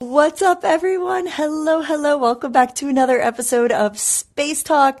What's up, everyone? Hello, hello. Welcome back to another episode of Space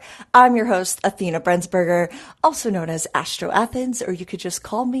Talk. I'm your host, Athena Brensberger, also known as Astro Athens, or you could just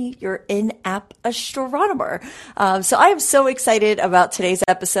call me your in-app astronomer. So I am so excited about today's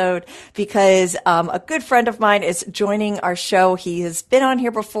episode because a good friend of mine is joining our show. He has been on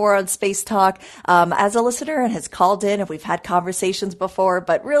here before on Space Talk as a listener and has called in, and we've had conversations before,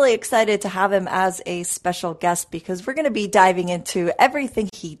 but really excited to have him as a special guest because we're going to be diving into everything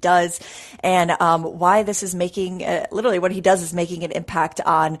he does and why this is making, literally what he does is making an impact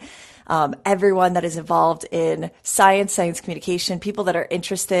on everyone that is involved in science communication, people that are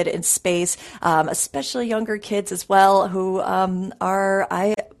interested in space, especially younger kids as well, who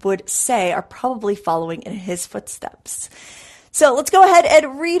I would say, are probably following in his footsteps. So let's go ahead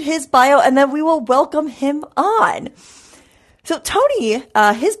and read his bio, and then we will welcome him on. So Tony,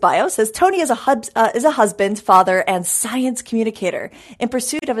 his bio says Tony is a husband, father, and science communicator in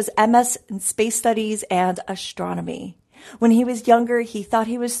pursuit of his MS in space studies and astronomy. When he was younger, he thought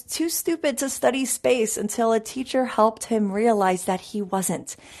he was too stupid to study space until a teacher helped him realize that he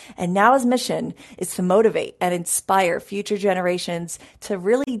wasn't. And now his mission is to motivate and inspire future generations to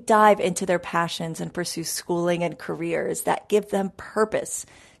really dive into their passions and pursue schooling and careers that give them purpose,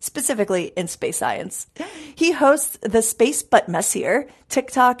 specifically in space science. He hosts the SpaceButMessier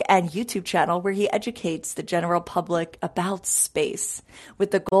TikTok and YouTube channel where he educates the general public about space with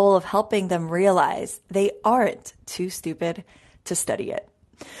the goal of helping them realize they aren't too stupid to study it.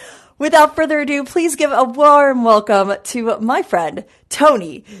 Without further ado, please give a warm welcome to my friend,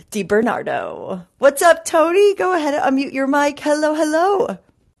 Tony DiBernardo. What's up, Tony? Go ahead and unmute your mic. Hello, hello.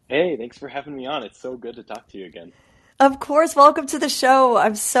 Hey, thanks for having me on. It's so good to talk to you again. Of course. Welcome to the show.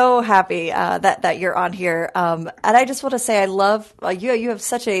 I'm so happy that you're on here. And I just want to say I love you have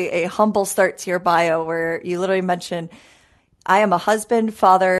such a humble start to your bio where you literally mention, I am a husband,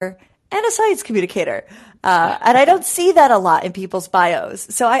 father, and a science communicator. And I don't see that a lot in people's bios.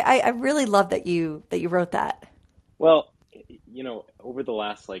 So I really love that you wrote that. Well, over the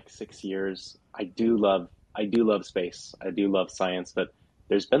last 6 years, I do love space. I do love science, but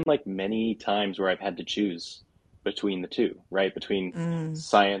there's been many times where I've had to choose between the two, right? Between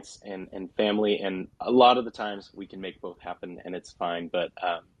science and family. And a lot of the times we can make both happen and it's fine. But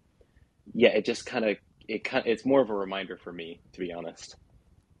it just it's more of a reminder for me, to be honest.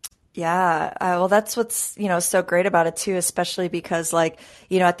 Yeah. Well, that's what's, so great about it too, especially because at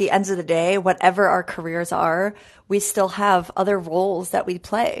the end of the day, whatever our careers are, we still have other roles that we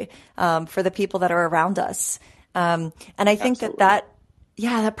play for the people that are around us. And I think Absolutely. that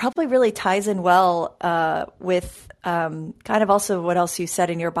probably really ties in well with kind of also what else you said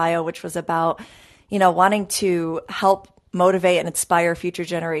in your bio, which was about, wanting to help motivate and inspire future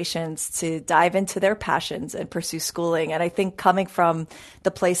generations to dive into their passions and pursue schooling. And I think coming from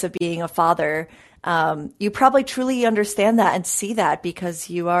the place of being a father, you probably truly understand that and see that because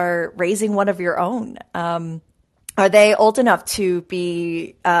you are raising one of your own. Are they old enough to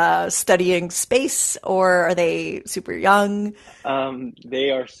be studying space, or are they super young?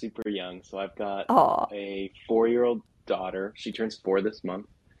 They are super young. So I've got a 4-year-old daughter. She turns 4 this month.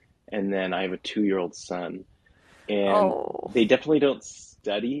 And then I have a 2-year-old son. And they definitely don't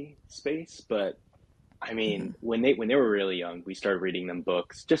study space, but I mean, when they were really young, we started reading them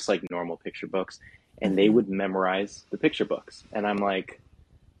books, just like normal picture books, and they would memorize the picture books. And I'm like,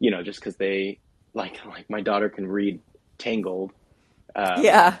 just because they like my daughter can read Tangled,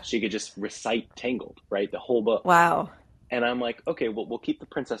 she could just recite Tangled, right? The whole book. Wow. And I'm like, okay, well, we'll keep the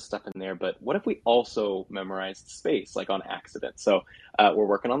princess stuff in there, but what if we also memorized space, on accident? So we're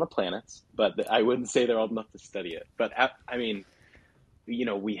working on the planets, but I wouldn't say they're old enough to study it. But I mean,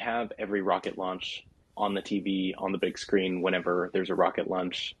 we have every rocket launch on the TV, on the big screen, whenever there's a rocket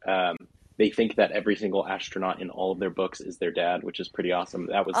launch. They think that every single astronaut in all of their books is their dad, which is pretty awesome.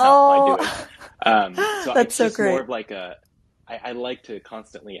 That was not my doing. So That's it's so just great. more of I like to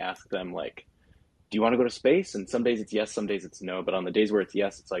constantly ask them, do you want to go to space? And some days it's yes, some days it's no. But on the days where it's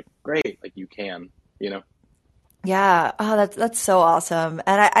yes, it's great, you can, Yeah. Oh, that's so awesome.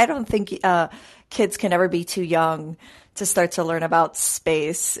 And I don't think kids can ever be too young to start to learn about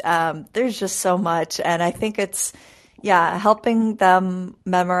space. There's just so much. And I think helping them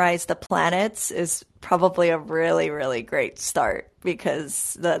memorize the planets is probably a really, really great start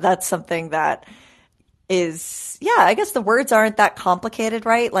because that's something that is, I guess the words aren't that complicated,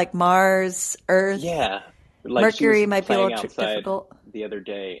 right? Like Mars, Earth, Yeah. Mercury She was might be a playing little outside difficult. the other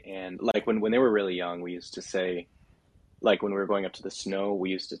day, and when they were really young, we used to say, when we were going up to the snow, we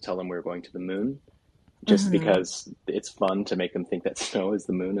used to tell them we were going to the moon, just because it's fun to make them think that snow is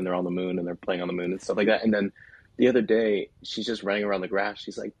the moon and they're on the moon and they're playing on the moon and stuff like that. And then the other day, she's just running around the grass.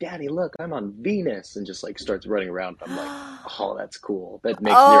 She's like, "Daddy, look, I'm on Venus," and just like starts running around. I'm like, "Oh, that's cool. That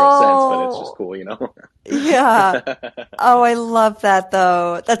makes zero sense, but it's just Oh, cool, you know?" yeah. Oh, I love that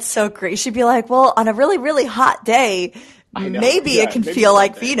though. That's so great. She'd be like, well, on a really, really hot day, I know. maybe it Yeah, can maybe feel one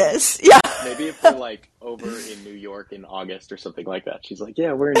like day. Venus. Yeah. Maybe if we're like over in New York in August or something like that. She's like,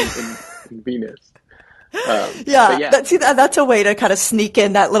 "Yeah, we're in Venus." But Yeah. yeah, That's a way to kind of sneak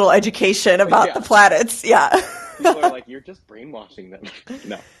in that little education about the yeah. planets. Yeah. People are like, "You're just brainwashing them."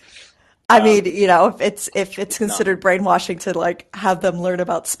 No, I mean, um, if it's it's not. considered brainwashing to like have them learn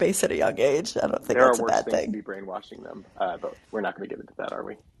about space at a young age, I don't think There are that's a worse bad things to thing. be brainwashing them, but we're not going to get into that, are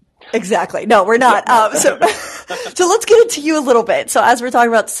we? Exactly. No, we're Yeah, not. no. So let's get into you a little bit. So as we're talking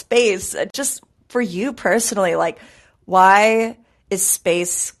about space, just for you personally, like, why is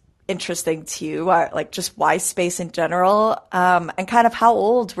space interesting to you? Like, just why space in general? And kind of how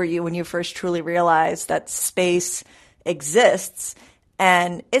old were you when you first truly realized that space exists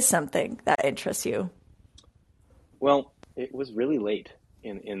and is something that interests you? Well, it was really late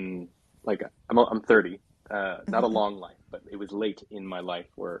in like I'm 30, not a Hmm. long life, but it was late in my life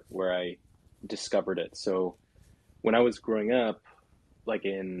where I discovered it. So when I was growing up, like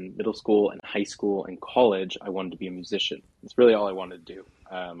in middle school and high school and college, I wanted to be a musician. It's really all I wanted to do.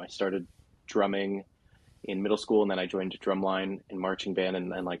 I started drumming in middle school, and then I joined a drumline and marching band,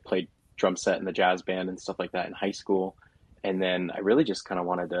 and like played drum set in the jazz band and stuff like that in high school. And then I really just kind of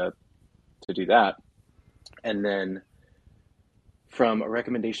wanted to do that. And then from a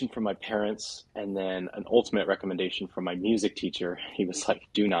recommendation from my parents and then an ultimate recommendation from my music teacher, he was like,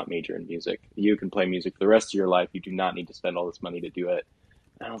 "Do not major in music. You can play music for the rest of your life. You do not need to spend all this money to do it."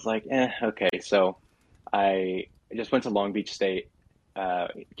 And I was like, okay. So I just went to Long Beach State,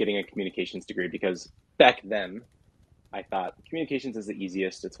 getting a communications degree because back then I thought communications is the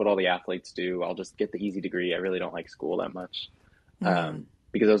easiest. It's what all the athletes do. I'll just get the easy degree. I really don't like school that much, Mm,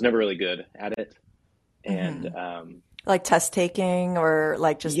 because I was never really good at it. And hmm. Like test taking or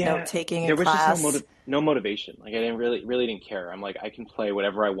like just note yeah, taking in there was just class? no motivation. Like I didn't really didn't care. I'm like, I can play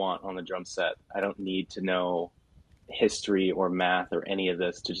whatever I want on the drum set. I don't need to know history or math or any of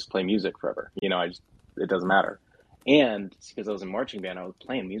this to just play music forever. I just, it doesn't matter. And because I was in marching band, I was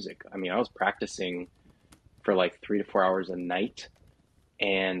playing music. I mean, I was practicing for like 3 to 4 hours a night,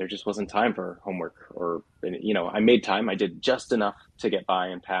 and there just wasn't time for homework or, I made time. I did just enough to get by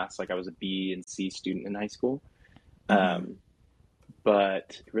and pass. Like I was a B and C student in high school. Hmm. Um,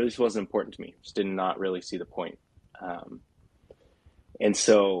 but it really just wasn't important to me. Just did not really see the point. Um, and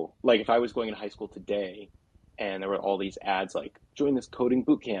so, like, if I was going to high school today, and there were all these ads like join this coding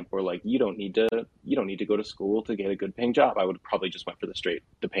boot camp, or like you don't need to go to school to get a good paying job, I would probably just went for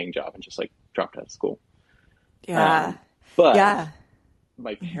the paying job and just like dropped out of school. Yeah. But Yeah.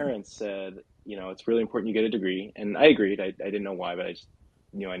 my Mhm. parents said, it's really important you get a degree, and I agreed. I didn't know why, but I just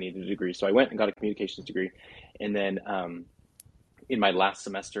knew I needed a degree, so I went and got a communications degree, and then in my last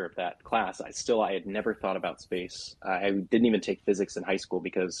semester of that class, I had never thought about space. I didn't even take physics in high school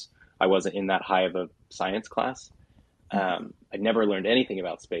because I wasn't in that high of a science class. I'd never learned anything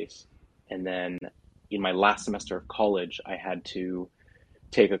about space. And then in my last semester of college, I had to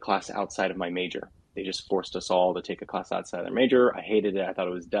take a class outside of my major. They just forced us all to take a class outside their major. I hated it. I thought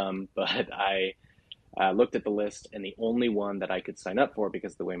it was dumb, but I looked at the list, and the only one that I could sign up for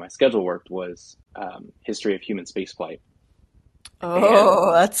because of the way my schedule worked was history of human spaceflight. And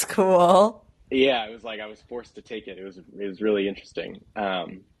Oh, that's cool. yeah, it was like I was forced to take it. It was really interesting,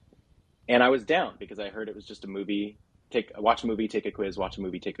 and I was down because I heard it was just a movie. Watch a movie, take a quiz. Watch a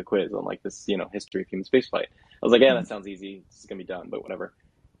movie, take a quiz on like this, history of human spaceflight. I was like, yeah, that sounds easy. This is gonna be done, but whatever.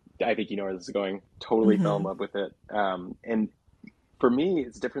 I think you know where this is going. Totally fell in Hmm. love with it. And for me,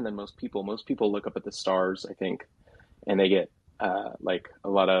 it's different than most people. Most people look up at the stars, I think, and they get like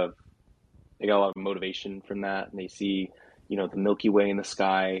they got a lot of motivation from that, and they see, the Milky Way in the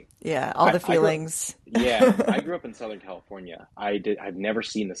sky. Yeah, all I, the I grew up, feelings. yeah, I grew up in Southern California. I've never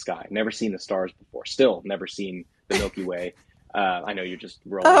seen the sky, never seen the stars before. Still, never seen the Milky Way. I know you're just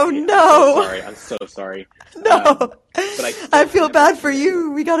rolling your Oh eyes. I'm so no. sorry. I'm so sorry. No. But I I still have feel never bad for seen it.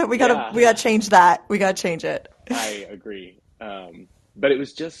 you. Yeah, We gotta change that. We gotta change it. I agree. But it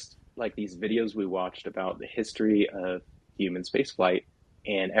was just like these videos we watched about the history of human spaceflight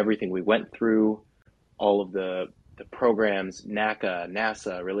and everything we went through, all of the programs, NACA,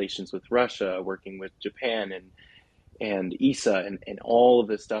 NASA, relations with Russia, working with Japan and ESA, and all of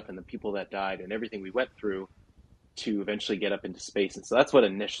this stuff, and the people that died and everything we went through to eventually get up into space. And so that's what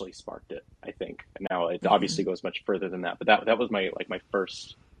initially sparked it, I think. Now it obviously goes much further than that, but that was my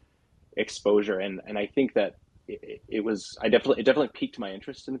first exposure, and I think that it was, it definitely piqued my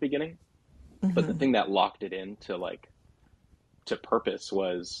interest in the beginning. But the thing that locked it into to purpose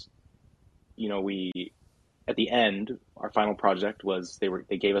was, we, at the end, our final project was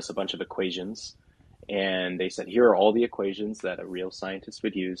they gave us a bunch of equations, and they said, here are all the equations that a real scientist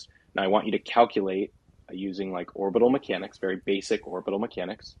would use. Now I want you to calculate using orbital mechanics, very basic orbital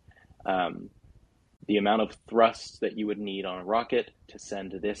mechanics, the amount of thrust that you would need on a rocket to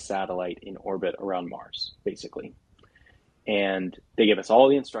send this satellite in orbit around Mars, basically. And they gave us all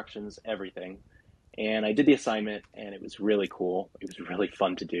the instructions, everything. And I did the assignment, and it was really cool. It was really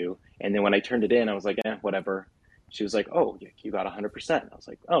fun to do. And then when I turned it in, I was like, whatever. She was like, oh, you got 100%. I was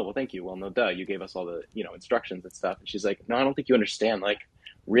like, oh, well, thank you. Well, no, duh. You gave us all the, instructions and stuff. And she's like, no, I don't think you understand.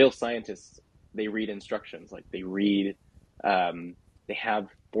 Real scientists, they read instructions. They read, they have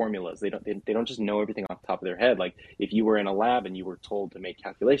formulas. They don't just know everything off the top of their head. If you were in a lab and you were told to make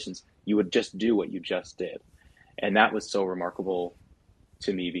calculations, you would just do what you just did. And that was so remarkable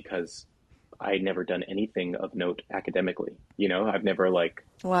to me because I had never done anything of note academically. I've never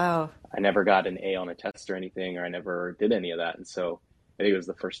wow. I never got an A on a test or anything, or I never did any of that. And so I think it was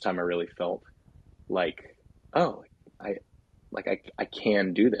the first time I really felt oh, I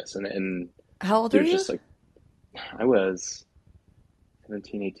can do this. And how old are you? I was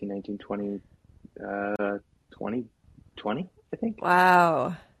 17, 18, 19, 20, 20, I think.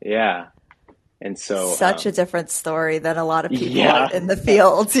 Wow. Yeah. And so such a different story than a lot of people in the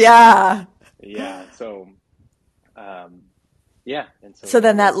field. Yeah. Yeah. So, yeah. And so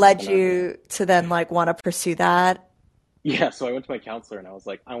then that led you to then want to pursue that. Yeah. So I went to my counselor and I was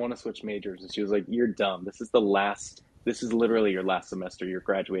like, I want to switch majors. And she was like, you're dumb. This is literally your last semester. You're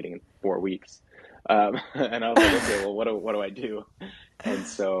graduating in 4 weeks. And I was like, okay, well, what do I do? And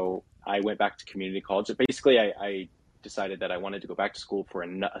so I went back to community college. Basically, I decided that I wanted to go back to school for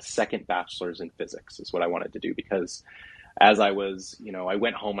a second bachelor's in physics is what I wanted to do, because as I was, I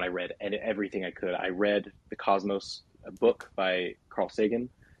went home and I read everything I could. I read the Cosmos book by Carl Sagan,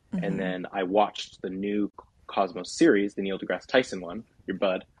 and then I watched the new Cosmos series, the Neil deGrasse Tyson one, your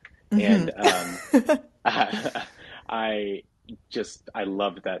bud, and I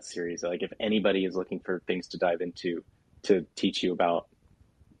loved that series. If anybody is looking for things to dive into to teach you about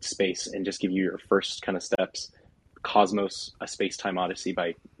space and just give you your first kind of steps, Cosmos, A Space-Time Odyssey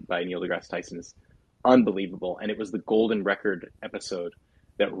by Neil deGrasse Tyson is unbelievable. And it was the golden record episode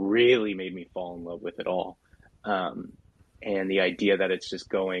that really made me fall in love with it all. And the idea that it's just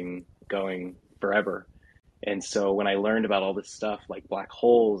going forever. And so when I learned about all this stuff like black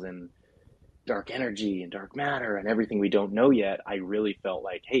holes and dark energy and dark matter and everything we don't know yet, I really felt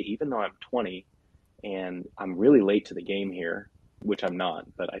like, hey, even though I'm 20 and I'm really late to the game here, which I'm not,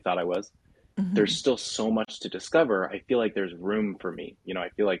 but I thought I was, there's still so much to discover. I feel like there's room for me. I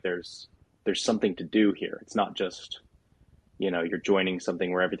feel like there's something to do here. It's not just, you're joining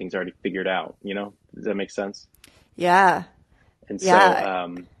something where everything's already figured out, Does that make sense? Yeah. And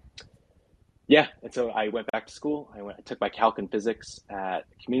so, yeah. And so I went back to school. I took my calc and physics at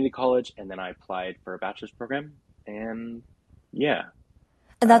community college, and then I applied for a bachelor's program. And yeah.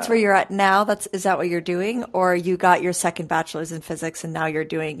 And that's where you're at now? Is that what you're doing? Or you got your second bachelor's in physics and now you're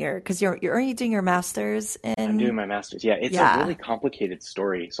doing because are you doing your master's in? I'm doing my master's. Yeah. It's a really complicated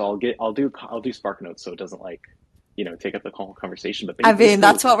story. So I'll do Spark Notes so it doesn't take up the whole conversation. But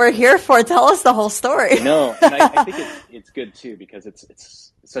that's what we're here for. Tell us the whole story. No, and I think it's good too, because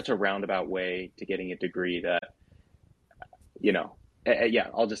it's such a roundabout way to getting a degree that, yeah,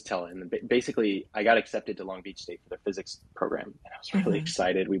 I'll just tell it. And basically, I got accepted to Long Beach State for their physics program, and I was really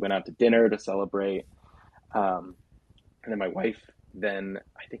excited. We went out to dinner to celebrate. And then my wife,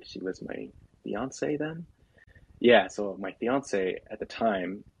 I think she was my fiance then. Yeah, so my fiance at the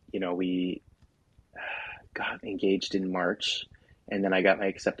time, we got engaged in March, and then I got my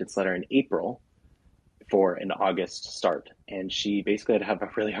acceptance letter in April for an August start. And she basically had to have a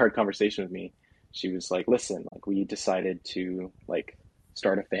really hard conversation with me. She was like, listen, we decided to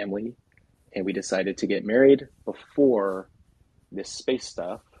start a family, and we decided to get married before this space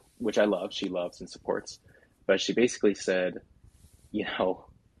stuff, which I love, she loves and supports. But she basically said,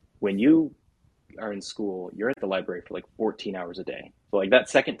 when you are in school, you're at the library for 14 hours a day. So that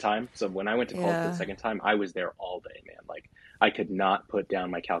second time, so when I went to college for the second time, I was there all day, man. I could not put down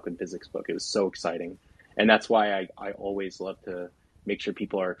my calc and physics book. It was so exciting. And that's why I always love to make sure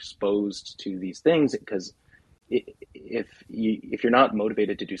people are exposed to these things, because if you're not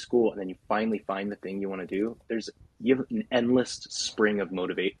motivated to do school and then you finally find the thing you want to do, you have an endless spring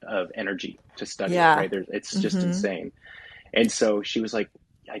of energy to study. Right? It's just insane. And so she was like,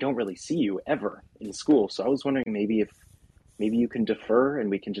 I don't really see you ever in school. So I was wondering maybe you can defer and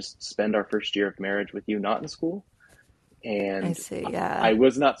we can just spend our first year of marriage with you not in school. I And see. Yeah. I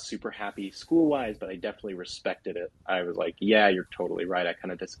was not super happy school-wise, but I definitely respected it. I was like, yeah, you're totally right. I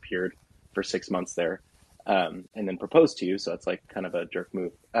kind of disappeared for 6 months there, and then proposed to you. So it's like kind of a jerk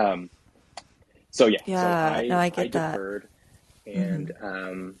move. So yeah, so Yeah. No, I I get that. deferred, Hmm.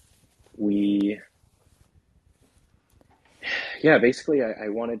 and we yeah, basically I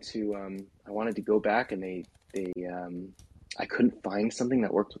wanted to go back, and they I couldn't find something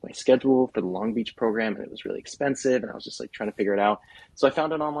that worked with my schedule for the Long Beach program, and it was really expensive, and I was just like trying to figure it out. So I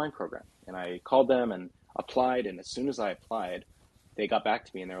found an online program, and I called them and applied, and as soon as I applied, they got back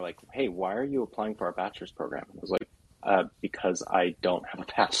to me and they were like, "Hey, why are you applying for our bachelor's program?" And I was like, because I don't have a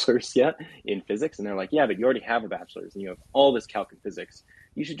bachelor's yet in physics." And they're like, "Yeah, but you already have a bachelor's and you have all this calc and physics.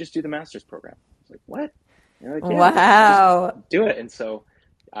 You should just do the master's program." I was like, "What?" And they're like, "Yeah, just Wow. do it." And so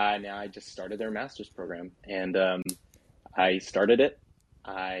now I just started their master's program, and I started it,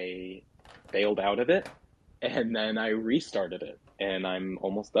 I failed out of it, and then I restarted it, and I'm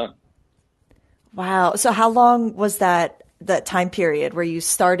almost done. Wow. So how long was that time period where you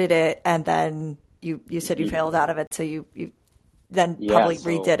started it and then you said you failed out of it, so you then Yeah, probably so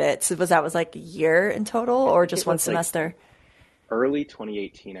redid it. So was like a year in total I or think just it one was like semester? early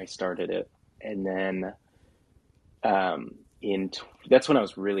 2018 I started it, and then that's when I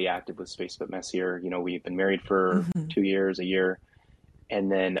was really active with SpaceButMessier. You know, we've been married for Hmm. 2 years, a year,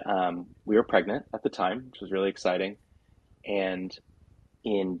 and then we were pregnant at the time, which was really exciting. And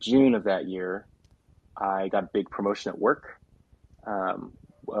in June of that year, I got a big promotion at work, um,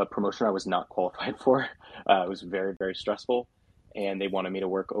 a promotion I was not qualified for. It was very, very stressful, and they wanted me to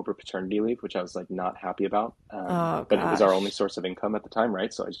work over paternity leave, which I was like not happy about. Oh But it was our only gosh. source of income at the time,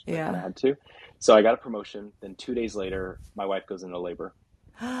 right? So I kind of Yeah. had to. So I got a promotion. Then 2 days later, my wife goes into labor,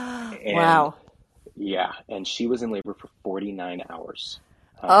 and Wow. yeah, and she was in labor for 49 hours.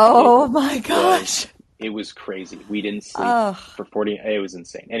 It Oh my was gosh. it was crazy. We didn't sleep Oh, for 40. It was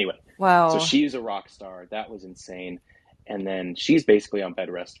insane. Anyway, so wow. she's a rock star. That was insane. And then she's basically on bed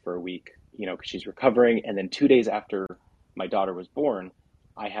rest for a week, you know, because she's recovering. And then 2 days after my daughter was born,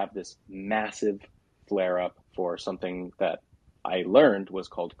 I have this massive flare up for something that I learned was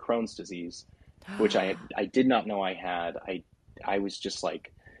called Crohn's disease, which I did not know I had. I was just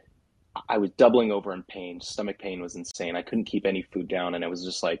like I was doubling over in pain. Stomach pain was insane. I couldn't keep any food down, and it was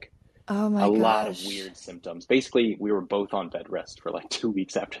just like Oh a my lot of gosh. weird symptoms. Basically, we were both on bed rest for like 2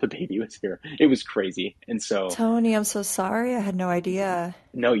 weeks after the baby was here. It was crazy. And so, Tony, I'm so sorry. I had no idea.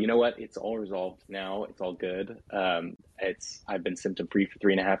 no, you know what? It's all resolved now. It's all good. I've been symptom free for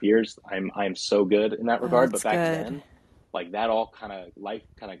 3.5 years. I'm so good in that Oh, regard. But that's back good. then, like that all kind of life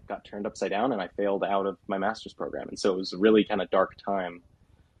kind of got turned upside down, and I failed out of my master's program. And so it was a really kind of dark time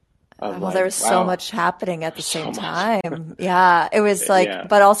of Well, there like, was so wow, much happening at the there's same so much. time. Yeah, it was like, Yeah.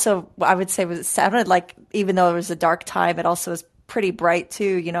 but also I would say it sounded like even though it was a dark time, it also was pretty bright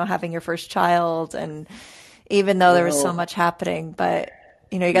too, having your first child and even though there was so Well, much happening, but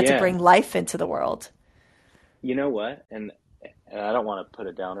you got to yeah. bring life into the world. You know what? And I don't want to put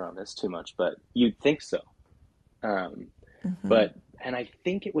a downer on this too much, but you'd think so. Um, Hmm. but and I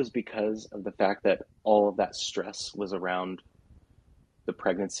think it was because of the fact that all of that stress was around the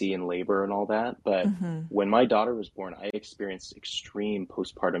pregnancy and labor and all that. But Hmm. when my daughter was born, I experienced extreme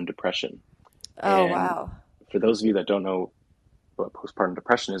postpartum depression. Oh, And wow. for those of you that don't know what postpartum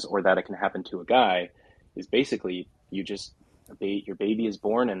depression is, or that it can happen to a guy, is basically you just your baby is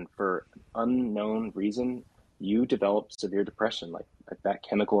born, and for unknown reason, you develop severe depression, like that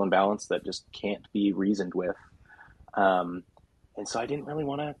chemical imbalance that just can't be reasoned with. Um, and so I didn't really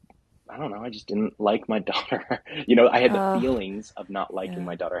want to. I don't know. I just didn't like my daughter. I had the Oh, feelings of not liking yeah.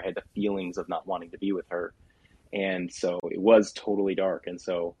 my daughter. I had the feelings of not wanting to be with her, and so it was totally dark. And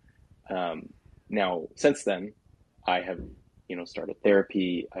so um, now, since then, I have, started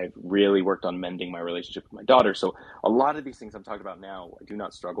therapy. I've really worked on mending my relationship with my daughter. So a lot of these things I'm talking about now, I do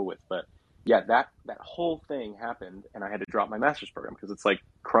not struggle with. But yeah, that whole thing happened, and I had to drop my master's program because it's like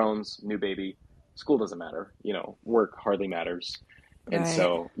Crohn's, new baby, school doesn't matter, work hardly matters. And Right.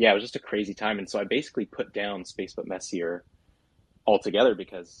 so yeah, it was just a crazy time. And so I basically put down Space But Messier altogether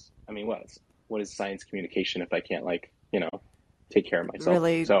because I mean, what is science communication if I can't take care of myself?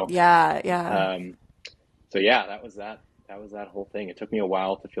 Really, So yeah, yeah. um, so yeah, that was that. That was that whole thing. It took me a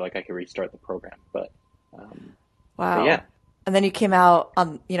while to feel like I could restart the program, um, but yeah, Wow. And then you came out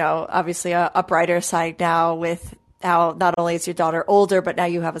on, obviously a brighter side now with how not only is your daughter older, but now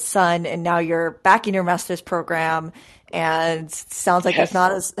you have a son and now you're back in your master's program and sounds like there's yes,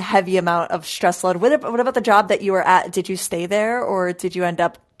 not as heavy amount of stress load. What about the job that you were at? Did you stay there or did you end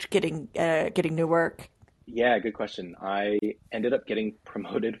up getting new work? yeah. Good question. I ended up getting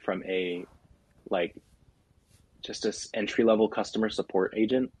promoted from a like just an entry-level customer support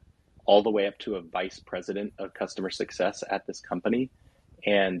agent all the way up to a vice president of customer success at this company.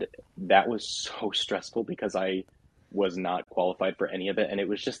 And that was so stressful because I was not qualified for any of it. And it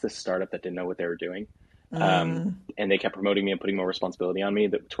was just this startup that didn't know what they were doing. And they kept promoting me and putting more responsibility on me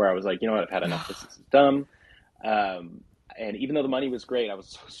to where I was like, you know what, I've had enough. This is dumb. And even though the money was great, I was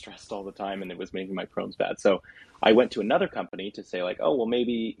so stressed all the time and it was making my proms bad. So I went to another company to say like, oh, well,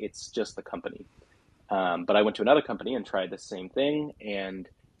 maybe it's just the company. But I went to another company and tried the same thing, and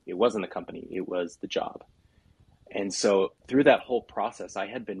it wasn't the company, it was the job. And so through that whole process, I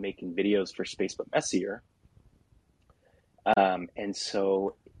had been making videos for SpaceButMessier. And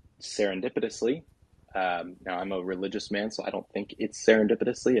so serendipitously, now I'm a religious man, so I don't think it's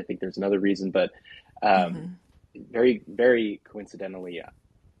serendipitously. I think there's another reason, but very, very coincidentally,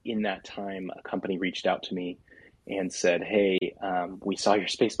 in that time, a company reached out to me and said, hey, we saw your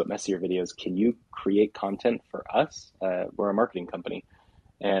SpaceButMessier videos. Can you create content for us? We're a marketing company.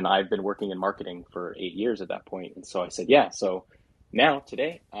 And I've been working in marketing for 8 years at that point. And so I said, yeah. So now,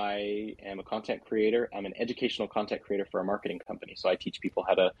 today, I am a content creator. I'm an educational content creator for a marketing company. So I teach people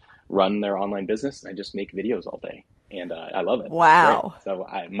how to run their online business, and I just make videos all day. And I love it. Wow. So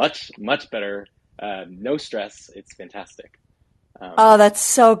much better. No stress. It's fantastic. Oh, that's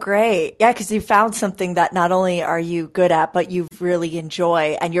so great. Yeah, because you found something that not only are you good at, but you really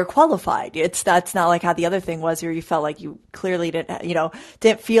enjoy and you're qualified. That's not like how the other thing was where you felt like you clearly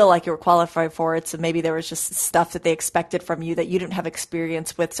didn't feel like you were qualified for it. So maybe there was just stuff that they expected from you that you didn't have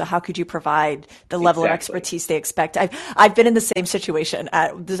experience with. So how could you provide the level of expertise they expect? I've been in the same situation.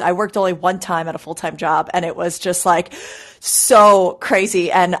 I worked only one time at a full-time job, and it was just like so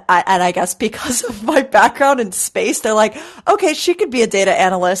crazy. And I guess because of my background in space, they're like, okay, she could be a data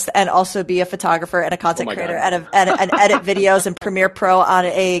analyst and also be a photographer and a content creator and edit videos in Premiere Pro on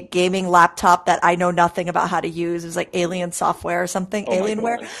a gaming laptop that I know nothing about how to use. It was like Alien software or something,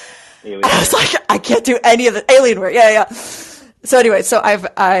 Alienware. I was like, I can't do any of the Alienware. Yeah. So anyway, so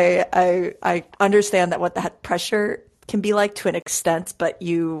I understand what that pressure can be like to an extent, but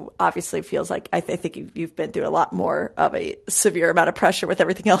you obviously feels like I think you've been through a lot more of a severe amount of pressure with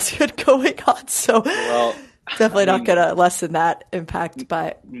everything else you had going on. So definitely not going to lessen that impact.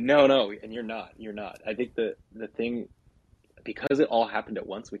 But no, and you're not. I think the thing, because it all happened at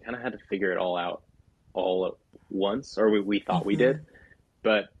once, we kind of had to figure it all out all at once, or we thought we did,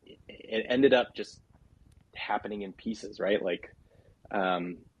 but it ended up just happening in pieces, right? Like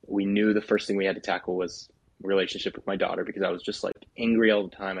we knew the first thing we had to tackle was relationship with my daughter, because I was just like angry all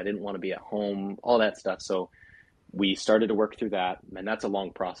the time. I didn't want to be at home, all that stuff. So we started to work through that, and that's a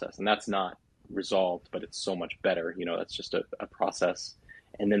long process, and that's not resolved, but it's so much better. That's just a process.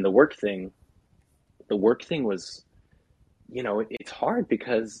 And then the work thing was, it's hard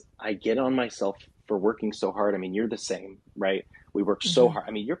because I get on myself for working so hard. I mean, you're the same, right? We work so hard.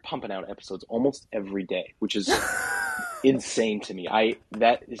 I mean, you're pumping out episodes almost every day, which is insane to me.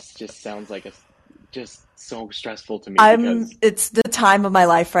 Just sounds like just so stressful to me. It's the time of my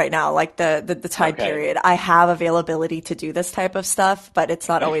life right now, like the time period. I have availability to do this type of stuff, but it's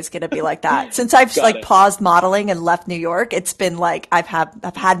not always going to be like that. Since I've paused modeling and left New York, it's been like I've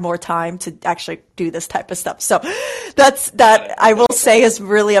had more time to actually do this type of stuff. So that I will say is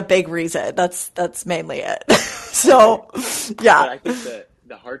really a big reason. That's mainly it. So yeah. But I think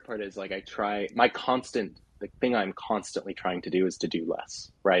the hard part is like the thing I'm constantly trying to do is to do less,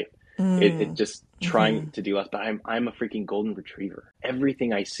 right? It just trying to do less, but I'm a freaking golden retriever.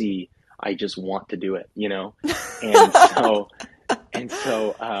 Everything I see, I just want to do it, And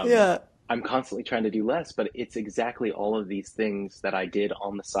so I'm constantly trying to do less, but it's exactly all of these things that I did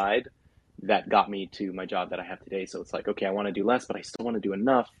on the side that got me to my job that I have today. So it's like, okay, I want to do less, but I still want to do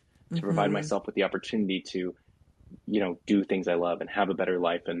enough to provide myself with the opportunity to, do things I love and have a better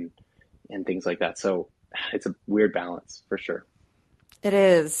life and things like that. So it's a weird balance for sure. It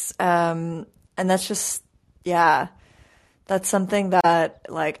is. And that's just, that's something that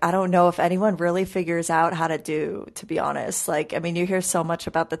I don't know if anyone really figures out how to do, to be honest. You hear so much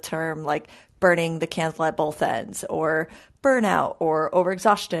about the term burning the candle at both ends, or burnout, or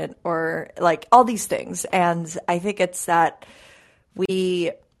overexhaustion, or all these things. And I think it's that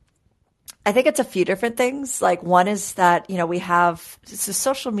I think it's a few different things. One is that,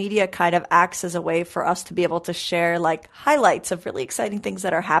 social media kind of acts as a way for us to be able to share highlights of really exciting things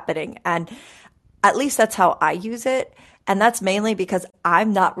that are happening. And at least that's how I use it. And that's mainly because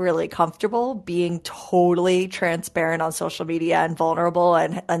I'm not really comfortable being totally transparent on social media and vulnerable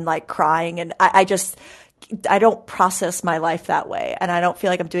and crying. And I don't process my life that way. And I don't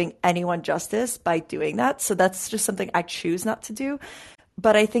feel like I'm doing anyone justice by doing that. So that's just something I choose not to do.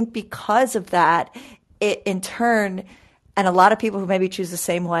 But I think because of that, it in turn, and a lot of people who maybe choose the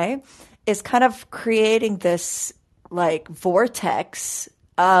same way, is kind of creating this like vortex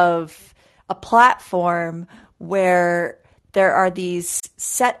of a platform where there are these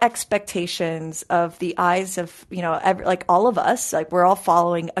set expectations of the eyes of, like all of us, like we're all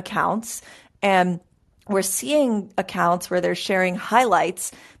following accounts, and we're seeing accounts where they're sharing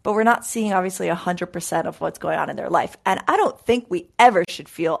highlights, but we're not seeing obviously 100% of what's going on in their life. And I don't think we ever should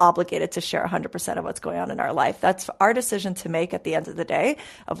feel obligated to share 100% of what's going on in our life. That's our decision to make at the end of the day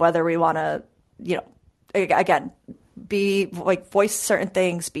of whether we want to, again, be like voice certain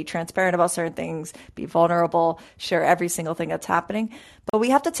things, be transparent about certain things, be vulnerable, share every single thing that's happening. But we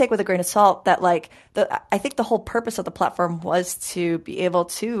have to take with a grain of salt that I think the whole purpose of the platform was to be able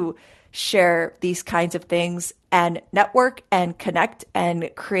to share these kinds of things and network and connect and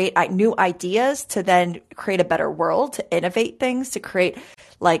create new ideas to then create a better world, to innovate things, to create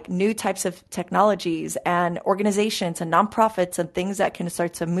like new types of technologies and organizations and nonprofits and things that can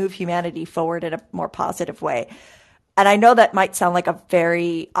start to move humanity forward in a more positive way. And I know that might sound like a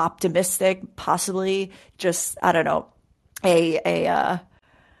very optimistic, possibly just, I don't know,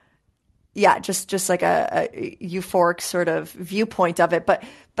 just like a euphoric sort of viewpoint of it. But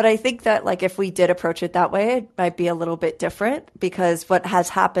I think that like if we did approach it that way, it might be a little bit different, because what has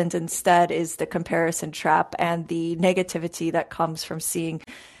happened instead is the comparison trap and the negativity that comes from seeing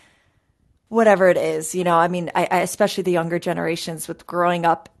whatever it is. I mean, I especially the younger generations with growing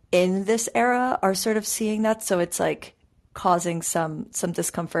up in this era are sort of seeing that. So it's like causing some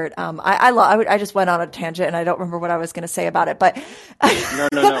discomfort. I just went on a tangent and I don't remember what I was going to say about it, but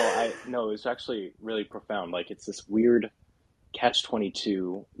no, it was actually really profound. Like it's this weird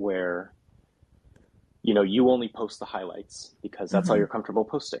catch-22 where, you only post the highlights because that's all you're comfortable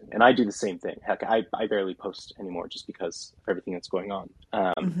posting. And I do the same thing. Heck, I barely post anymore just because of everything that's going on.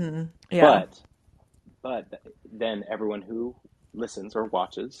 Yeah. But then everyone who listens or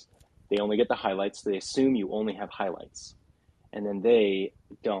watches, they only get the highlights. They assume you only have highlights. And then they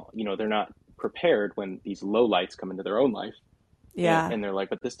don't, they're not prepared when these low lights come into their own life. Yeah. And they're like,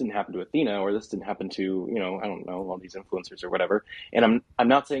 but this didn't happen to Athena, or this didn't happen to, I don't know, all these influencers or whatever. And I'm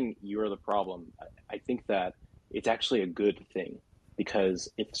not saying you're the problem. I think that it's actually a good thing, because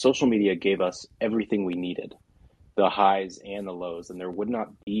if social media gave us everything we needed, the highs and the lows, then there would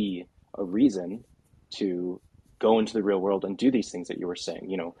not be a reason to go into the real world and do these things that you were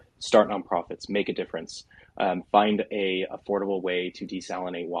saying, start nonprofits, make a difference, find a affordable way to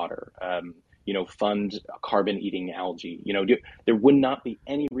desalinate water, fund carbon eating algae, there would not be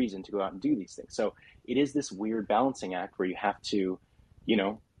any reason to go out and do these things. So it is this weird balancing act where you have to,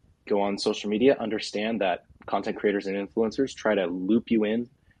 go on social media, understand that content creators and influencers try to loop you in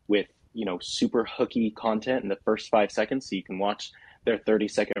with, super hooky content in the first 5 seconds so you can watch their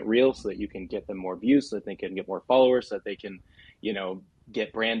 30-second reel so that you can get them more views, so that they can get more followers, so that they can,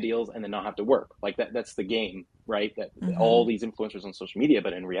 get brand deals and then not have to work. Like that's the game, right? That all these influencers on social media,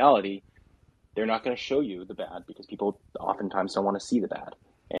 but in reality, they're not going to show you the bad because people oftentimes don't want to see the bad.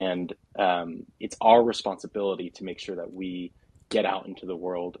 And it's our responsibility to make sure that we get out into the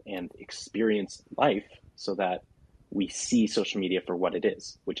world and experience life so that we see social media for what it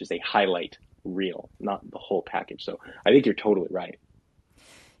is, which is a highlight reel, not the whole package. So I think you're totally right.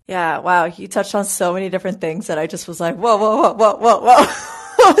 Yeah, wow. You touched on so many different things that I just was like, whoa, whoa, whoa, whoa, whoa, whoa.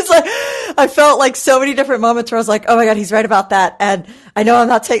 I was like, I felt like so many different moments where I was like, oh my God, he's right about that. And I know I'm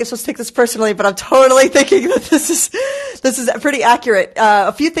not supposed to take this personally, but I'm totally thinking that this is pretty accurate.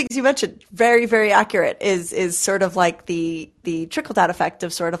 A few things you mentioned, very, very accurate, is sort of like the trickle down effect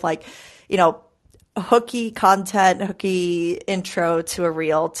of sort of like, hooky content, hooky intro to a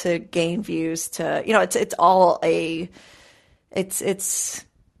reel to gain views to, it's all a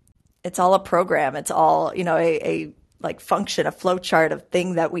program. It's all, a like function, a flow chart of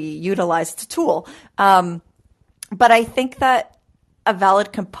thing that we utilize as a tool. But I think that a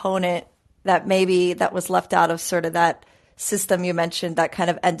valid component that was left out of sort of that system you mentioned that kind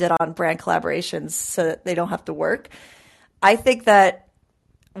of ended on brand collaborations so that they don't have to work. I think that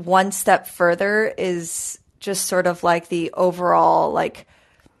one step further is just sort of like the overall like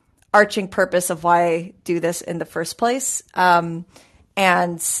arching purpose of why I do this in the first place. And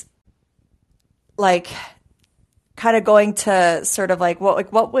like kind of going to sort of like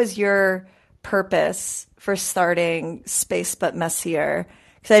what was your purpose for starting SpaceButMessier?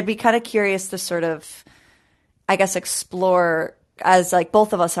 Because I'd be kind of curious to sort of, I guess, explore, as like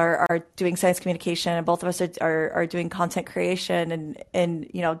both of us are doing science communication and both of us are doing content creation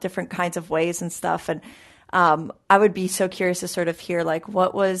and different kinds of ways and stuff. And I would be so curious to sort of hear like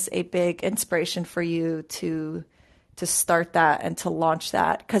what was a big inspiration for you to start that and to launch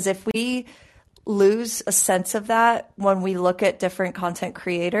that? Because if we lose a sense of that when we look at different content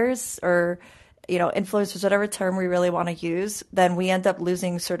creators or, influencers, whatever term we really want to use, then we end up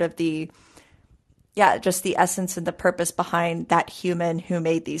losing sort of just the essence and the purpose behind that human who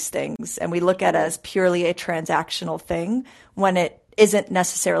made these things. And we look at it as purely a transactional thing when it isn't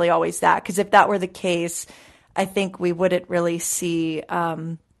necessarily always that. Because if that were the case, I think we wouldn't really see,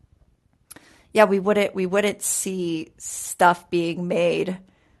 we wouldn't see stuff being made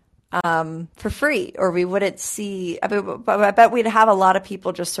for free, or we wouldn't see. I bet we'd have a lot of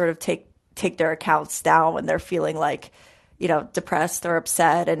people just sort of take their accounts down when they're feeling like, depressed or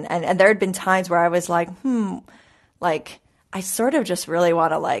upset. And there had been times where I was like, I sort of just really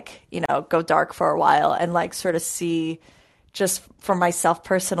want to go dark for a while and sort of see just for myself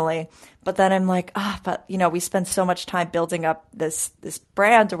personally. But then I'm like, we spend so much time building up this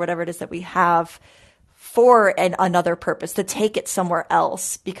brand or whatever it is that we have for another purpose, to take it somewhere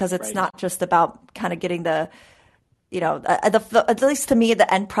else, because it's not just about kind of getting at least to me,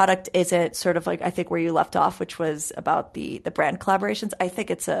 the end product isn't sort of I think where you left off, which was about the brand collaborations. I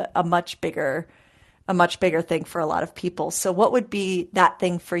think it's a much bigger thing for a lot of people. So what would be that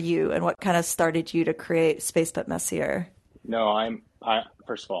thing for you, and what kind of started you to create SpaceButMessier? No,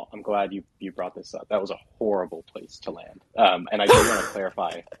 first of all, I'm glad you brought this up. That was a horrible place to land. And I do want to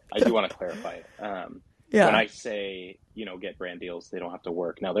clarify. When I say, get brand deals, they don't have to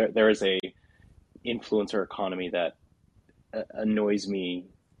work. Now, there is a influencer economy that annoys me.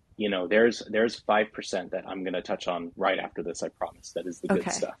 There's 5% that I'm going to touch on right after this, I promise. That is the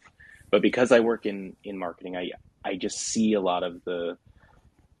good stuff. But because I work in marketing, I just see a lot of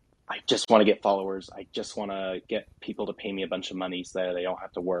I just want to get followers. I just want to get people to pay me a bunch of money so that they don't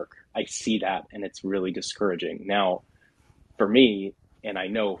have to work. I see that, and it's really discouraging. Now, for me, and I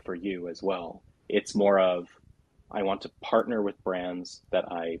know for you as well, it's more of, I want to partner with brands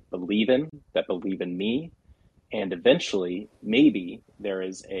that I believe in, that believe in me. And eventually, maybe there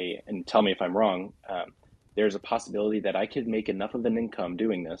is and tell me if I'm wrong, there's a possibility that I could make enough of an income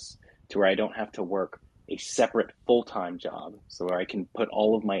doing this to where I don't have to work a separate full-time job, so where I can put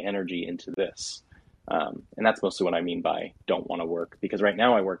all of my energy into this. And that's mostly what I mean by don't want to work, because right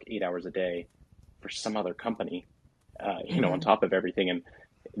now I work 8 hours a day for some other company, on top of everything. And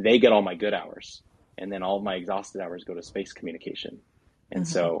they get all my good hours, and then all of my exhausted hours go to space communication. And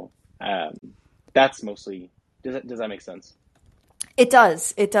so that's mostly, does that make sense? It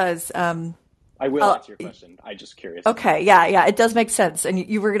does. I will answer your question. I'm just curious. Okay. Yeah. It does make sense. And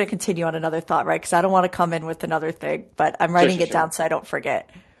you were going to continue on another thought, right? Because I don't want to come in with another thing, but I'm writing it down so I don't forget.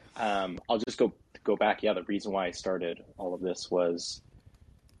 I'll just go back. Yeah. The reason why I started all of this was,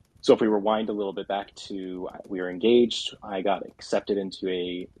 so if we rewind a little bit back to, we were engaged, I got accepted into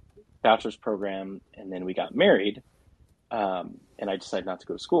a bachelor's program, and then we got married. And I decided not to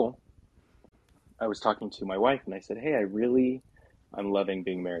go to school. I was talking to my wife, and I said, hey, I'm loving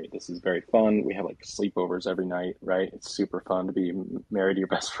being married. This is very fun. We have sleepovers every night, right? It's super fun to be married to your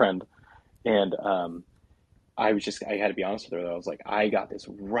best friend. And I had to be honest with her, though. I was like, I got this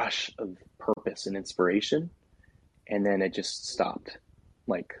rush of purpose and inspiration, and then it just stopped.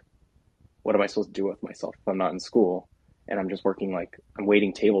 What am I supposed to do with myself if I'm not in school and I'm just working, I'm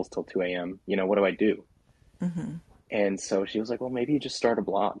waiting tables till 2 a.m.? What do I do? And so she was like, well, maybe you just start a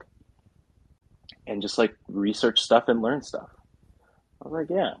blog and just research stuff and learn stuff. I was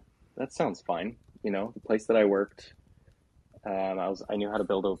like, yeah, that sounds fine. The place that I worked, I knew how to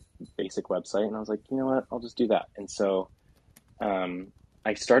build a basic website, and I was like, you know what, I'll just do that. And so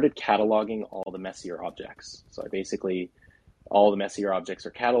I started cataloging all the Messier objects. So all the Messier objects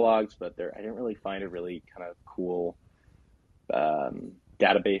are cataloged, but I didn't really find a really kind of cool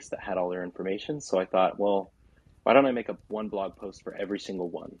database that had all their information. So I thought, well, why don't I make one blog post for every single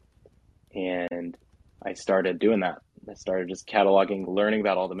one? And I started doing that. I started just cataloging, learning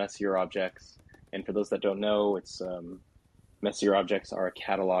about all the Messier objects. And for those that don't know, Messier objects are a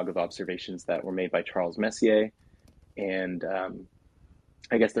catalog of observations that were made by Charles Messier. And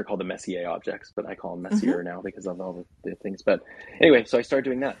I guess they're called the Messier objects, but I call them Messier now because of all the things. But anyway, so I started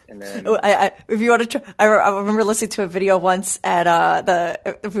doing that, and then if you want to try, I remember listening to a video once at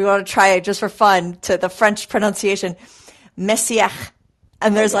if we want to try it just for fun, to the French pronunciation, Messier,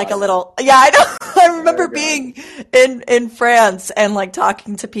 and there's a little, I know. I remember being in France and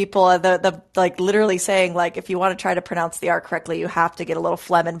talking to people, and the literally saying if you want to try to pronounce the R correctly, you have to get a little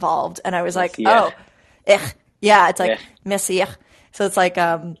phlegm involved, and I was Messier. It's Messier. So it's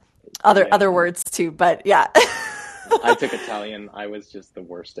other words too, but yeah. I took Italian. I was just the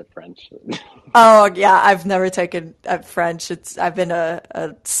worst at French. Oh yeah, I've never taken French. I've been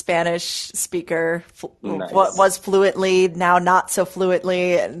a Spanish speaker. What Nice. was fluently, now not so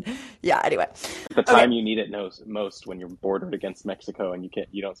fluently, and yeah. Anyway, The okay. time you need it most when you're bordered against Mexico and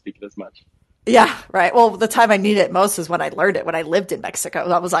you don't speak it as much. Yeah, right. Well, the time I needed it most is when I learned it, when I lived in Mexico.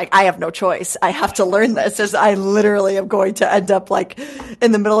 I was like, I have no choice. I have to learn this. I literally am going to end up like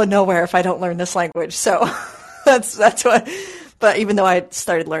in the middle of nowhere if I don't learn this language. So that's what, but even though I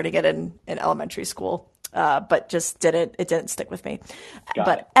started learning it in elementary school, but just it didn't stick with me.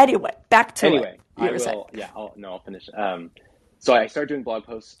 Got it. Anyway, back to Anyway, what you were saying. Yeah, I'll finish. So I started doing blog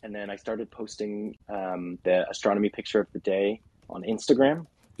posts, and then I started posting the astronomy picture of the day on Instagram.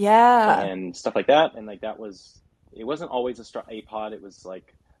 Yeah. And stuff like that. And like it wasn't always a pod. It was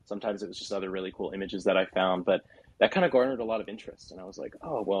like sometimes it was just other really cool images that I found, but that kind of garnered a lot of interest. And I was like,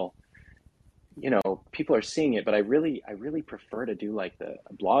 oh well, people are seeing it, but I really prefer to do like the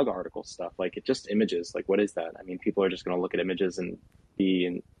blog article stuff. Like it just images. Like what is that? I mean, people are just going to look at images and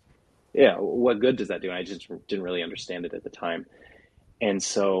yeah, what good does that do? And I just didn't really understand it at the time. And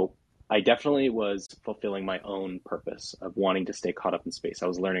so I definitely was fulfilling my own purpose of wanting to stay caught up in space. I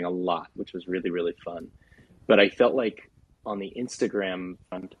was learning a lot, which was really, really fun. But I felt like on the Instagram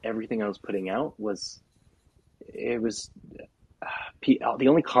front, everything I was putting out the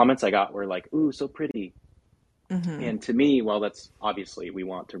only comments I got were like, ooh, so pretty. Mm-hmm. And to me, well, that's obviously we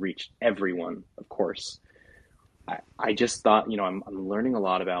want to reach everyone, of course. I just thought, I'm learning a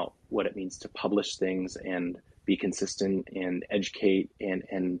lot about what it means to publish things and be consistent and educate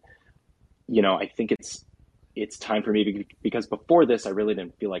and I think it's time for me because before this, I really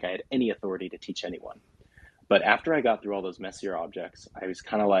didn't feel like I had any authority to teach anyone. But after I got through all those Messier objects, I was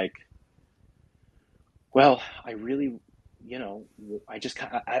kind of like, well, I really, I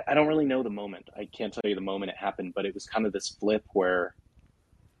don't really know the moment. I can't tell you the moment it happened, but it was kind of this flip where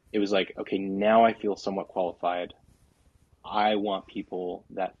it was like, okay, now I feel somewhat qualified. I want people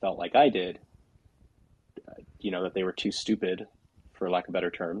that felt like I did, that they were too stupid, for lack of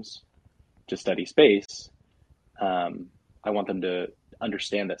better terms, to study space. I want them to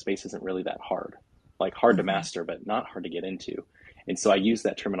understand that space isn't really that hard, like hard to master, but not hard to get into. And so I use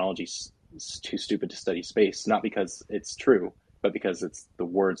that terminology, too stupid to study space, not because it's true, but because it's the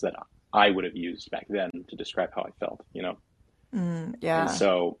words that I would have used back then to describe how I felt, Yeah. And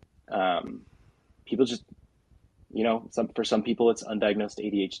so people just, for some people it's undiagnosed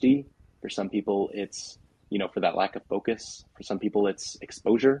ADHD. For some people it's, for that lack of focus. For some people it's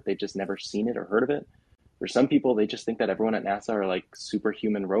exposure. They've just never seen it or heard of it. For some people, they just think that everyone at NASA are like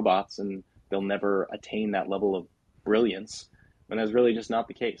superhuman robots and they'll never attain that level of brilliance, when that's really just not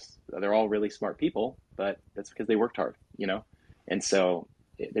the case. They're all really smart people, but that's because they worked hard, And so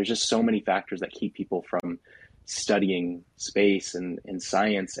there's just so many factors that keep people from studying space and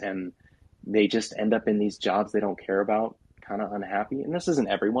science, and they just end up in these jobs they don't care about, kind of unhappy. And this isn't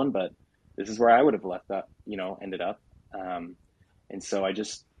everyone, but this is where I would have left that, ended up. And so I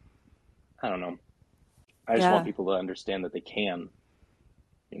don't know. I just want people to understand that they can,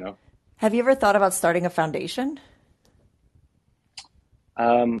 Have you ever thought about starting a foundation?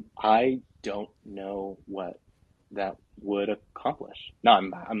 I don't know what that would accomplish. No,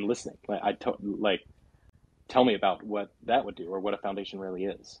 I'm listening. Tell me about what that would do or what a foundation really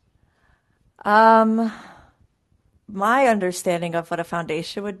is. My understanding of what a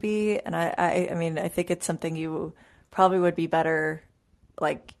foundation would be, and I mean, I think it's something you probably would be better,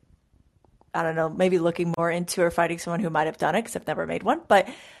 like, I don't know, maybe looking more into or finding someone who might have done it, because I've never made one. But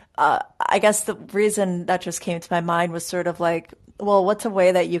I guess the reason that just came to my mind was sort of like, well, what's a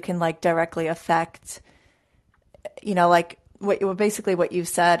way that you can like directly affect, like basically what you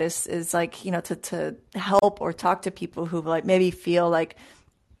said is like, to help or talk to people who like maybe feel like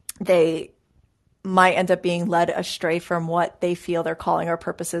they might end up being led astray from what they feel their calling or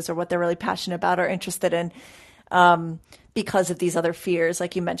purpose is, or what they're really passionate about or interested in, because of these other fears,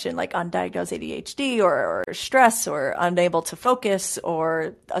 like you mentioned, like undiagnosed ADHD or stress or unable to focus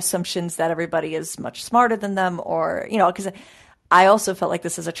or assumptions that everybody is much smarter than them, or, because I also felt like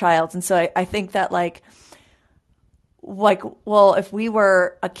this as a child. And so I think that like, well, if we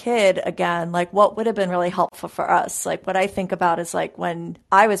were a kid again, like what would have been really helpful for us? Like what I think about is like when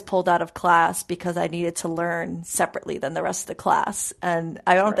I was pulled out of class because I needed to learn separately than the rest of the class. And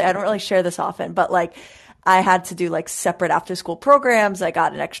I don't really share this often, but like I had to do like separate after school programs. I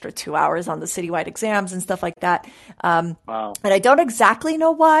got an extra 2 hours on the citywide exams and stuff like that. Wow. And I don't exactly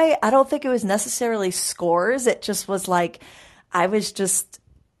know why. I don't think it was necessarily scores. It just was like, I was just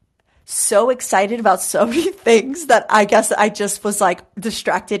so excited about so many things that I guess I just was like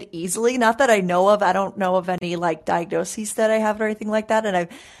distracted easily. Not that I know of. I don't know of any like diagnoses that I have or anything like that. And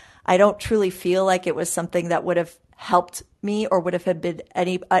I don't truly feel like it was something that would have helped me or would have been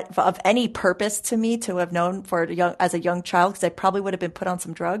any of any purpose to me to have known as a young child, because I probably would have been put on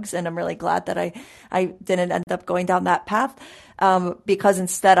some drugs. And I'm really glad that I didn't end up going down that path, because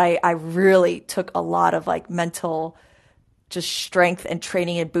instead I really took a lot of like mental just strength and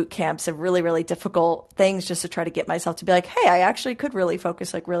training in boot camps and really, really difficult things just to try to get myself to be like, hey, I actually could really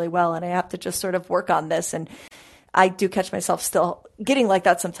focus like really well, and I have to just sort of work on this. And I do catch myself still getting like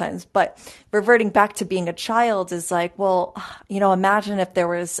that sometimes. But reverting back to being a child is like, well, imagine if there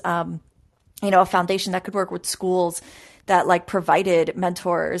was, a foundation that could work with schools that like provided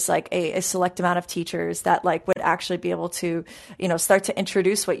mentors, like a select amount of teachers that like would actually be able to, start to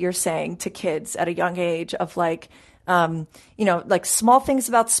introduce what you're saying to kids at a young age of like, like small things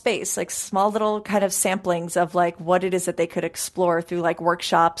about space, like small little kind of samplings of like what it is that they could explore through like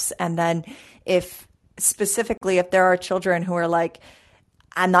workshops. And then if there are children who are like,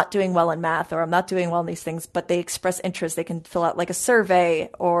 I'm not doing well in math or I'm not doing well in these things, but they express interest, they can fill out like a survey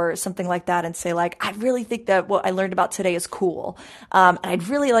or something like that and say like, I really think that what I learned about today is cool. And I'd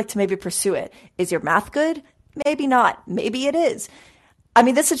really like to maybe pursue it. Is your math good? Maybe not. Maybe it is. I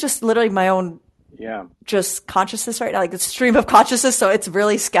mean, this is just literally my own just consciousness right now, like the stream of consciousness. So it's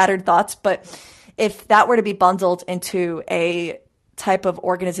really scattered thoughts. But if that were to be bundled into a type of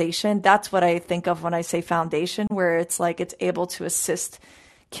organization, that's what I think of when I say foundation, where it's like it's able to assist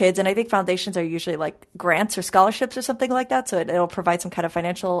kids. And I think foundations are usually like grants or scholarships or something like that. So it'll provide some kind of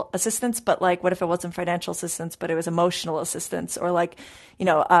financial assistance. But like, what if it wasn't financial assistance, but it was emotional assistance or like,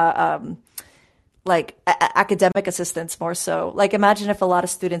 academic assistance more so. Like imagine if a lot of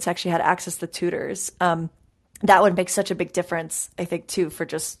students actually had access to tutors. That would make such a big difference, I think, too, for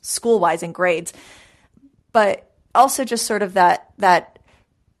just school-wise and grades. But also just sort of that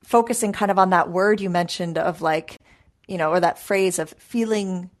focusing kind of on that word you mentioned of like, or that phrase of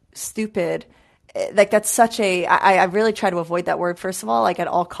feeling stupid. Like that's such I really try to avoid that word, first of all, like at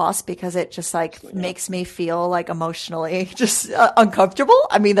all costs, because it just like makes me feel like emotionally just uncomfortable.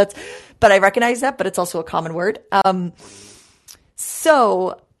 I mean, but I recognize that, but it's also a common word.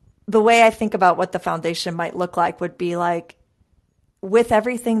 So the way I think about what the foundation might look like would be like, with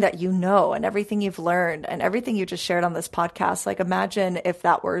everything that you know and everything you've learned and everything you just shared on this podcast, like imagine if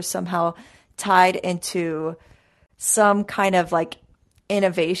that were somehow tied into some kind of like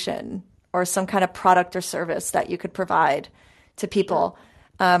innovation or some kind of product or service that you could provide to people.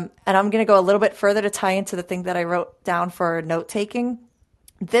 Sure. And I'm going to go a little bit further to tie into the thing that I wrote down for note taking.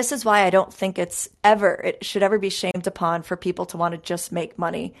 This is why I don't think it should ever be shamed upon for people to want to just make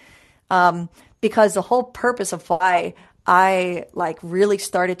money. Because the whole purpose of why I like really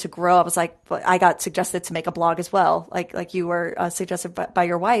started to grow, I was like, I got suggested to make a blog as well. Like you were suggested by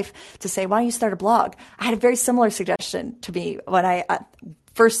your wife to say, why don't you start a blog? I had a very similar suggestion to me when I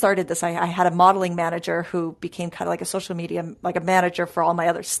first started this. I had a modeling manager who became kind of like a social media, like a manager for all my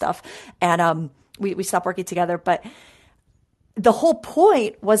other stuff. And we stopped working together. But the whole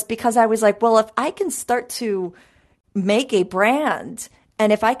point was because I was like, well, if I can start to make a brand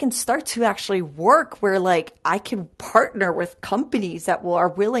and if I can start to actually work where like I can partner with companies that are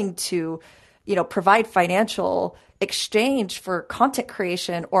willing to, provide financial exchange for content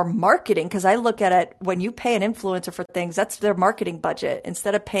creation or marketing, because I look at it, when you pay an influencer for things, that's their marketing budget.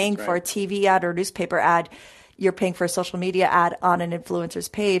 Instead of paying for a TV ad or newspaper ad, you're paying for a social media ad on an influencer's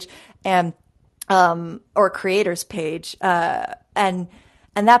page and or creator's page. And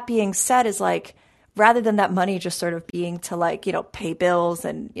that being said is like, rather than that money just sort of being to like, pay bills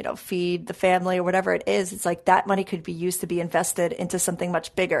and, feed the family or whatever it is, it's like that money could be used to be invested into something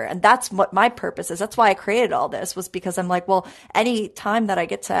much bigger. And that's what my purpose is. That's why I created all this, was because I'm like, well, any time that I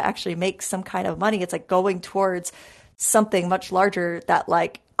get to actually make some kind of money, it's like going towards something much larger that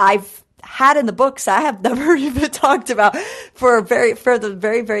like I've had in the books I have never even talked about for the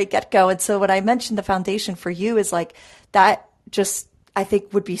very, very get-go. And so when I mentioned the foundation for you is like that just I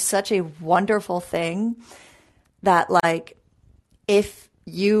think would be such a wonderful thing that like if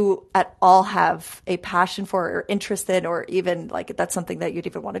you at all have a passion for or interest in, or even like that's something that you'd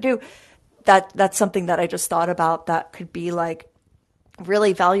even want to do, that's something that I just thought about that could be like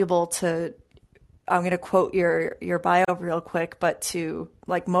really valuable to, I'm going to quote your bio real quick, but to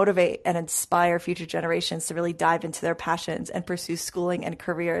like motivate and inspire future generations to really dive into their passions and pursue schooling and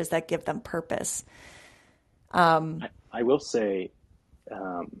careers that give them purpose. I will say,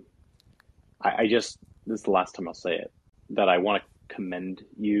 this is the last time I'll say it, that I want to commend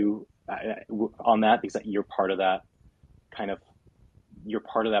you on that, because you're part of that kind of you're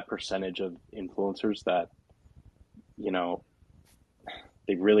part of that percentage of influencers that, you know,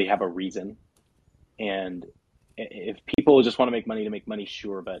 they really have a reason. And if people just want to make money,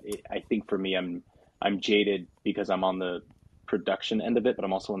 sure. But I think for me, I'm jaded because I'm on the production end of it, but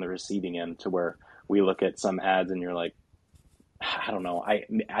I'm also on the receiving end, to where we look at some ads and you're like, I don't know.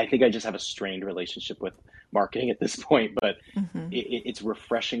 I think I just have a strained relationship with marketing at this point, but it's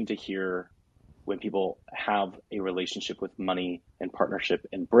refreshing to hear when people have a relationship with money and partnership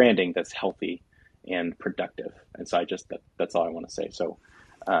and branding that's healthy and productive. And so that's all I want to say. So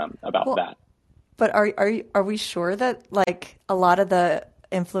about that. But are we sure that like a lot of the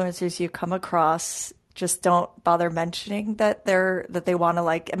influencers you come across just don't bother mentioning that they want to,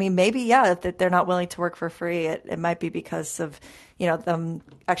 like, I mean, maybe, yeah, that they're not willing to work for free. It might be because of, them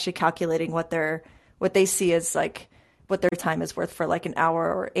actually calculating what they see as like what their time is worth for like an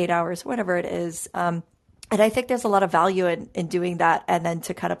hour or 8 hours, whatever it is. And I think there's a lot of value in doing that. And then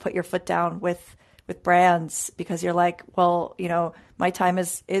to kind of put your foot down with brands, because you're like, well, my time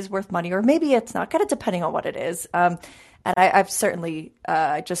is worth money, or maybe it's not, kind of depending on what it is. And I've certainly,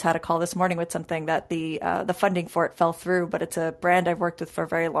 I just had a call this morning with something that the funding for it fell through, but it's a brand I've worked with for a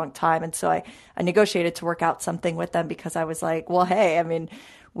very long time. And so I negotiated to work out something with them, because I was like, well, hey, I mean,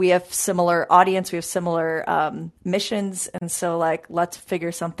 we have similar audience, we have similar missions. And so like, let's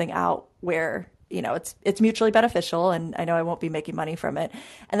figure something out where, it's mutually beneficial, and I know I won't be making money from it.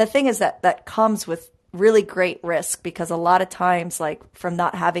 And the thing is that comes with really great risk, because a lot of times, like from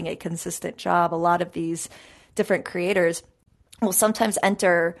not having a consistent job, a lot of these different creators will sometimes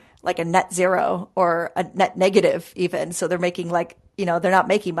enter like a net zero or a net negative even. So they're making like, they're not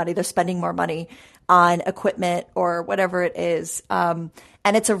making money, they're spending more money on equipment or whatever it is.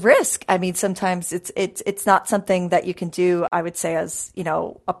 And it's a risk. I mean, sometimes it's not something that you can do, I would say, as,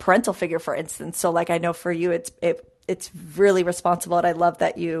 a parental figure, for instance. So like, I know for you, it's really responsible. And I love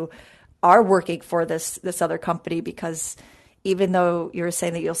that you are working for this other company, because even though you're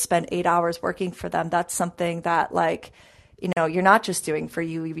saying that you'll spend 8 hours working for them, that's something that, like, you're not just doing for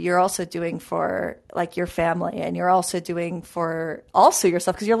you, you're also doing for like your family, and you're also doing for also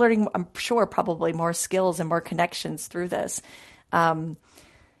yourself, because you're learning, I'm sure, probably more skills and more connections through this.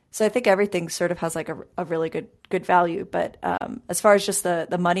 So I think everything sort of has like a really good value. But as far as just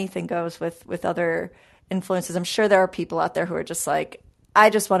the money thing goes with other influences, I'm sure there are people out there who are just like, I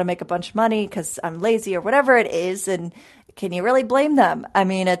just want to make a bunch of money because I'm lazy or whatever it is. And can you really blame them? I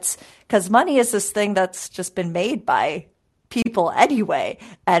mean, it's because money is this thing that's just been made by people anyway,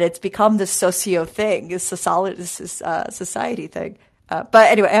 and it's become this socio thing, this society thing.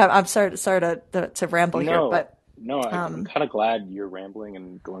 But anyway, I'm sorry to ramble here, but no, I'm kind of glad you're rambling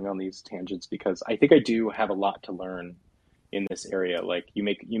and going on these tangents, because I think I do have a lot to learn in this area. Like you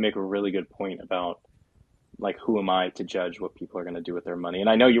make a really good point about, like, who am I to judge what people are going to do with their money? And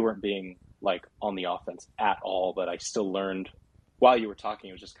I know you weren't being like on the offense at all, but I still learned while you were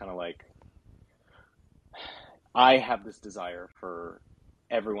talking. It was just kind of like, I have this desire for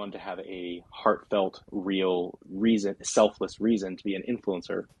everyone to have a heartfelt, real reason, selfless reason to be an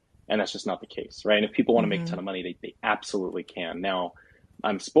influencer. And that's just not the case, right? And if people want to make a ton of money, they absolutely can. Now,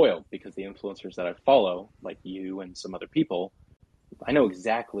 I'm spoiled because the influencers that I follow, like you and some other people, I know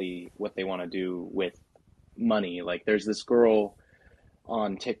exactly what they want to do with money. Like there's this girl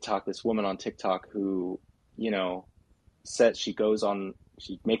on TikTok, this woman on TikTok who, says she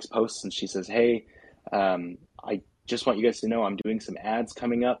makes posts and she says, hey, I just want you guys to know I'm doing some ads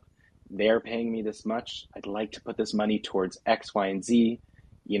coming up. They're paying me this much. I'd like to put this money towards X, Y, and Z.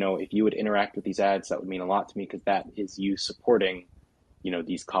 If you would interact with these ads, that would mean a lot to me, because that is you supporting,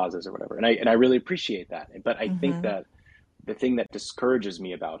 these causes or whatever. And I really appreciate that. But I think that the thing that discourages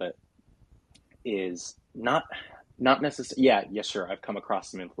me about it is not necessarily, yes, sure. I've come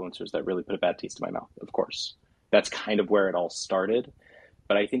across some influencers that really put a bad taste in my mouth. Of course, that's kind of where it all started.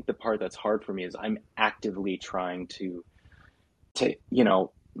 But I think the part that's hard for me is I'm actively trying to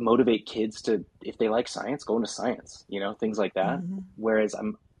motivate kids to, if they like science, go into science, things like that. Whereas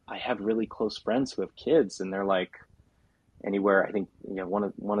I have really close friends who have kids, and they're like, anywhere, I think,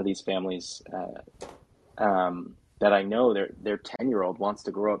 one of these families that I know, their 10-year-old wants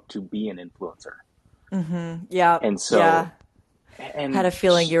to grow up to be an influencer. Yeah. And so, yeah. And had a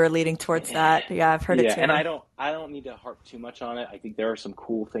feeling you were leading towards that. Yeah, I've heard it too. And I don't need to harp too much on it. I think there are some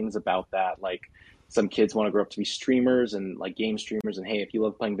cool things about that. Like some kids want to grow up to be streamers and like game streamers. And hey, if you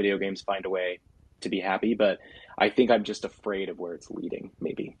love playing video games, find a way to be happy. But I think I'm just afraid of where it's leading,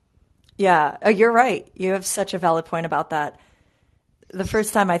 maybe. Yeah, you're right. You have such a valid point about that. The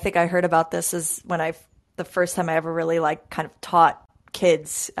first time I think I heard about this is when the first time I ever really like kind of taught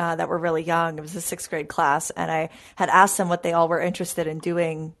kids that were really young. It was a sixth grade class, and I had asked them what they all were interested in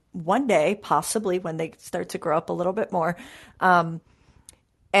doing one day, possibly when they start to grow up a little bit more.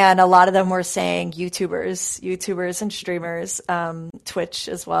 And a lot of them were saying YouTubers and streamers, Twitch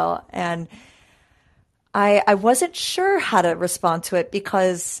as well. And I wasn't sure how to respond to it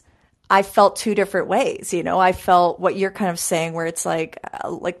because I felt two different ways. I felt what you're kind of saying, where it's like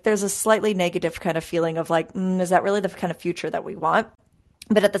there's a slightly negative kind of feeling of like, is that really the kind of future that we want?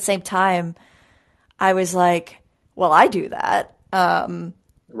 But at the same time, I was like, well, I do that.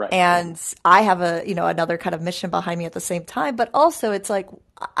 Right. And I have another kind of mission behind me at the same time. But also it's like,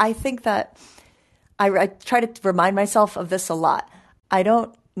 I think that I try to remind myself of this a lot. I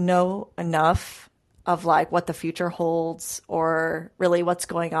don't know enough of like what the future holds or really what's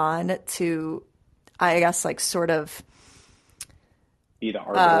going on to, I guess, like sort of be the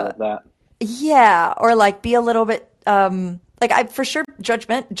arbiter of that. Yeah. Or like be a little bit, for sure,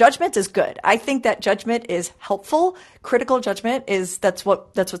 judgment is good. I think that judgment is helpful. Critical judgment that's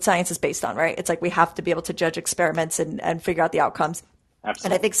what science is based on, right? It's like we have to be able to judge experiments and figure out the outcomes. Absolutely.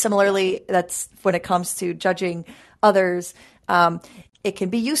 And I think similarly, that's when it comes to judging others. It can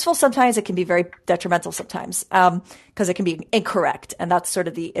be useful sometimes. It can be very detrimental sometimes because it can be incorrect. And that's sort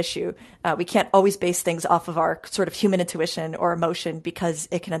of the issue. We can't always base things off of our sort of human intuition or emotion because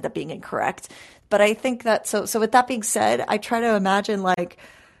it can end up being incorrect. But I think that so with that being said, I try to imagine like,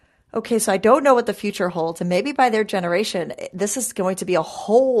 okay, so I don't know what the future holds. And maybe by their generation, this is going to be a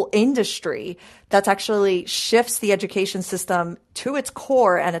whole industry that actually shifts the education system to its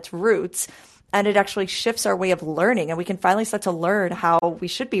core and its roots. And it actually shifts our way of learning. And we can finally start to learn how we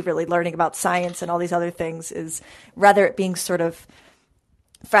should be really learning about science and all these other things, is rather it being sort of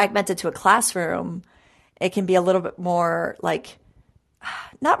fragmented to a classroom, it can be a little bit more like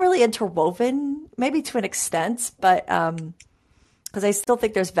not really interwoven, maybe to an extent, but because I still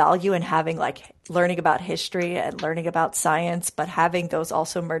think there's value in having like learning about history and learning about science, but having those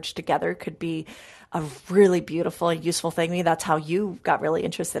also merged together could be a really beautiful and useful thing. I mean, that's how you got really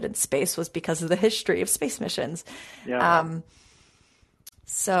interested in space, was because of the history of space missions. Yeah.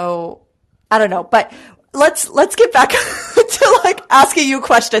 So I don't know, but let's get back to like asking you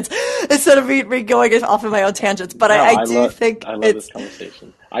questions instead of me going off of my own tangents. But I think I love this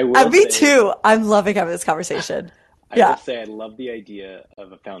conversation. Me too. I'm loving having this conversation. I will say I love the idea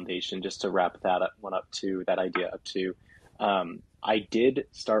of a foundation. Just to wrap that idea up to. I did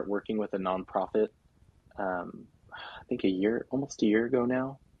start working with a nonprofit. I think almost a year ago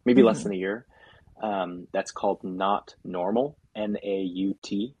now, maybe less than a year. That's called Not Normal,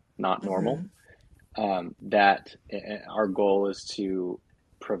 NAUT, Not Normal. That our goal is to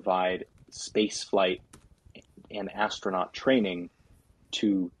provide space flight and astronaut training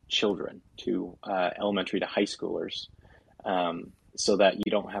to children, to elementary to high schoolers, so that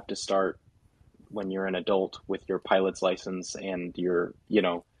you don't have to start when you're an adult with your pilot's license and you're,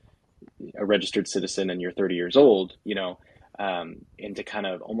 a registered citizen and you're 30 years old, and to kind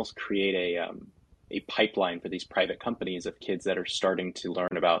of almost create a pipeline for these private companies of kids that are starting to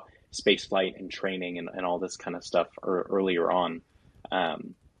learn about space flight and training and all this kind of stuff earlier on.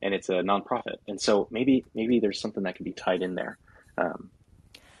 And it's a nonprofit. And so maybe there's something that can be tied in there.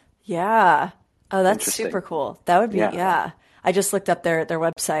 Yeah. Oh, that's super cool. That would be, yeah. I just looked up their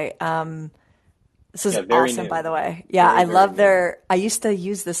website. This is awesome, by the way. Yeah, I love I used to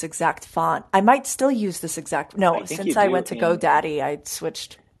use this exact font. I might still use this exact, since I went to GoDaddy, I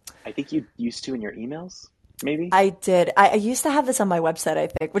switched. I think you used to in your emails, maybe? I did. I used to have this on my website, I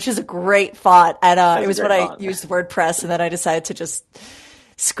think, which is a great font. And it was when I used WordPress, and then I decided to just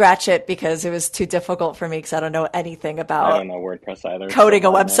scratch it because it was too difficult for me because I don't know anything about I don't know WordPress either. Coding a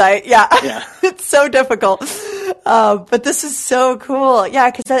website. Yeah. It's so difficult. But this is so cool.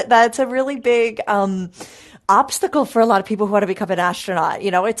 Yeah, because that's a really big obstacle for a lot of people who want to become an astronaut.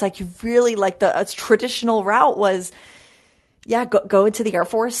 It's like you really like the traditional route was, go into the Air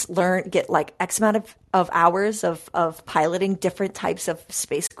Force, get like X amount of hours of piloting different types of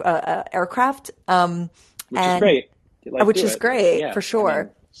space aircraft. Which is great. Which is great, for sure. I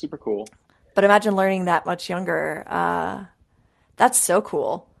mean, super cool. But imagine learning that much younger. That's so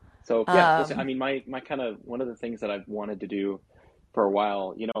cool. So yeah, I mean, my kind of one of the things that I've wanted to do for a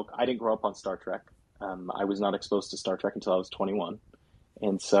while, I didn't grow up on Star Trek. I was not exposed to Star Trek until I was 21.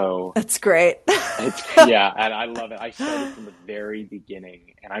 And so that's great. And I love it. I started from the very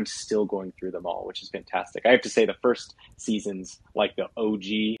beginning, and I'm still going through them all, which is fantastic. I have to say the first seasons, like the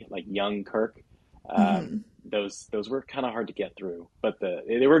OG, like young Kirk, those were kind of hard to get through, but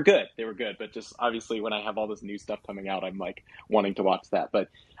they were good. They were good. But just obviously when I have all this new stuff coming out, I'm like wanting to watch that. But,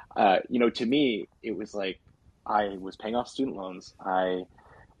 to me, it was like I was paying off student loans. I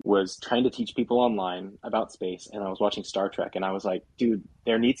was trying to teach people online about space, and I was watching Star Trek, and I was like, dude,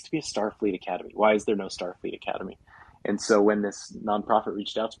 there needs to be a Starfleet Academy. Why is there no Starfleet Academy? And so when this nonprofit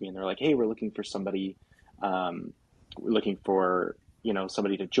reached out to me and they're like, hey, we're looking for somebody, we're looking for,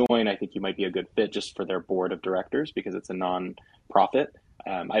 somebody to join. I think you might be a good fit just for their board of directors because it's a non-profit.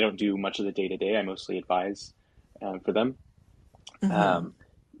 I don't do much of the day-to-day. I mostly advise for them. Mm-hmm.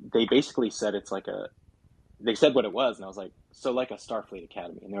 They basically said they said what it was, and I was like, so like a Starfleet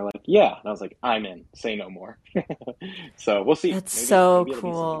Academy. And they're like, yeah. And I was like, I'm in. Say no more. So we'll see. That's Maybe so it'll be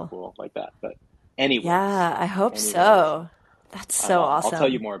something cool. cool like that. But anyways, Yeah, I hope anyways, so. That's so I'll tell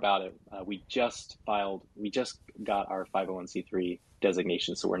you awesome. more about it. We just got our 501c3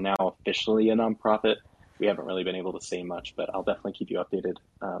 designation, so we're now officially a nonprofit. We haven't really been able to say much, but I'll definitely keep you updated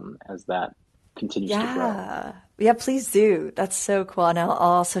as that continues to grow. Yeah. Yeah, please do. That's so cool. And I'll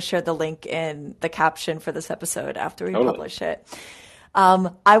also share the link in the caption for this episode after we Totally. publish it.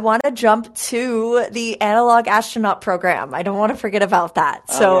 I want to jump to the analog astronaut program. I don't want to forget about that.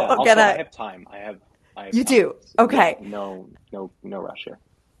 Oh So yeah. I'm Also, I gonna, have time. I have you time. do. So yeah, Okay. no rush here.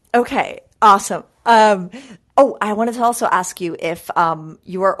 Okay. Awesome. I wanted to also ask you if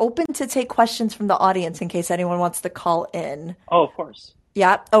you are open to take questions from the audience in case anyone wants to call in. Oh, of course.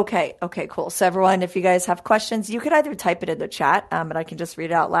 Yeah. Okay. Okay, cool. So everyone, if you guys have questions, you could either type it in the chat, and I can just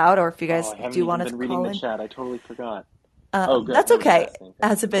read it out loud, or if you Oh, guys I haven't do even want to been reading call the in, chat. I totally forgot. Oh, good. that's No one's okay. asking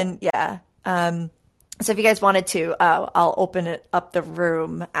Has things. it Okay. been, yeah. So if you guys wanted to, I'll open it up the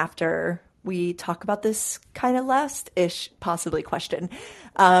room after we talk about this kind of last-ish possibly question,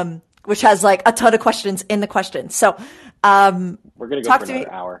 which has like a ton of questions in the question. So, We're gonna go talk for to me.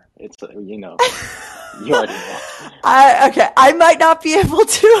 another hour. It's you already know. Okay, I might not be able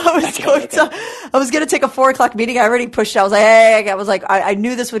to. Okay. I was going to take a 4 o'clock meeting. I already pushed. I was like, hey, I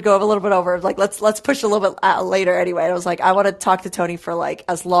knew this would go a little bit over. I was like, let's push a little bit later anyway. And I was like, I want to talk to Tony for like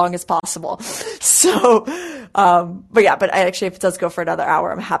as long as possible. So, but actually, if it does go for another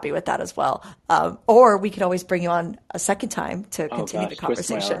hour, I'm happy with that as well. Or we could always bring you on a second time to Oh continue the gosh, twist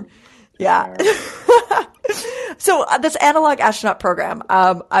my conversation. arm. Twist my Yeah. arm. So this analog astronaut program,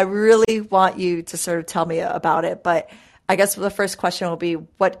 I really want you to sort of tell me about it, but I guess the first question will be,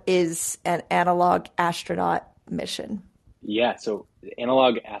 what is an analog astronaut mission? Yeah, so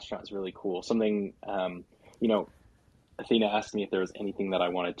analog astronaut is really cool. Something, you know, Athena asked me if there was anything that I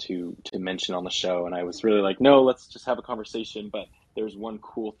wanted to mention on the show, and I was really like, no, let's just have a conversation. But there's one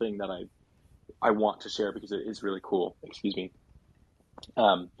cool thing that I want to share because it is really cool. Excuse me.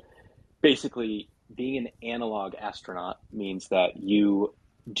 Um, Basically, being an analog astronaut means that you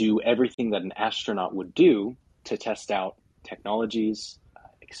do everything that an astronaut would do to test out technologies,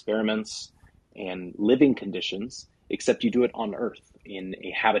 experiments, and living conditions, except you do it on Earth in a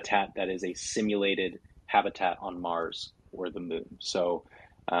habitat that is a simulated habitat on Mars or the moon. So,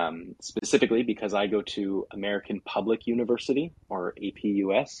 specifically, because I go to American Public University or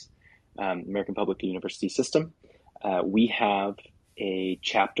APUS, American Public University System, we have a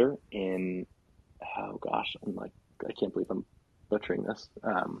chapter in, oh gosh, I can't believe I'm butchering this.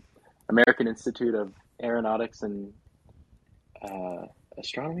 American Institute of Aeronautics and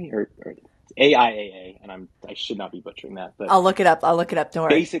Astronomy, or AIAA, and I should not be butchering that, but I'll look it up. Don't worry.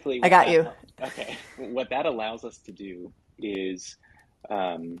 basically I got you. okay, what that allows us to do is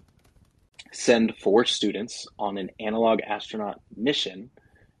send 4 students on an analog astronaut mission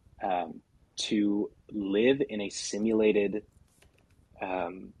to live in a simulated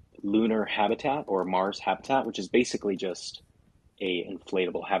lunar habitat or Mars habitat, which is basically just a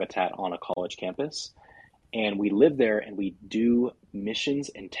inflatable habitat on a college campus. And we live there and we do missions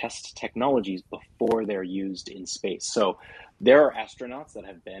and test technologies before they're used in space. So there are astronauts that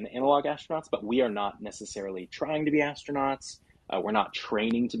have been analog astronauts, but we are not necessarily trying to be astronauts. We're not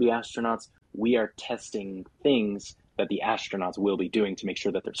training to be astronauts. We are testing things that the astronauts will be doing to make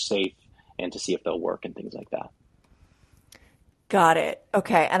sure that they're safe and to see if they'll work and things like that. Got it.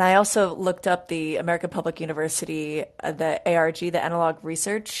 Okay. And I also looked up the American Public University, the ARG, the Analog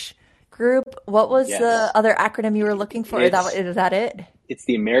Research Group. What was the Yes. other acronym you were looking for? Is that it? It's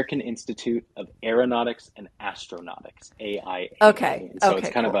the American Institute of Aeronautics and Astronautics, AIAA. Okay. And so it's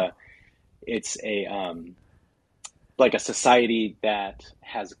Okay, kind of cool. it's like a society that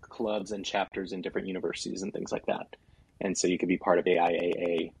has clubs and chapters in different universities and things like that. And so you could be part of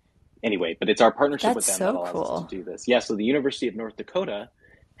AIAA anyway, but it's our partnership with That's them that so allows us to cool. do this. Yeah, so the University of North Dakota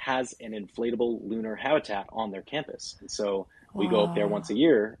has an inflatable lunar habitat on their campus. And so we go up there once Wow. a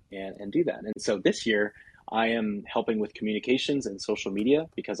year and do that. And so this year I am helping with communications and social media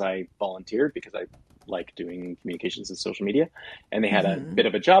because I volunteered because I like doing communications and social media. And they had a Hmm. bit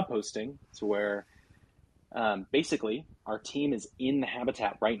of a job posting to where basically, our team is in the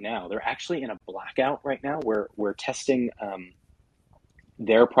habitat right now. They're actually in a blackout right now where we're testing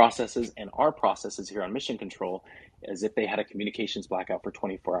their processes and our processes here on mission control as if they had a communications blackout for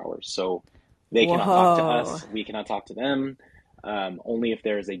 24 hours. So they cannot talk to us. We cannot talk to them. Only if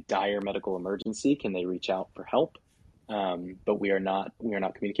there is a dire medical emergency can they reach out for help. But we are not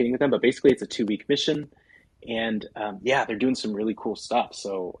communicating with them. But basically, it's a 2-week mission, and they're doing some really cool stuff.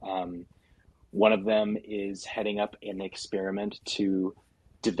 So one of them is heading up an experiment to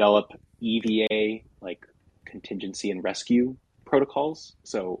develop EVA, like contingency and rescue protocols.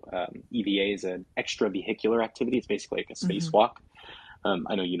 So EVA is an extravehicular activity. It's basically like a spacewalk.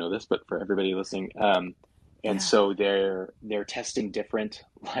 I know you know this, but for everybody listening, so they're testing different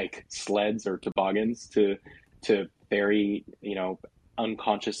like sleds or toboggans to ferry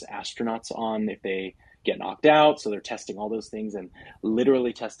unconscious astronauts on if they get knocked out. So they're testing all those things and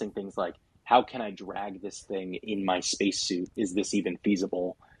literally testing things like, how can I drag this thing in my spacesuit? Is this even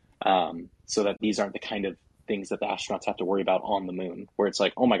feasible? So that these aren't the kind of things that the astronauts have to worry about on the moon, where it's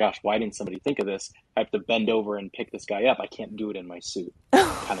like, oh my gosh, why didn't somebody think of this? I have to bend over and pick this guy up. I can't do it in my suit,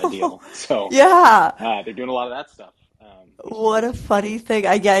 kind of deal. So they're doing a lot of that stuff. What a funny thing.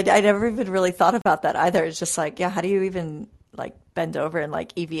 I never even really thought about that either. It's just like, how do you even like bend over in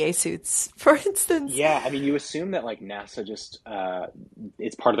like EVA suits, for instance? Yeah, I mean, you assume that like NASA just,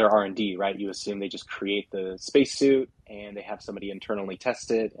 it's part of their R&D, right? You assume they just create the spacesuit and they have somebody internally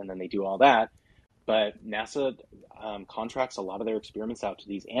test it and then they do all that. But NASA contracts a lot of their experiments out to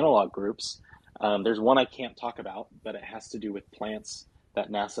these analog groups. There's one I can't talk about, but it has to do with plants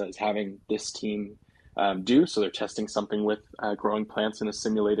that NASA is having this team do. So they're testing something with growing plants in a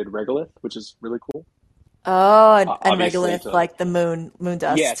simulated regolith, which is really cool. Oh, and regolith, like the moon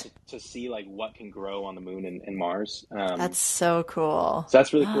dust. Yeah, to see like what can grow on the moon and Mars. That's so cool. So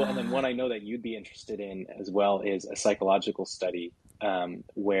that's really cool. And then one I know that you'd be interested in as well is a psychological study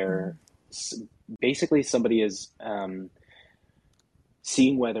where basically somebody is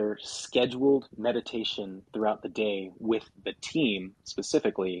seeing whether scheduled meditation throughout the day with the team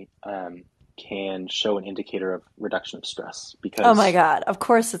specifically can show an indicator of reduction of stress. Because oh my God, of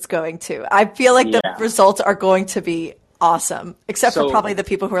course it's going to. I feel like the results are going to be awesome, except for probably the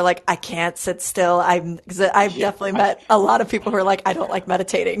people who are like, I can't sit still. I've definitely met a lot of people who are like, I don't like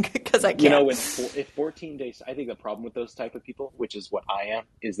meditating because I can't. If 14 days, I think the problem with those type of people, which is what I am,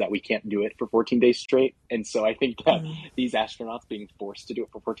 is that we can't do it for 14 days straight. And so I think that these astronauts being forced to do it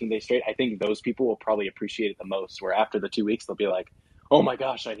for 14 days straight, I think those people will probably appreciate it the most, where after the 2 weeks, they'll be like, oh my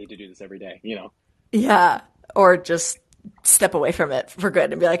gosh, I need to do this every day, Yeah, or just step away from it for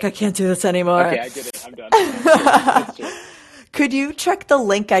good and be like, I can't do this anymore. Okay, I did it. I'm done. That's true. Could you check the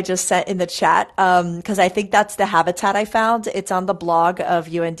link I just sent in the chat? Because I think that's the habitat I found. It's on the blog of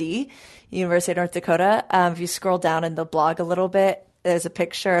UND, University of North Dakota. If you scroll down in the blog a little bit, there's a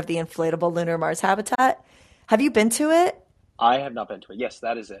picture of the inflatable lunar Mars habitat. Have you been to it? I have not been to it. Yes,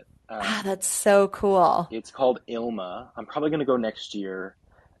 that is it. That's so cool. It's called ILMA. I'm probably going to go next year.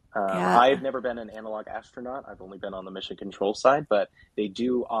 I've never been an analog astronaut. I've only been on the mission control side, but they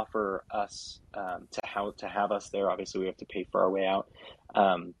do offer us to have us there. Obviously, we have to pay for our way out,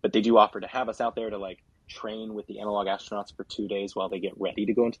 but they do offer to have us out there to like train with the analog astronauts for 2 days while they get ready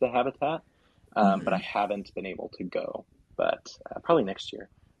to go into the habitat. But I haven't been able to go, but probably next year.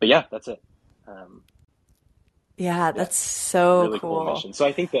 But yeah, that's it. That's so really cool mission. So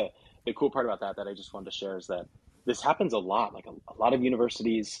I think the cool part about that I just wanted to share is that this happens a lot. Like a lot of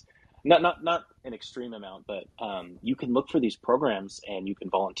universities, not an extreme amount, but you can look for these programs and you can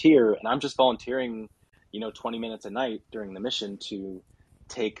volunteer. And I'm just volunteering, 20 minutes a night during the mission to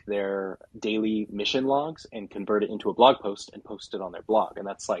take their daily mission logs and convert it into a blog post and post it on their blog. And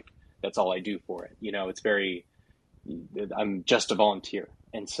that's all I do for it. I'm just a volunteer.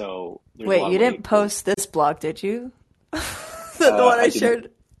 And so wait, you didn't post this blog, did you? The one I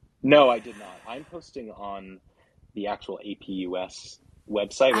shared. No, I did not. I'm posting on the actual APUS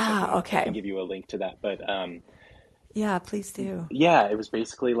website, which I can give you a link to that. But yeah, please do. Yeah, it was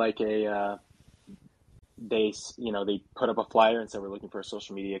basically like they put up a flyer and said we're looking for a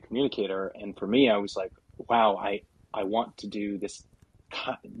social media communicator. And for me, I was like, wow, I want to do this,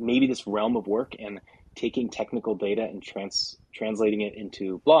 maybe this realm of work, and taking technical data and translating it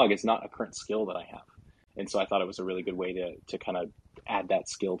into blog is not a current skill that I have. And so I thought it was a really good way to kind of add that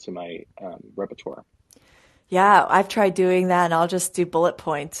skill to my repertoire. Yeah, I've tried doing that, and I'll just do bullet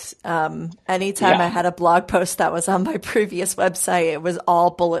points. Anytime I had a blog post that was on my previous website, it was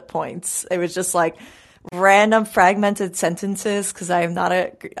all bullet points. It was just like random fragmented sentences because I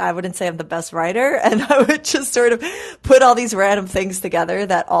wouldn't say I'm the best writer. And I would just sort of put all these random things together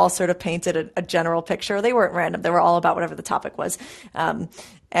that all sort of painted a general picture. They weren't random. They were all about whatever the topic was.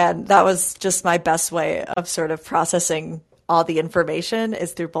 And that was just my best way of sort of processing all the information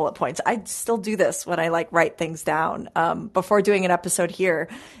is through bullet points. I still do this when I like write things down. Before doing an episode here,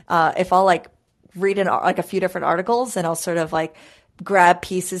 if I'll like read like a few different articles and I'll sort of like grab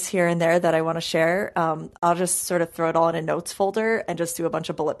pieces here and there that I want to share, I'll just sort of throw it all in a notes folder and just do a bunch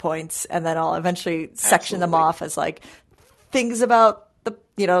of bullet points. And then I'll eventually section them off as like things about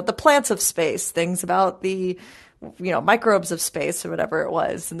the plants of space, things about the microbes of space or whatever it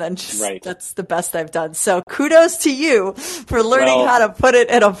was. And then just, That's the best I've done. So kudos to you for learning how to put it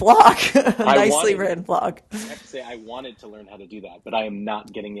in a blog, a nicely written blog. I have to say I wanted to learn how to do that, but I am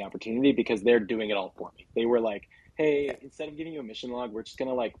not getting the opportunity because they're doing it all for me. They were like, hey, instead of giving you a mission log, we're just going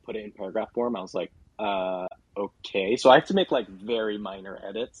to like put it in paragraph form. I was like, okay. So I have to make like very minor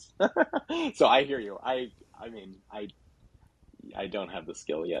edits. So I hear you. I mean, I don't have the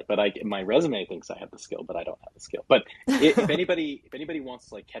skill yet, but my resume thinks I have the skill, but I don't have the skill. But if anybody wants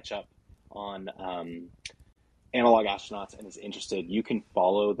to like catch up on analog astronauts and is interested, you can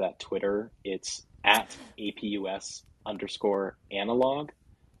follow that Twitter. It's at APUS_analog.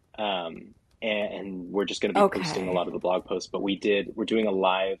 And we're just going to be posting a lot of the blog posts, but we did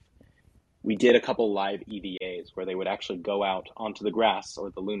a couple live EVAs where they would actually go out onto the grass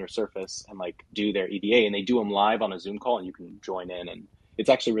or the lunar surface and like do their EVA, and they do them live on a Zoom call and you can join in, and it's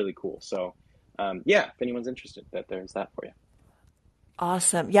actually really cool. So if anyone's interested, there's that for you.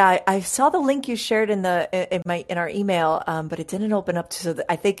 Awesome. Yeah, I saw the link you shared in our email, but it didn't open up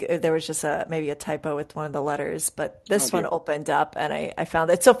I think there was just maybe a typo with one of the letters, but this one opened up and I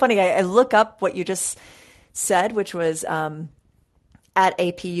found it. It's so funny. I look up what you just said, which was at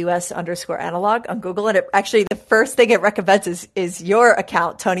APUS_analog on Google, and it actually the first thing it recommends is your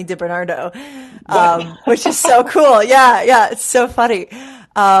account, Tony DiBernardo, which is so cool. Yeah, it's so funny.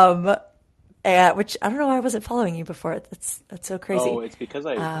 Which I don't know why I wasn't following you before. That's so crazy. Oh, it's because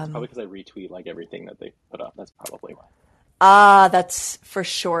it's probably because I retweet like everything that they put up. That's probably why. That's for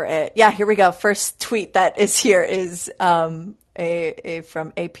sure it. Yeah, here we go. First tweet that is here is from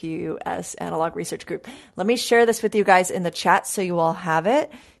APUS Analog Research Group. Let me share this with you guys in the chat so you all have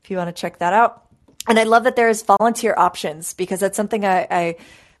it if you want to check that out. And I love that there's volunteer options because that's something my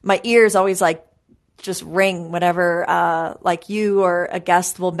ears always like just ring whenever like you or a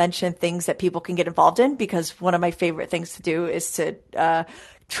guest will mention things that people can get involved in, because one of my favorite things to do is to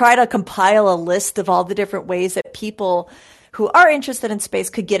try to compile a list of all the different ways that people who are interested in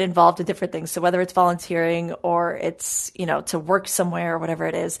space could get involved in different things. So whether it's volunteering or it's, to work somewhere or whatever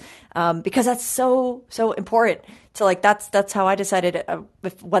it is, because that's so important to like, that's how I decided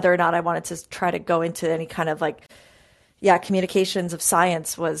whether or not I wanted to try to go into any kind of like, communications of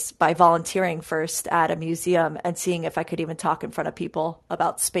science was by volunteering first at a museum and seeing if I could even talk in front of people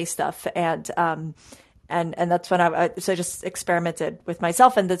about space stuff. And that's when I just experimented with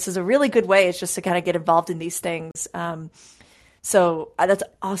myself. And this is a really good way. It's just to kind of get involved in these things. So that's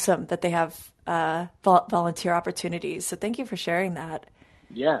awesome that they have volunteer opportunities. So thank you for sharing that.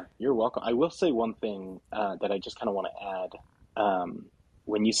 Yeah, you're welcome. I will say one thing that I just kind of want to add.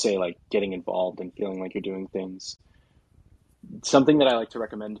 When you say like getting involved and feeling like you're doing things, something that I like to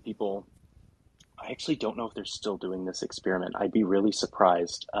recommend to people, I actually don't know if they're still doing this experiment. I'd be really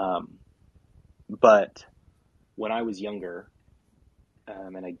surprised. But when I was younger,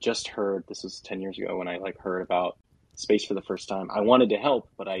 and I just heard, this was 10 years ago when I heard about space for the first time, I wanted to help,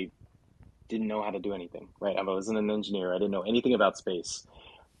 but I didn't know how to do anything, right? I wasn't an engineer. I didn't know anything about space.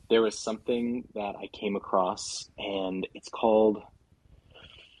 There was something that I came across, and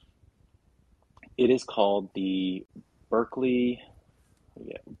it is called the Berkeley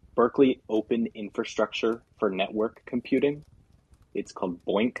Open Infrastructure for Network Computing. It's called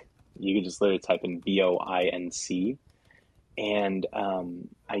BOINC. You can just literally type in BOINC. And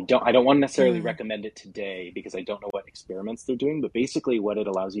I don't want to necessarily recommend it today because I don't know what experiments they're doing, but basically what it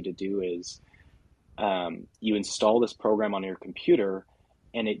allows you to do is you install this program on your computer,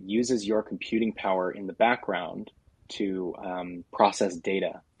 and it uses your computing power in the background to process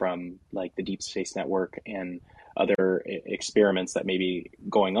data from like the Deep Space Network and other experiments that may be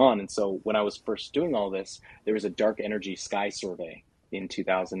going on. And so when I was first doing all this, there was a dark energy sky survey in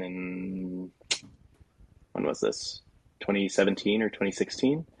 2017 or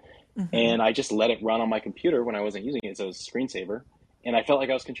 2016. And I just let it run on my computer when I wasn't using it. So it was a screensaver. And I felt like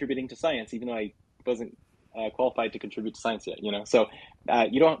I was contributing to science, even though I wasn't qualified to contribute to science yet, So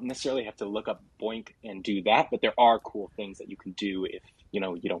you don't necessarily have to look up BOINC and do that, but there are cool things that you can do if, you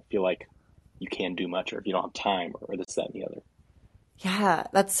don't feel like you can do much, or if you don't have time, or this, that, and the other. Yeah,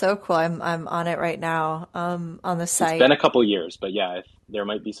 that's so cool. I'm on it right now, on the It's been site. a couple years, but yeah, there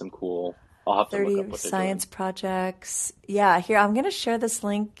might be some cool. I'll have to look up 30 what they're doing. science projects. Yeah, here, I'm going to share this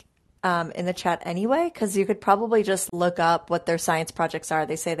link in the chat anyway, because you could probably just look up what their science projects are.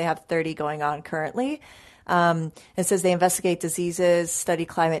 They say they have 30 going on currently. It says they investigate diseases, study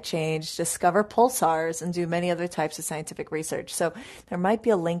climate change, discover pulsars, and do many other types of scientific research. So there might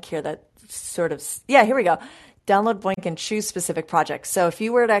be a link here that sort of, yeah, here we go. Download, blink, and choose specific projects. So if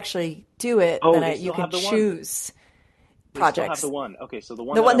you were to actually do it, Oh, then they you still can have the one. choose They still have the projects. one. Okay, so the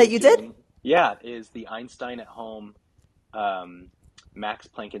one The that one I that was you did? doing, yeah, is the Einstein at Home, Max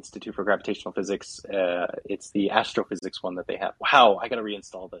Planck Institute for Gravitational Physics. It's the astrophysics one that they have. Wow, I gotta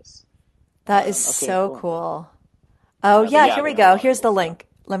reinstall this. That is Okay, so cool. cool. Oh, But yeah, yeah, here they we have a go. lot of Here's cool the stuff. link.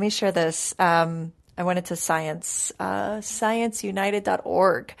 Let me share this. I went into science,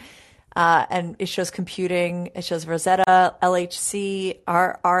 scienceunited.org. And it shows computing, it shows Rosetta, LHC,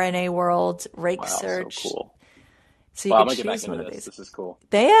 RNA World, Rake Wow, so Search. cool. So you Wow, I'm could gonna get back choose into one of this. these. This is cool.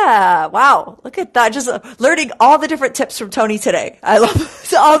 Yeah, wow. Look at that. Just learning all the different tips from Tony today. I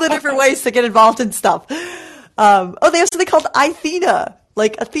love all the different ways to get involved in stuff. They have something called Athena,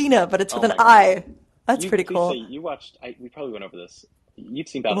 like Athena, but it's with Oh an my goodness. I. That's pretty Please say cool. you watched. We probably went over this. You've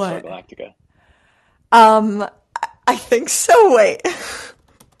seen Battlestar What? Galactica. Um, I think so. Wait.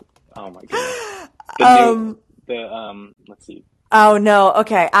 Oh my goodness. Let's see. Oh no.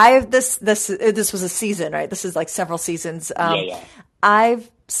 Okay. This was a season, right? This is like several seasons. Yeah, yeah. I've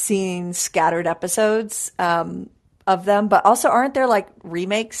seen scattered episodes of them, but also aren't there like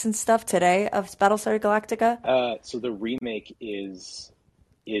remakes and stuff today of Battlestar Galactica? So the remake is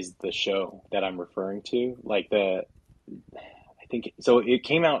the show that I'm referring to. I think so. It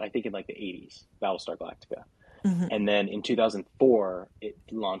came out, I think, in like the 80s, Battlestar Galactica, and then in 2004 it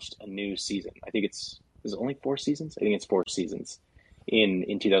launched a new season. I think is it only 4 seasons? I think it's 4 seasons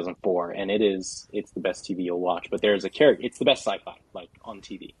in 2004, and it's the best TV you'll watch. But there's a character. It's the best sci-fi like on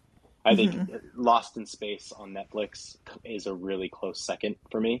TV. I think Lost in Space on Netflix is a really close second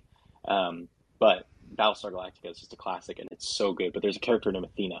for me. But Battlestar Galactica is just a classic, and it's so good. But there's a character named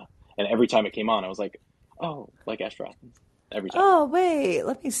Athena, and every time it came on, I was like, oh, like Astro Athens. Every time. Oh, wait,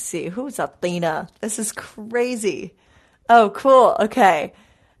 let me see. Who's Athena? This is crazy. Oh, cool. Okay.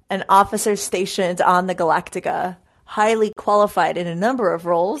 An officer stationed on the Galactica, highly qualified in a number of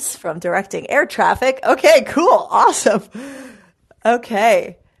roles, from directing air traffic. Okay, cool. Awesome.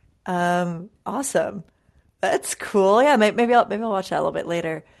 Okay. Awesome. That's cool. Yeah, maybe I'll watch that a little bit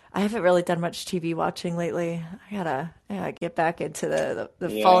later. I haven't really done much TV watching lately. I gotta get back into the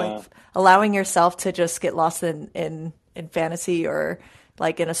falling, Yeah. allowing yourself to just get lost in fantasy or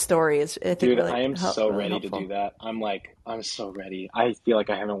like in a story is, I think, Dude, really I am so really ready to helpful. do that. I'm so ready. I feel like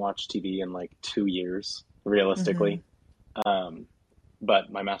I haven't watched TV in like 2 years, realistically.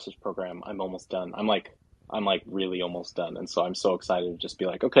 But my master's program, I'm almost done. I'm like really almost done, and so I'm so excited to just be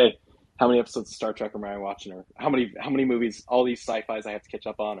like, okay, how many episodes of Star Trek am I watching, or how many movies, all these sci-fis I have to catch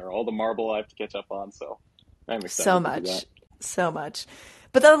up on, or all the Marvel I have to catch up on. So I'm So excited to do that. much, so much.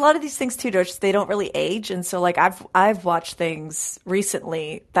 But then a lot of these things too, George, they don't really age, and so like I've watched things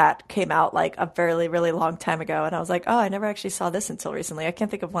recently that came out like a very really long time ago, and I was like, oh, I never actually saw this until recently. I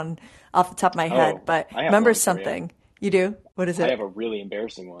can't think of one off the top of my head, Oh, but I have remember one for you. something. You do? What is I it? have a really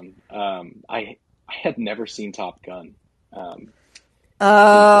embarrassing one. I had never seen Top Gun until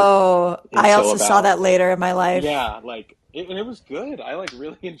Oh, I until also saw about that later in my life. yeah, and it was good. I like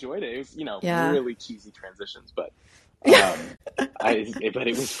really enjoyed it. It was Yeah. really cheesy transitions, but um, but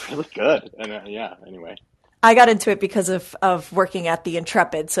it was really good. And yeah, anyway. I got into it because of working at the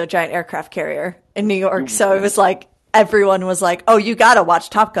Intrepid, so a giant aircraft carrier in New York. You So it was like everyone was like, "Oh, you got to watch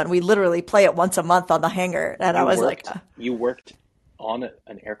Top Gun. We literally play it once a month on the hangar." And I you was like, worked on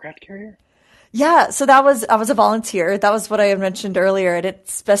an aircraft carrier? "Yeah." So I was a volunteer. That was what I had mentioned earlier. I didn't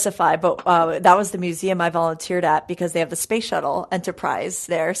specify, but that was the museum I volunteered at because they have the Space Shuttle Enterprise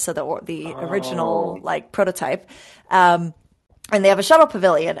there. So the original Oh, like prototype, and they have a shuttle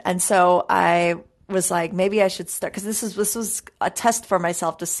pavilion. And so I was like, maybe I should start, because this was a test for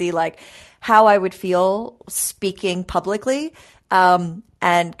myself to see like how I would feel speaking publicly,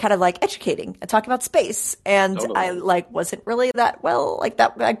 and kind of like educating and talking about space. And totally. I like wasn't really that well, like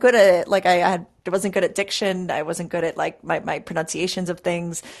that good at it. Like I wasn't good at diction. I wasn't good at like my pronunciations of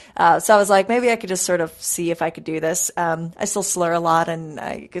things. So I was like, maybe I could just sort of see if I could do this. I still slur a lot, and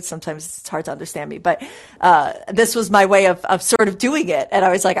sometimes it's hard to understand me, but this was my way of sort of doing it. And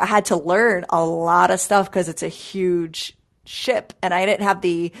I was like, I had to learn a lot of stuff because it's a huge ship, and I didn't have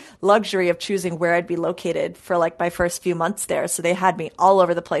the luxury of choosing where I'd be located for like my first few months there. So they had me all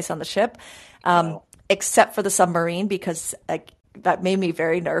over the place on the ship. Wow. except for the submarine because that made me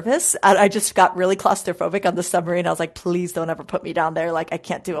very nervous. I just got really claustrophobic on the submarine. I was like, please don't ever put me down there. Like I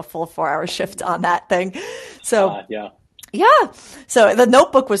can't do a full 4-hour shift on that thing. So Yeah. yeah. So the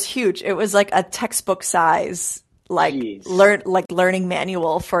notebook was huge. It was like a textbook size, Jeez. learning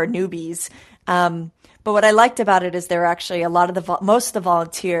manual for newbies. But what I liked about it is there were actually a lot of most of the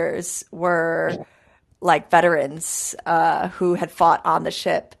volunteers were like veterans, who had fought on the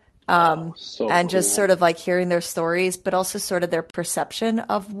ship. So And cool. just sort of like hearing their stories, but also sort of their perception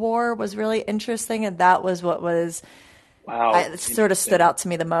of war was really interesting. And that was what was, Wow. it sort of stood out to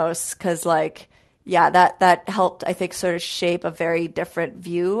me the most because like, yeah, that helped, I think, sort of shape a very different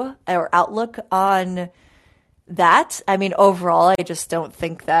view or outlook on that. I mean, overall, I just don't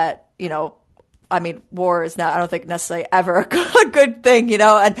think that, I mean, war is not, I don't think necessarily ever a good thing,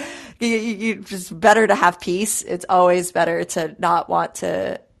 and you just better to have peace. It's always better to not want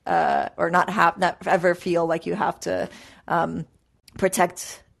to, or not ever feel like you have to,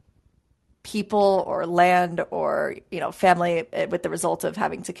 protect people or land or, family with the result of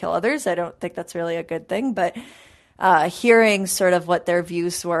having to kill others. I don't think that's really a good thing, but, hearing sort of what their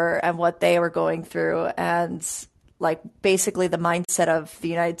views were and what they were going through and like basically the mindset of the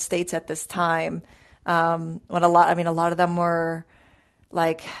United States at this time, when a lot of them were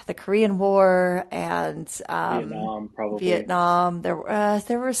like the Korean War and Vietnam, probably. Vietnam. There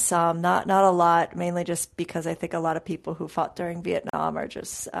were some, not a lot, mainly just because I think a lot of people who fought during Vietnam are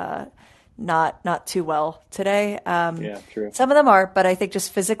just not too well today. Yeah, true. Some of them are, but I think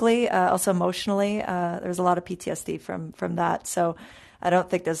just physically, also emotionally, there's a lot of PTSD from that. So I don't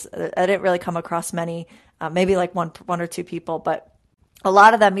think I didn't really come across many, maybe like one or two people, but a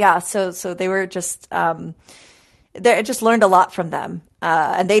lot of them, yeah. So they were just, they just learned a lot from them.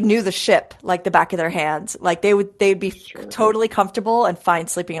 And they knew the ship like the back of their hands. Like they'd be totally comfortable and fine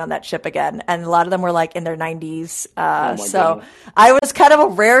sleeping on that ship again. And a lot of them were like in their 90s. So goodness. I was kind of a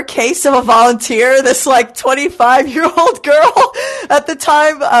rare case of a volunteer, this like 25-year-old girl at the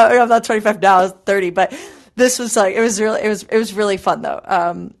time. I'm not 25 now, I was 30, but this was like, it was really fun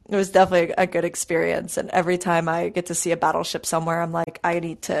though. It was definitely a good experience. And every time I get to see a battleship somewhere, I'm like, I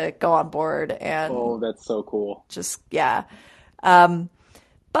need to go on board and Oh, that's so cool. just, yeah.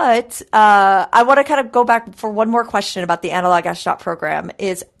 But I want to kind of go back for one more question about the analog astronaut program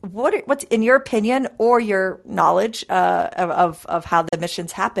is what's in your opinion or your knowledge of how the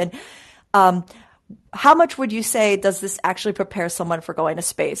missions happen, how much would you say does this actually prepare someone for going to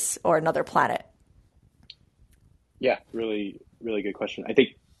space or another planet? Yeah, really, really good question. I think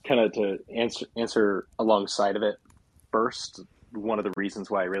kind of to answer alongside of it first, one of the reasons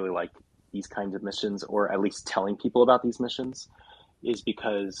why I really like these kinds of missions, or at least telling people about these missions, is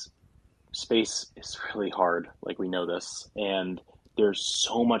because space is really hard. Like we know this, and there's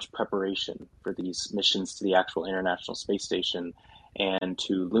so much preparation for these missions to the actual International Space Station and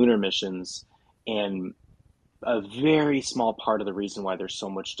to lunar missions. And a very small part of the reason why there's so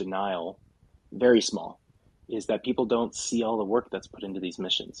much denial, very small, is that people don't see all the work that's put into these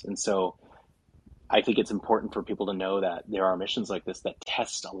missions. And so I think it's important for people to know that there are missions like this that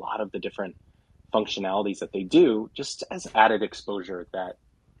test a lot of the different functionalities that they do, just as added exposure that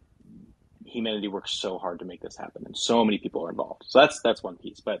humanity works so hard to make this happen, and so many people are involved. So that's one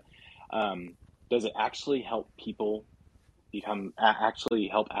piece. But does it actually help people actually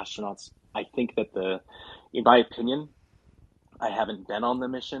help astronauts? I think that in my opinion, I haven't been on the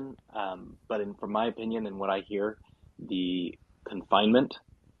mission, but from my opinion and what I hear, the confinement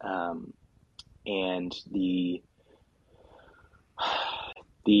and the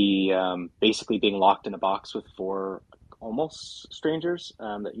basically being locked in a box with four almost strangers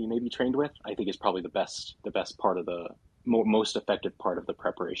that you may be trained with, I think is probably the best part of the most effective part of the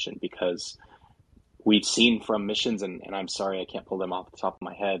preparation, because we've seen from missions, and I'm sorry I can't pull them off the top of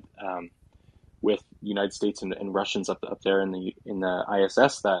my head, with United States and Russians up there in the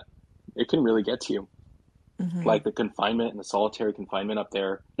ISS, that it can really get to you. Mm-hmm. Like the confinement and the solitary confinement up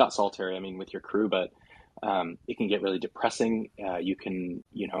there, not solitary, I mean with your crew, but it can get really depressing. You can,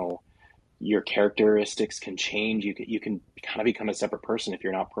 your characteristics can change. You can kind of become a separate person if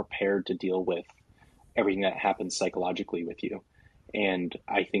you're not prepared to deal with everything that happens psychologically with you. And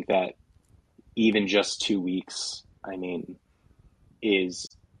I think that even just 2 weeks, I mean, it's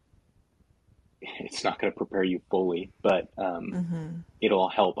not going to prepare you fully, but it'll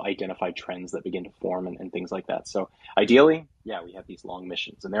help identify trends that begin to form and things like that. So ideally, yeah, we have these long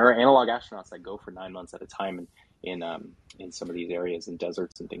missions, and there are analog astronauts that go for 9 months at a time in some of these areas and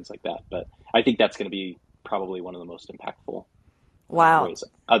deserts and things like that. But I think that's going to be probably one of the most impactful ways,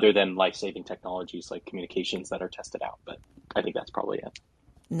 other than life-saving technologies like communications that are tested out. But I think that's probably it.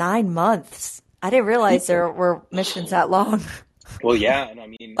 9 months. I didn't realize there were missions that long. Well, yeah, and I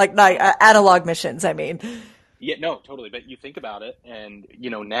mean, like analog missions, I mean. Yeah, no, totally. But you think about it, and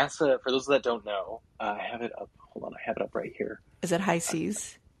NASA. For those that don't know, I have it up. Hold on, I have it up right here. Is it high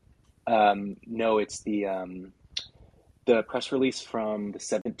seas? No, it's the press release from the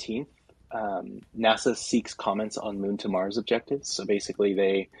 17th. NASA seeks comments on Moon to Mars objectives. So basically,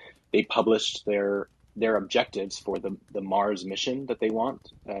 they published their objectives for the Mars mission that they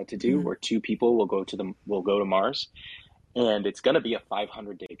want to do, where 2 people will go to Mars, and it's going to be a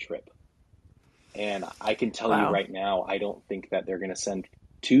 500-day trip. And I can tell you right now, I don't think that they're going to send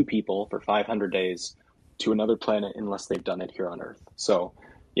 2 people for 500 days to another planet unless they've done it here on Earth. So,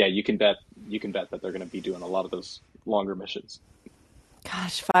 yeah, you can bet that they're going to be doing a lot of those longer missions.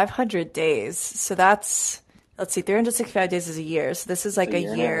 Gosh, 500 days. So that's, let's see, 365 days is a year. So this is like a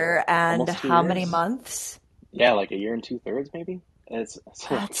year and how many months? Yeah, like a year and 2/3 maybe. That's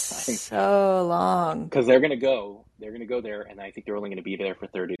so long. Because they're going to go there, and I think they're only going to be there for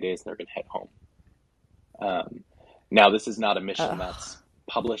 30 days. And they're going to head home. Now, this is not a mission that's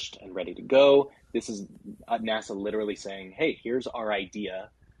published and ready to go. This is NASA literally saying, hey, here's our idea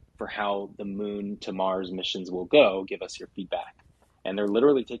for how the Moon to Mars missions will go. Give us your feedback. And they're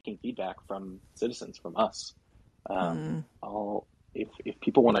literally taking feedback from citizens, from us. If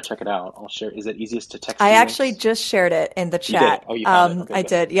people want to check it out, I'll share. Is it easiest to text? I actually just shared it in the chat. You found it? Okay, I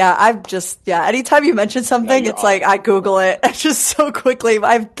did. Yeah, anytime you mention something, it's like I Google it just so quickly.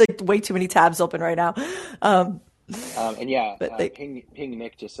 I have like way too many tabs open right now. Ping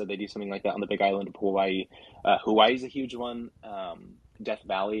Nick just said they do something like that on the Big Island of Hawaii. Hawaii's a huge one. Death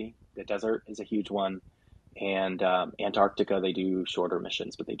Valley, the desert, is a huge one. And Antarctica, they do shorter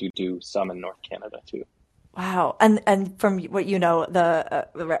missions, but they do some in North Canada too. Wow. And from what you know,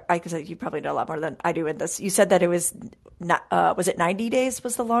 because you probably know a lot more than I do in this, you said that it was was it 90 days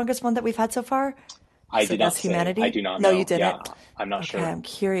was the longest one that we've had so far? I did not say. Humanity? I do not know. No, you didn't. Yeah, I'm not sure. I'm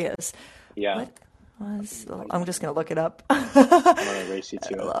curious. Yeah. I'm just going to look it up. I'm going to race you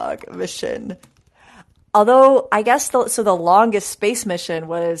to it. Log mission. Although I guess the longest space mission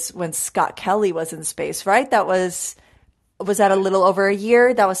was when Scott Kelly was in space, right? That was that a little over a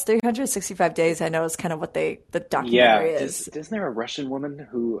year? That was 365 days. I know is kind of what the documentary is. Isn't there a Russian woman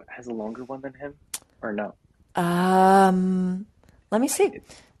who has a longer one than him? Or no? Let me see.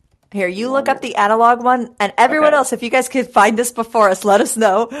 Here, you look up the analog one, and everyone else, if you guys could find this before us, let us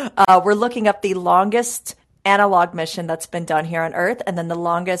know. We're looking up the longest analog mission that's been done here on Earth, and then the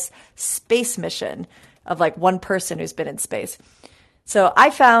longest space mission of like one person who's been in space. So I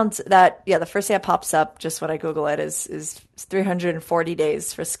found that, the first thing that pops up just when I Google it is 340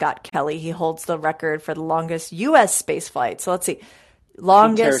 days for Scott Kelly. He holds the record for the longest U.S. space flight. So let's see.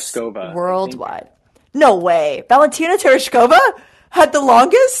 Longest worldwide. No way. Valentina Tereshkova had the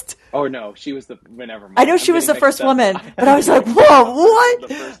longest? Oh, no. She was never mind. I know she was the first woman, but I was like, whoa, what?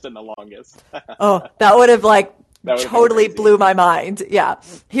 The first and the longest. Oh, that would have totally blew my mind. Yeah.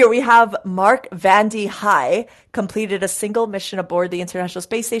 Here we have Mark Vandy High completed a single mission aboard the International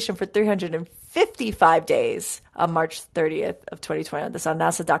Space Station for 355 days on March 30th of 2020. This on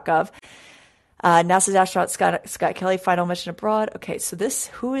NASA.gov. NASA's astronaut Scott Kelly, final mission abroad. Okay, so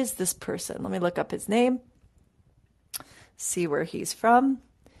who is this person? Let me look up his name. See where he's from.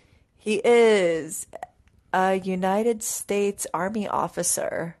 He is a United States Army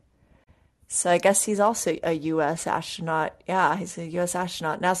officer. So I guess he's also a U.S. astronaut. Yeah, he's a U.S.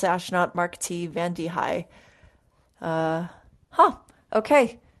 astronaut. NASA astronaut Mark T. Vandy High.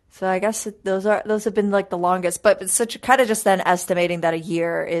 Okay. So I guess those have been like the longest, but it's such kind of just then estimating that a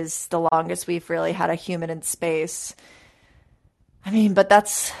year is the longest we've really had a human in space. I mean, but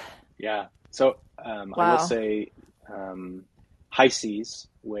that's So I will say High Seas,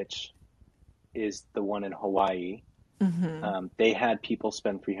 which is the one in Hawaii. Mm-hmm. They had people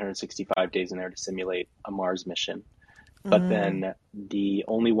spend 365 days in there to simulate a Mars mission. But then the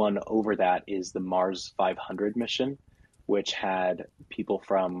only one over that is the Mars 500 mission, which had people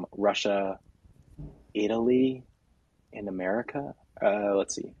from Russia, Italy, and America.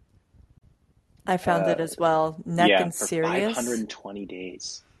 Let's see. I found it as well. And for serious. 520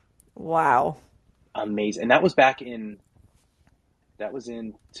 days. Wow. Amazing. And that was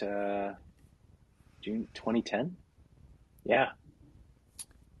in June 2010. Yeah.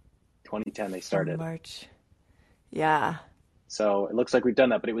 2010 they started. March. Yeah. So it looks like we've done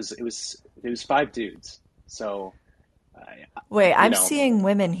that, but it was 5 dudes. So wait, I'm seeing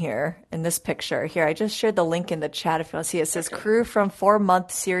women here in this picture. Here, I just shared the link in the chat if you want to see it. It says crew from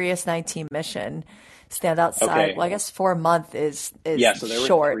 4-month Sirius 19 mission stand outside. Okay. Well, I guess 4 month is so there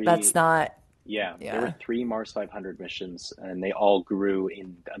short. were 3, that's not Yeah, there Yeah. were 3 Mars 500 missions, and they all grew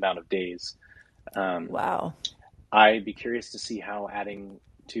in the amount of days. Um, Wow. I'd be curious to see how adding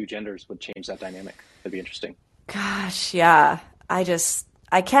two genders would change that dynamic. That'd be interesting. Gosh, yeah.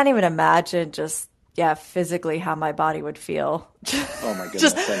 I can't even imagine just, yeah, physically how my body would feel. Oh my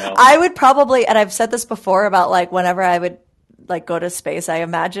Just, goodness, I know. I would probably, and I've said this before about like whenever I would like go to space, I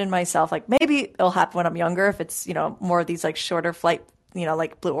imagine myself like maybe it'll happen when I'm younger if it's, more of these like shorter flight,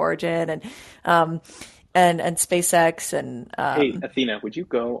 like Blue Origin um, and SpaceX Hey, Athena, would you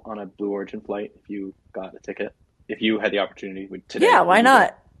go on a Blue Origin flight if you got a ticket? If you had the opportunity yeah, today, would why you go?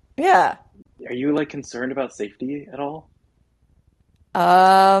 not? Yeah. Are you like concerned about safety at all?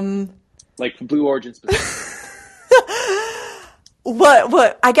 Um, Like for Blue Origin specifically?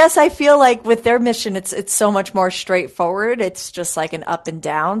 what I guess I feel like with their mission it's so much more straightforward. It's just like an up and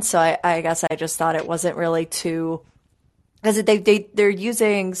down. So I guess I just thought it wasn't really too because they're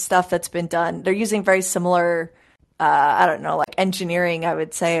using stuff that's been done. They're using very similar I don't know, like engineering, I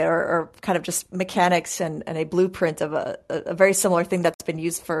would say, or kind of just mechanics and a blueprint of a very similar thing that's been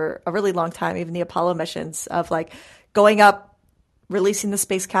used for a really long time, even the Apollo missions of like going up, releasing the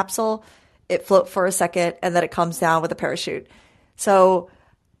space capsule, it float for a second, and then it comes down with a parachute. So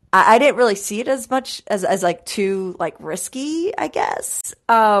I didn't really see it as much as like too like risky, I guess.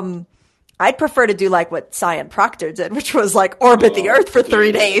 I'd prefer to do like what Cyan Proctor did, which was like orbit the Oh, Earth for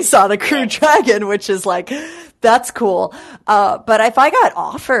 3 days on a Crew yeah. Dragon, which is like, that's cool. But if I got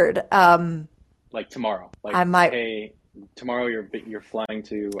offered, Like tomorrow, like I might, hey, tomorrow you're flying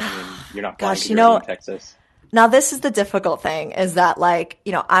to. I mean, you're not flying gosh, because you're already in Texas. now this is the difficult thing is that like,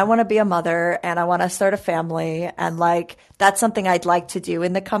 I want to be a mother and I want to start a family and like that's something I'd like to do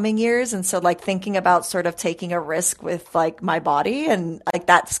in the coming years. And so like thinking about sort of taking a risk with like my body and like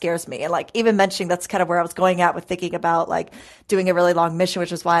that scares me. And like even mentioning that's kind of where I was going at with thinking about like doing a really long mission,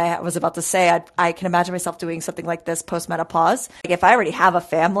 which is why I was about to say I can imagine myself doing something like this post menopause. Like if I already have a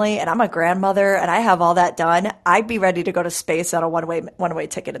family and I'm a grandmother and I have all that done, I'd be ready to go to space on a one way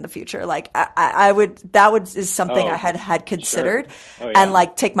ticket in the future. Like I would is something I Oh, had considered sure. Oh and yeah.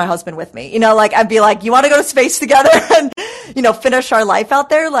 like take my husband with me, like I'd be like, you want to go to space together and, finish our life out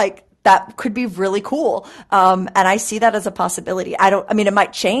there? Like that could be really cool. And I see that as a possibility. It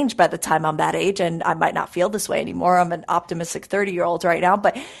might change by the time I'm that age and I might not feel this way anymore. I'm an optimistic 30-year-old right now,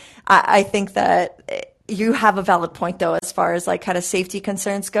 but I think that you have a valid point though, as far as like kind of safety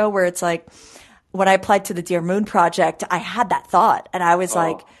concerns go, where it's like when I applied to the Dear Moon project, I had that thought and I was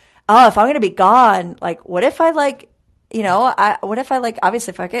like, Oh, oh, if I'm going to be gone, like, what if I like, what if I like,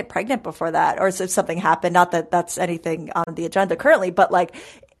 obviously if I get pregnant before that, or if something happened, not that that's anything on the agenda currently, but like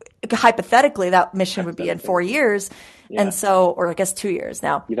hypothetically that mission would be in hypothetically, 4 years. yeah. And so, or I guess 2 years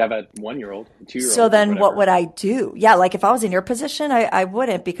now. You'd have a 1-year-old, a So 2-year-old, or then what whatever. would I do? Yeah. Like if I was in your position, I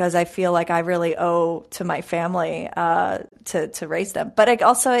wouldn't because I feel like I really owe to my family, to raise them. But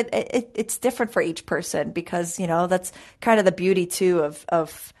also it's different for each person because, that's kind of the beauty too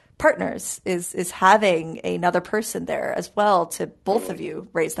of partners is having another person there as well to both of Totally. you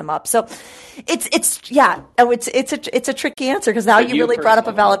raise them up. So yeah, it's a tricky answer because now But you really brought up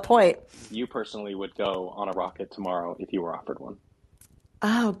a valid point. you personally would go on a rocket tomorrow if you were offered one,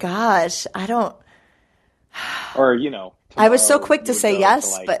 Oh gosh, I don't. or I was so tomorrow quick you to would say go to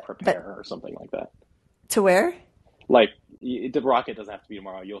yes, like but prepare or something like that. to where? Like the rocket doesn't have to be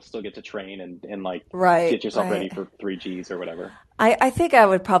tomorrow. You'll still get to train and like Right, get yourself ready right. for 3Gs or whatever. I think I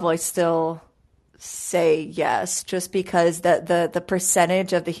would probably still say yes, just because the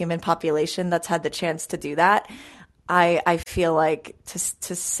percentage of the human population that's had the chance to do that, I feel like to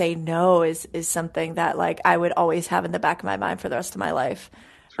say no is something that like I would always have in the back of my mind for the rest of my life.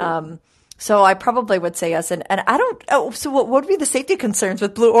 True. So I probably would say yes. And I don't, so what would be the safety concerns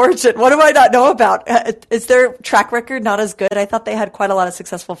with Blue Origin? What do I not know about? Is their track record not as good? I thought they had quite a lot of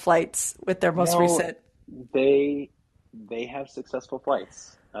successful flights with their most No, recent. they they have successful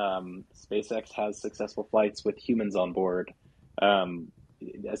flights. SpaceX has successful flights with humans on board. I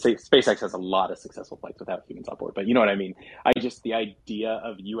say SpaceX has a lot of successful flights without humans on board, but you know what I mean. The idea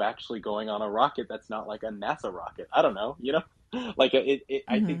of you actually going on a rocket that's not like a NASA rocket. I don't know, like I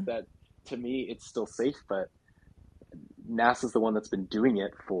think Hmm. that to me it's still safe, but NASA's the one that's been doing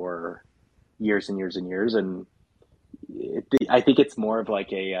it for years and years and years, and I think it's more of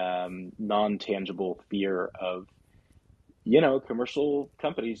like a non-tangible fear of commercial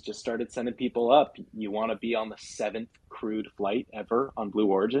companies just started sending people up. You want to be on the seventh crewed flight ever on Blue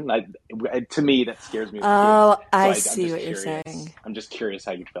Origin? To me, that scares me as a kid. Oh, So I I'm see just what you're curious. saying. I'm just curious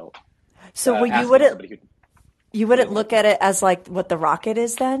how you felt So you asking wouldn't somebody who you really wouldn't wanted look to at know. it as like what the rocket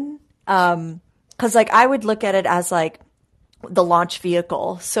is then? Because like I would look at it as like the launch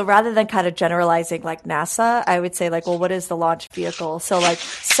vehicle. So rather than kind of generalizing like NASA, I would say like, well, what is the launch vehicle? So like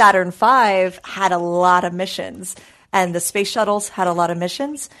Saturn V had a lot of missions and the space shuttles had a lot of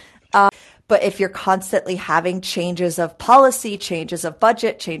missions. But if you're constantly having changes of policy, changes of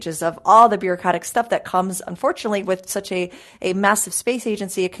budget, changes of all the bureaucratic stuff that comes, unfortunately, with such a massive space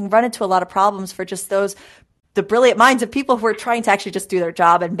agency, it can run into a lot of problems for just the brilliant minds of people who are trying to actually just do their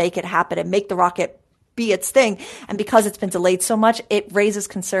job and make it happen and make the rocket be its thing. And because it's been delayed so much, it raises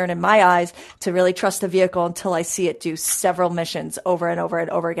concern in my eyes to really trust the vehicle until I see it do several missions over and over and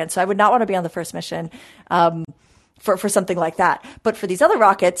over again. So I would not want to be on the first mission. For something like that. But for these other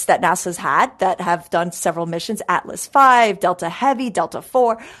rockets that NASA's had that have done several missions, Atlas V, Delta Heavy, Delta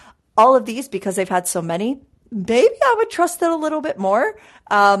IV, all of these, because they've had so many, maybe I would trust it a little bit more.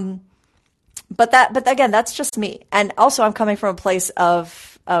 But again, that's just me. And also I'm coming from a place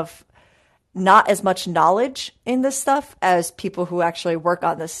of not as much knowledge in this stuff as people who actually work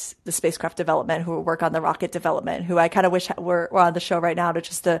on the spacecraft development, who work on the rocket development, who I kind of wish were on the show right now to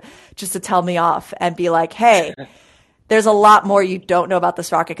just to tell me off and be like, hey, there's a lot more you don't know about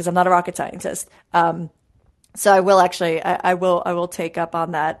this rocket, because I'm not a rocket scientist. So I will actually, I will take up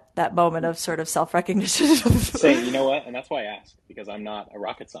on that moment of sort of self-recognition. Say, you know what? And that's why I asked, because I'm not a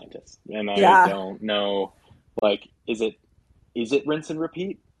rocket scientist and I don't know, like, is it rinse and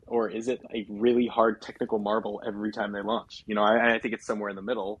repeat, or is it a really hard technical marvel every time they launch? You know, I think it's somewhere in the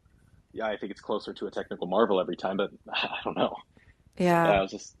middle. Yeah, I think it's closer to a technical marvel every time, but I don't know. Yeah. I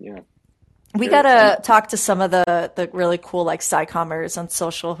was just, we gotta talk to some of the really cool like SciCommers on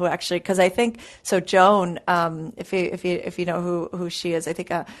social who actually, because I think so. Joan, if you know who she is, I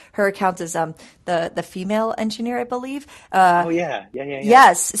think her account is the female engineer, I believe. Oh yeah.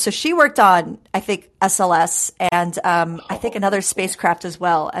 Yes, so she worked on I think SLS and I think another spacecraft as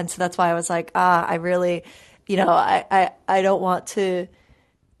well, and so that's why I was like, I really, I don't want to.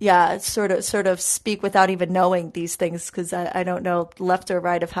 Yeah, sort of speak without even knowing these things, because I don't know left or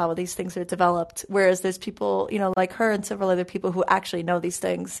right of how these things are developed. Whereas there's people, like her and several other people who actually know these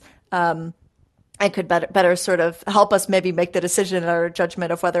things and could better sort of help us maybe make the decision or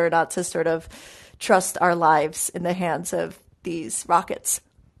judgment of whether or not to sort of trust our lives in the hands of these rockets.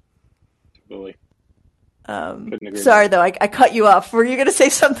 Totally. Sorry, though, I cut you off. Were you going to say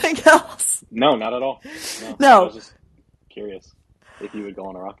something else? No, not at all. No. I was just curious if you would go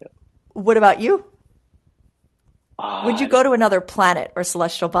on a rocket. What about you? Would you go to another planet or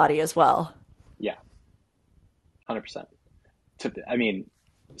celestial body as well? Yeah, 100%.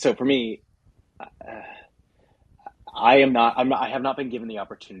 So for me, I have not been given the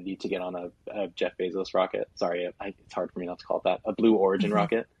opportunity to get on a Jeff Bezos rocket. Sorry, it's hard for me not to call it that. A Blue Origin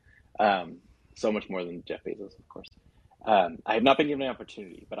rocket. So much more than Jeff Bezos, of course. I have not been given the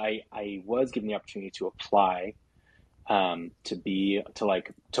opportunity, but I was given the opportunity to apply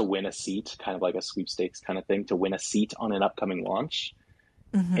to win a seat, kind of like a sweepstakes kind of thing, to win a seat on an upcoming launch.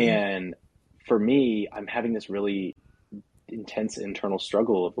 Mm-hmm. And for me, I'm having this really intense internal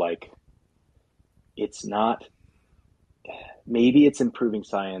struggle of like, maybe it's improving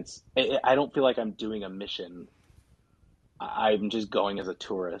science. I don't feel like I'm doing a mission. I'm just going as a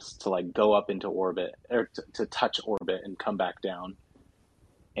tourist to like go up into orbit or to touch orbit and come back down.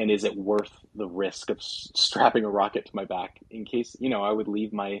 And is it worth the risk of strapping a rocket to my back in case, I would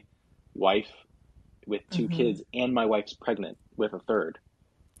leave my wife with two kids and my wife's pregnant with a third.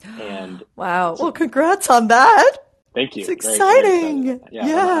 And wow. Well, congrats on that. Thank you. It's exciting. Very exciting.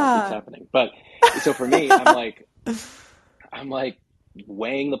 Yeah. It's happening. But so for me, I'm like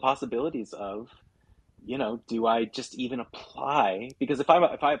weighing the possibilities of, do I just even apply? Because if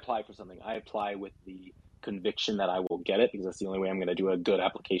I apply for something, I apply with the conviction that I will get it, because that's the only way I'm going to do a good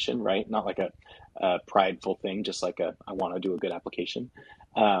application, right? Not like a prideful thing, just like I want to do a good application.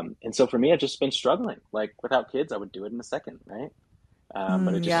 And so for me, I've just been struggling. Like without kids, I would do it in a second, right?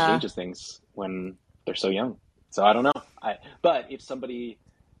 But it just changes things when they're so young. So I don't know. But if somebody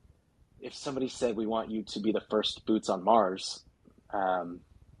said we want you to be the first boots on Mars,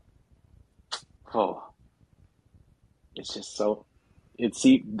 it's just so.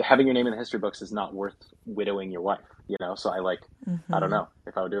 Having your name in the history books is not worth widowing your wife, So I don't know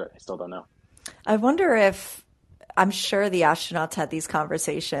if I would do it. I still don't know. I wonder if, I'm sure the astronauts had these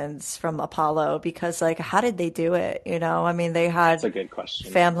conversations from Apollo, because how did they do it? They had That's a good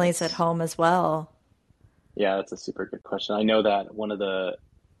question. Families at home as well. Yeah, that's a super good question. I know that one of the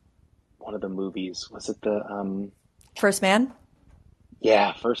movies, was it the First Man?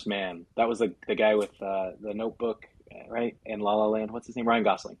 Yeah, First Man. That was the guy with the Notebook, right? And La La Land. What's his name? Ryan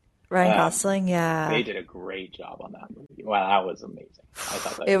Gosling. Ryan Gosling, yeah. They did a great job on that movie. Wow, that was amazing. I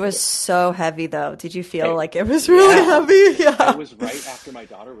thought that it was good. So heavy, though. Did you feel like it was really heavy? Yeah. It was right after my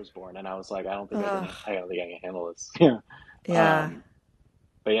daughter was born, and I was like, I don't think I can handle this. Yeah. Yeah.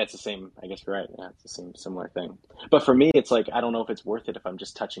 But yeah, it's the same. I guess you're right. Yeah, it's the same similar thing. But for me, it's like I don't know if it's worth it if I'm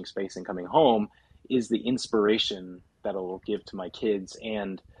just touching space and coming home. Is the inspiration that it will give to my kids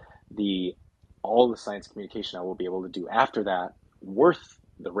and all the science communication I will be able to do after that worth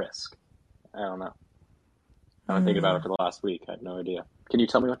the risk? I don't know. I've been thinking about it for the last week. I have no idea. Can you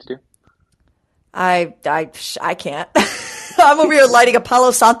tell me what to do? I can't. I'm over here lighting a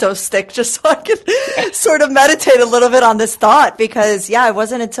Palo Santo stick just so I can sort of meditate a little bit on this thought, because it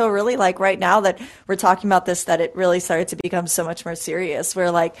wasn't until really like right now that we're talking about this that it really started to become so much more serious.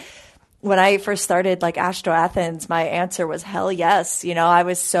 Where like when I first started like Astro Athens, my answer was hell yes. I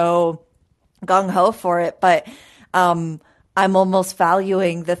was so gung ho for it, but I'm almost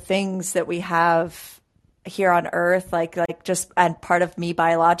valuing the things that we have here on Earth, like just, and part of me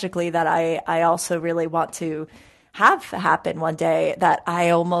biologically that I also really want to have happen one day, that I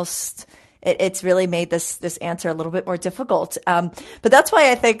almost, it's really made this answer a little bit more difficult. But that's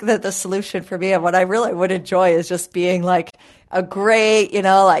why I think that the solution for me and what I really would enjoy is just being like a great,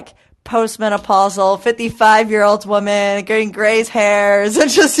 like postmenopausal 55-year-old woman getting gray hairs and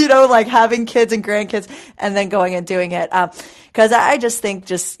just, like having kids and grandkids and then going and doing it. Cause I just think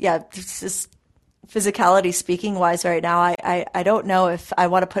just physicality speaking wise right now, I don't know if I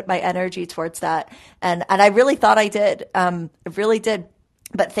want to put my energy towards that. And I really thought I did. I really did.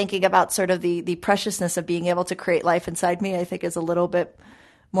 But thinking about sort of the preciousness of being able to create life inside me, I think is a little bit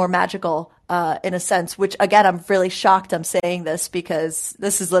more magical, in a sense, which again, I'm really shocked I'm saying this because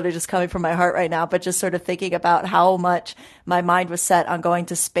this is literally just coming from my heart right now, but just sort of thinking about how much my mind was set on going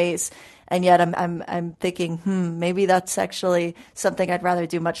to space. And yet I'm thinking, maybe that's actually something I'd rather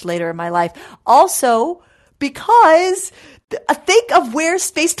do much later in my life. Also, because think of where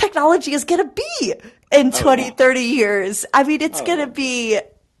space technology is going to be in 20, 30 years. I mean, it's going to be,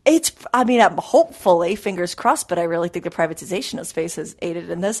 I'm hopefully, fingers crossed, but I really think the privatization of space has aided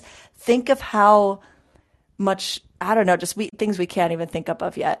in this. Think of how much, I don't know, just things we can't even think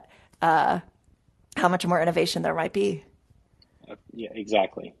of yet, how much more innovation there might be. Yeah,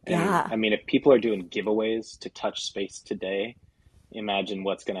 exactly. And, yeah. I mean, if people are doing giveaways to touch space today, imagine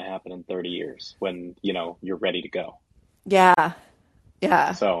what's going to happen in 30 years when, you're ready to go. Yeah.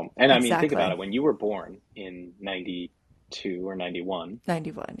 Yeah. So, and I mean, think about it. When you were born in 92 or 91.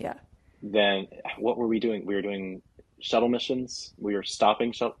 91, yeah. Then what were we doing? We were doing shuttle missions. We were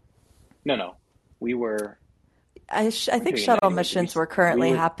stopping shuttle. No. We were. I think shuttle missions were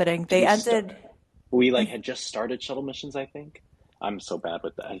currently happening. They ended. We had just started shuttle missions, I think. I'm so bad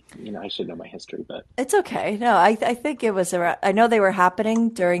with that. I should know my history, but it's okay. No, I think it was around. I know they were happening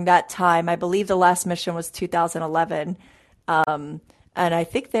during that time. I believe the last mission was 2011, and I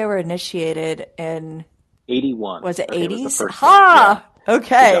think they were initiated in 81. Was it 80s? Ha! Yeah.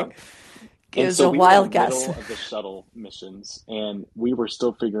 Okay. It was a wild guess. We were in the middle of the shuttle missions, and we were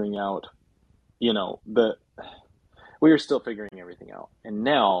still figuring out, we were still figuring everything out, and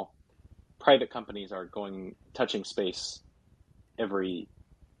now private companies are touching space every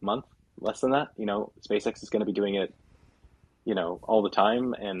month, less than that. SpaceX is going to be doing it, all the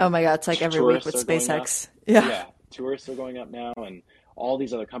time. And oh my God, it's like every week with SpaceX. Yeah. Tourists are going up now, and all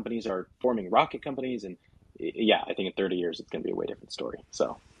these other companies are forming rocket companies. And I think in 30 years, it's going to be a way different story.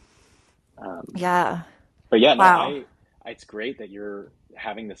 So, yeah. But yeah, wow. It's great that you're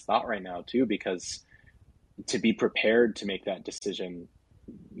having this thought right now too, because to be prepared to make that decision,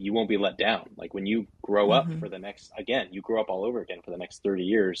 you won't be let down. Like when you grow up for the next, you grow up all over again for the next 30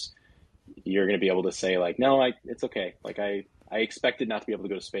 years, you're going to be able to say like, no, it's okay. Like I expected not to be able to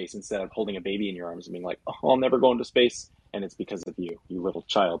go to space, instead of holding a baby in your arms and being like, oh, I'll never go into space. And it's because of you little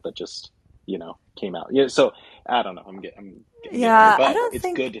child that just, came out. Yeah. So I don't know. I'm getting but it's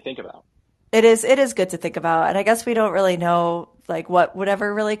good to think about. It is good to think about. And I guess we don't really know like what would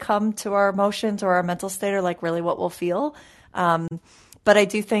ever really come to our emotions or our mental state, or like really what we'll feel. But I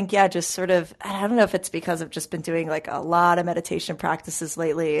do think, just sort of, I don't know if it's because I've just been doing like a lot of meditation practices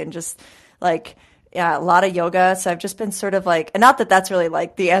lately and just like, a lot of yoga. So I've just been sort of like, and not that that's really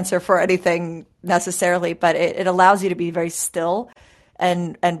like the answer for anything necessarily, but it allows you to be very still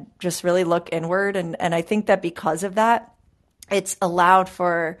and just really look inward. And I think that because of that, it's allowed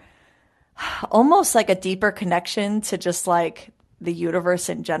for almost like a deeper connection to just like the universe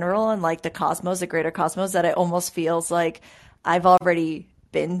in general and like the cosmos, the greater cosmos, that it almost feels like I've already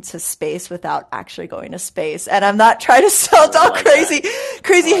been to space without actually going to space. And I'm not trying to sound all crazy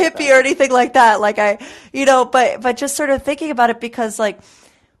hippie or anything like that. Like but just sort of thinking about it, because like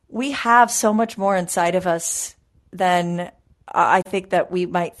we have so much more inside of us than I think that we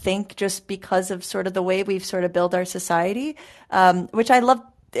might think, just because of sort of the way we've sort of built our society, which I love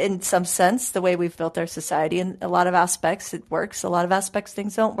in some sense, the way we've built our society. In a lot of aspects, it works. A lot of aspects,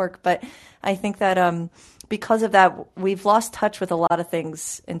 things don't work. But I think that because of that, we've lost touch with a lot of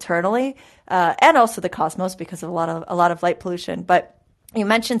things internally, and also the cosmos because of a lot of light pollution. But you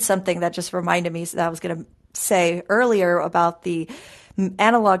mentioned something that just reminded me that I was going to say earlier about the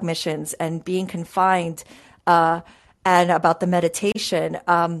analog missions and being confined, and about the meditation.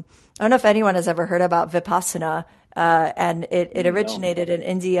 I don't know if anyone has ever heard about Vipassana, and it originated in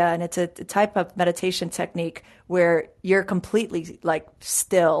India, and it's a type of meditation technique where you're completely like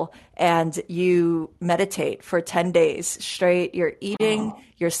still and you meditate for 10 days straight. You're eating,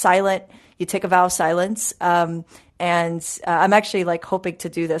 you're silent, you take a vow of silence. And I'm actually like hoping to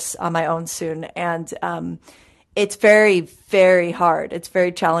do this on my own soon. And it's very, very hard. It's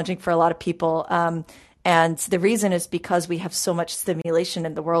very challenging for a lot of people. And the reason is because we have so much stimulation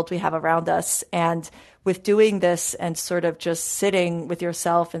in the world we have around us. And with doing this and sort of just sitting with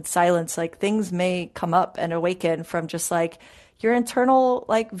yourself in silence, like things may come up and awaken from just like your internal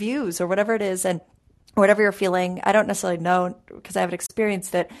like views or whatever it is and whatever you're feeling. I don't necessarily know because I haven't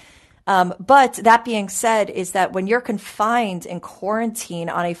experienced it. But that being said, is that when you're confined in quarantine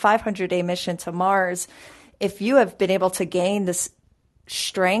on a 500-day mission to Mars, if you have been able to gain this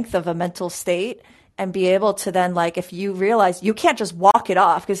strength of a mental state and be able to then, like, if you realize you can't just walk it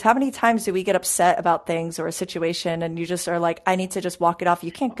off, because how many times do we get upset about things or a situation and you just are like, I need to just walk it off.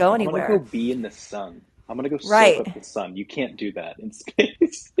 You can't go anywhere. I'm going to go be in the sun. I'm going to go soak up the sun. You can't do that in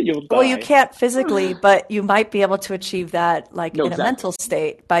space. You'll die. Well, you can't physically, but you might be able to achieve that like in a mental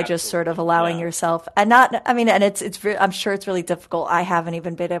state by just sort of allowing yourself and not, I mean, and I'm sure it's really difficult. I haven't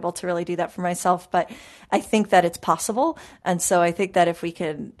even been able to really do that for myself, but I think that it's possible. And so I think that if we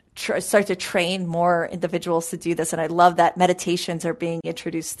can start to train more individuals to do this, and I love that meditations are being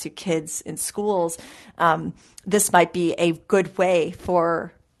introduced to kids in schools, this might be a good way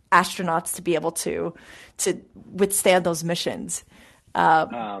for astronauts to be able to withstand those missions.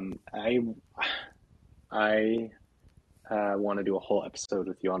 I want to do a whole episode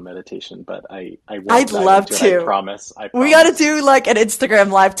with you on meditation, but I'd love to. I promise. We got to do like an Instagram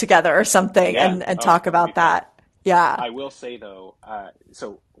live together or something, and talk about that. Yeah. I will say though,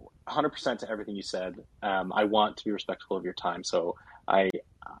 so 100% to everything you said. I want to be respectful of your time, so I do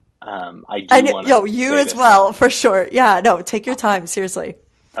want to. You as well, for sure. Yeah. No, take your time. Seriously.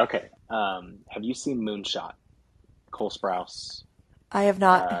 Okay. Have you seen Moonshot? Cole Sprouse. I have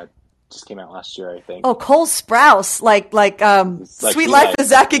not. Just came out last year, I think. Oh, Cole Sprouse, like Sweet Life of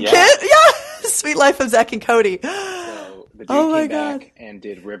Zach and Kid. Yeah, Sweet Life of Zach and Cody. So the dude came back and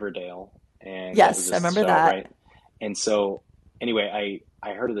did Riverdale, and yes, I remember that. Right? And so, anyway,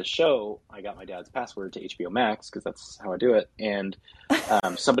 I heard of the show. I got my dad's password to HBO Max because that's how I do it, and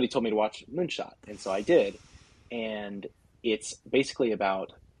somebody told me to watch Moonshot, and so I did, and it's basically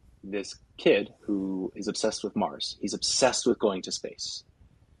about this kid who is obsessed with Mars. He's obsessed with going to space.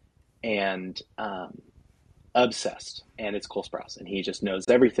 And obsessed. And it's Cole Sprouse. And he just knows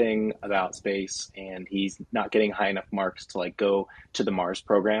everything about space. And he's not getting high enough marks to like go to the Mars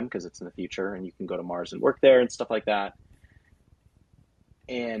program because it's in the future and you can go to Mars and work there and stuff like that.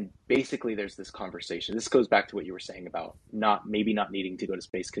 And basically there's this conversation. This goes back to what you were saying about maybe not needing to go to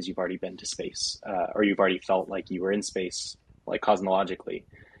space because you've already been to space, or you've already felt like you were in space, like cosmologically.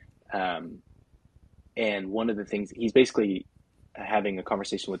 And one of the things, he's basically having a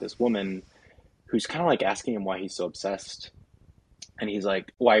conversation with this woman who's kind of like asking him why he's so obsessed. And he's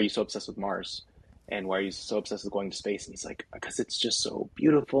like, why are you so obsessed with Mars? And why are you so obsessed with going to space? And he's like, because it's just so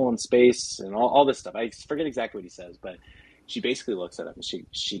beautiful in space and all this stuff. I forget exactly what he says, but she basically looks at him and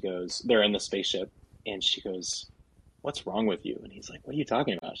she goes, they're in the spaceship, and she goes, what's wrong with you? And he's like, what are you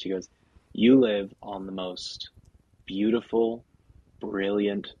talking about? She goes, you live on the most beautiful,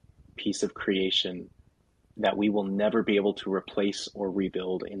 brilliant piece of creation that we will never be able to replace or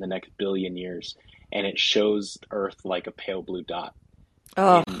rebuild in the next billion years. And it shows Earth like a pale blue dot.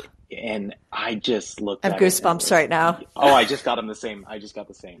 Oh, and I just looked at it. I have goosebumps right now. Oh, I just got the same.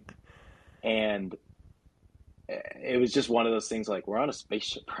 And it was just one of those things, like, we're on a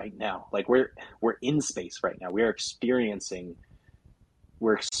spaceship right now. Like we're in space right now. We're experiencing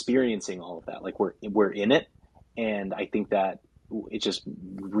all of that. Like we're in it. And I think that it just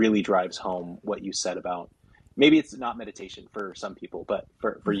really drives home what you said about, maybe it's not meditation for some people, but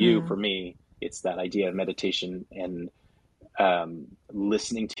for you, for me, it's that idea of meditation and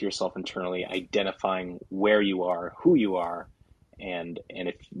listening to yourself internally, identifying where you are, who you are, and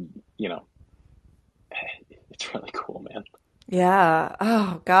if, it's really cool, man. Yeah.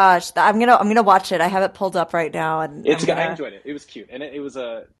 Oh gosh. I'm gonna watch it. I have it pulled up right now, and I enjoyed it. It was cute, and it was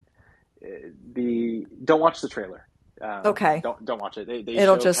the don't watch the trailer. Okay. Don't watch it. They It'll show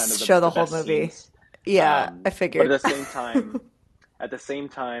kind of just show the the whole best movie. scenes. Yeah, I But figured. at the same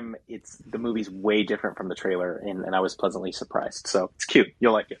time, it's the movie's way different from the trailer, and I was pleasantly surprised. So it's cute.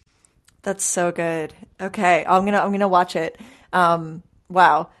 You'll like it. That's so good. Okay, I'm gonna watch it.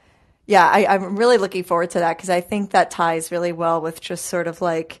 Wow. Yeah, I'm really looking forward to that because I think that ties really well with just sort of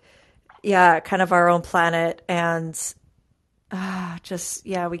like, yeah, kind of our own planet and just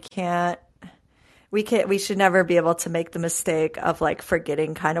yeah, we should never be able to make the mistake of like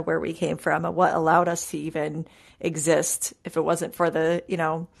forgetting kind of where we came from and what allowed us to even exist. If it wasn't for the,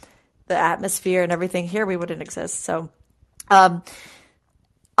 the atmosphere and everything here, we wouldn't exist. So, on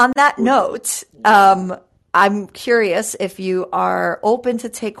that note, I'm curious if you are open to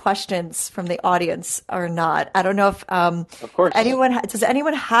take questions from the audience or not. I don't know if Of course. does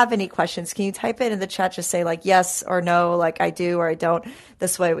anyone have any questions? Can you type it in the chat? Just say like yes or no, like I do or I don't.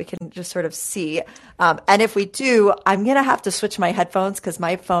 This way we can just sort of see. And if we do, I'm going to have to switch my headphones because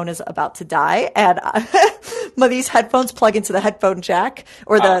my phone is about to die. And these headphones plug into the headphone jack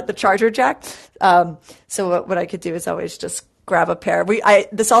or the charger jack. So what I could do is always just grab a pair.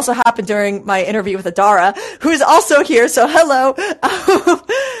 This also happened during my interview with Adara, who's also here. So hello. Because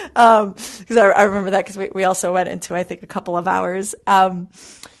I remember that because we also went into, I think, a couple of hours.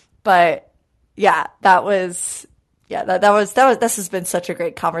 But yeah, this has been such a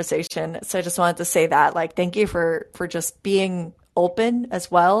great conversation. So I just wanted to say that, like, thank you for just being open as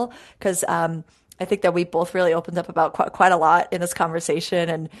well. Because, I think that we both really opened up about quite a lot in this conversation,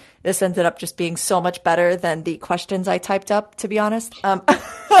 and this ended up just being so much better than the questions I typed up, to be honest.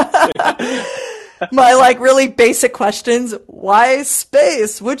 My like really basic questions. Why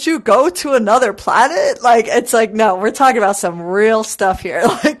space? Would you go to another planet? Like, it's like, no, we're talking about some real stuff here.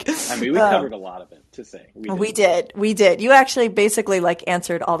 Like, I mean, we covered a lot of it, to say. We did. You actually basically like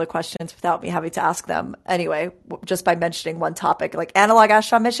answered all the questions without me having to ask them. Anyway, just by mentioning one topic, like analog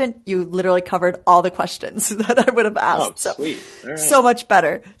astronaut mission, you literally covered all the questions that I would have asked. Oh, sweet. All right. So much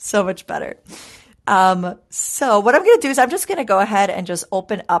better. So much better. So what I'm going to do is I'm just going to go ahead and just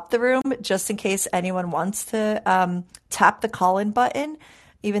open up the room just in case anyone wants to tap the call-in button,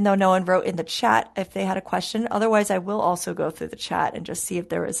 even though no one wrote in the chat if they had a question. Otherwise, I will also go through the chat and just see if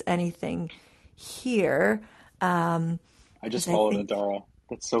there was anything here. I just followed Adara.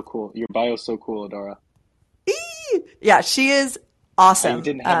 That's so cool. Your bio's so cool, Adara. Yeah, she is awesome. I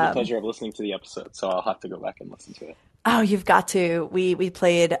didn't have the pleasure of listening to the episode, so I'll have to go back and listen to it. Oh, you've got to. We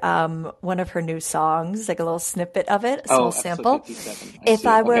played one of her new songs, like a little snippet of it, a small sample. If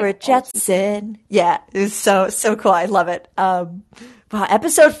I were a Jetson. Yeah, it was so cool. I love it. Wow,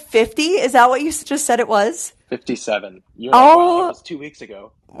 episode 50? Is that what you just said it was? 57. You're like, wow, that was 2 weeks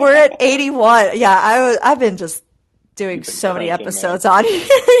ago. We're at 81. Yeah, I've been just doing so many episodes on here.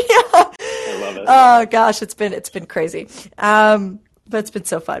 Yeah. I love it. Oh gosh, it's been crazy. But it's been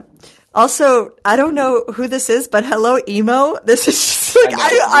so fun. Also, I don't know who this is, but hello, emo. This is just like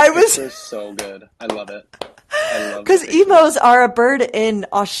I was. They're so good. I love it. I love because emos are a bird in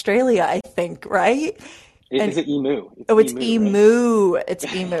Australia, I think, right? Is it emu? It's emu. Right? It's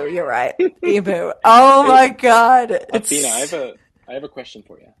emu. You're right. Emu. Oh my God. Athena, I have a question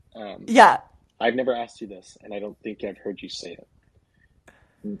for you. Yeah. I've never asked you this, and I don't think I've heard you say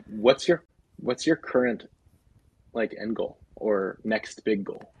it. What's your current like end goal or next big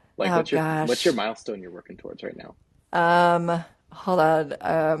goal? Like, what's your milestone you're working towards right now? Hold on.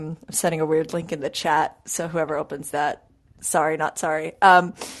 I'm sending a weird link in the chat, so whoever opens that, sorry, not sorry.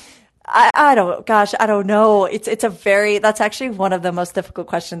 I don't know. That's actually one of the most difficult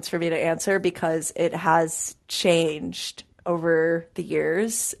questions for me to answer because it has changed over the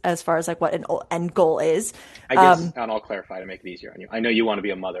years as far as like what an end goal is. I guess, and I'll clarify to make it easier on you. I know you want to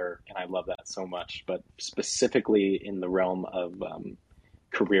be a mother, and I love that so much, but specifically in the realm of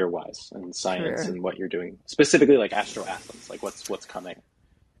career-wise and science and what you're doing, specifically like astro-athletes, like what's coming?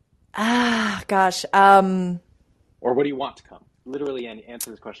 Gosh. Or what do you want to come? Literally, answer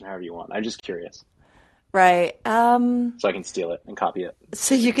this question however you want. I'm just curious. Right. So I can steal it and copy it.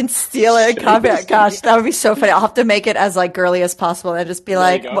 So you can steal it and copy it. Gosh, that would be so funny. I'll have to make it as like girly as possible and just be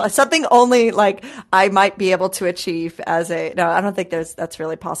like something only like I might be able to achieve as a. No, I don't think that's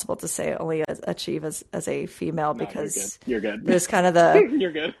really possible to say only achieve as a female because you're good. There's kind of the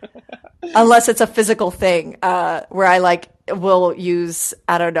you're good. Unless it's a physical thing where I like will use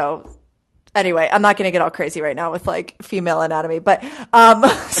I don't know. Anyway, I'm not going to get all crazy right now with like female anatomy, but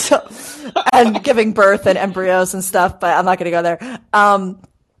and giving birth and embryos and stuff, but I'm not going to go there.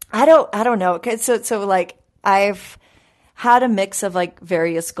 I don't know. Okay, so like had a mix of like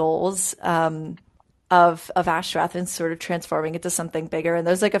various goals of Astro Athens, sort of transforming it to something bigger. And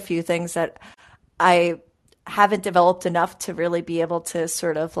there's like a few things that I haven't developed enough to really be able to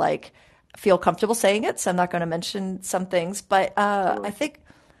sort of like feel comfortable saying it. So I'm not going to mention some things, but I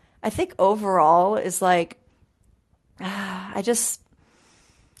think overall is like I just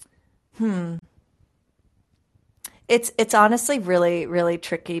It's honestly really, really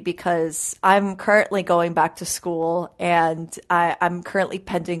tricky because I'm currently going back to school and I'm currently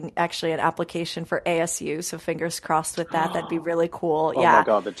pending actually an application for ASU. So fingers crossed with that. That'd be really cool. Oh my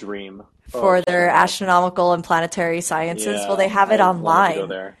God, the dream. For their astronomical and planetary sciences. Well, they have it online. Go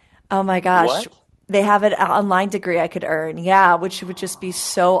there. Oh my gosh. What? They have an online degree I could earn. Yeah, which would just be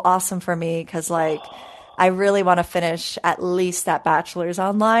so awesome for me because like I really want to finish at least that bachelor's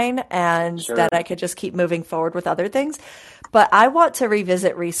online and then I could just keep moving forward with other things. But I want to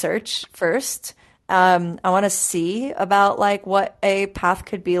revisit research first. I want to see about like what a path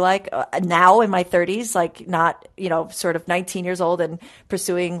could be like now in my 30s, like not, sort of 19 years old and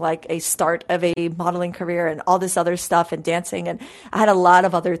pursuing like a start of a modeling career and all this other stuff and dancing. And I had a lot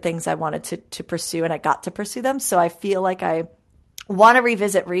of other things I wanted to pursue and I got to pursue them. So I feel like I want to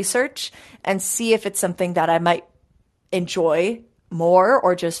revisit research and see if it's something that I might enjoy more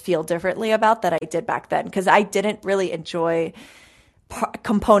or just feel differently about that I did back then. Because I didn't really enjoy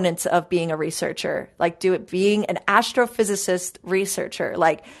components of being a researcher, like being an astrophysicist researcher.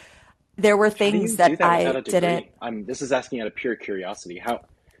 Like there were things that I didn't. This is asking out of pure curiosity.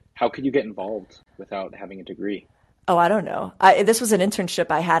 How could you get involved without having a degree? Oh, I don't know. This was an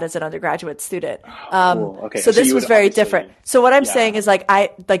internship I had as an undergraduate student. Cool. Okay. So this was very different. So what I'm saying is like, I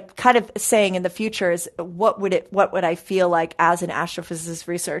like kind of saying in the future is what would I feel like as an astrophysicist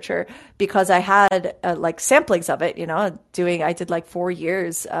researcher? Because I had like samplings of it, I did like 4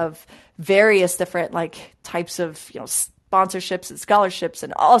 years of various different like types of, sponsorships and scholarships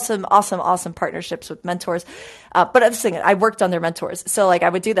and awesome partnerships with mentors. But I'm saying I worked on their mentors. So like I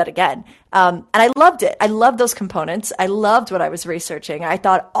would do that again. And I loved it. I loved those components. I loved what I was researching. I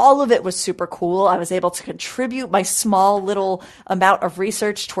thought all of it was super cool. I was able to contribute my small little amount of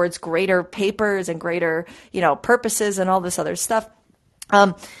research towards greater papers and greater, purposes and all this other stuff.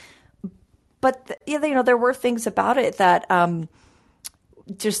 But there were things about it that,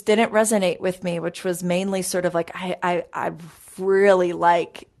 just didn't resonate with me, which was mainly sort of like I really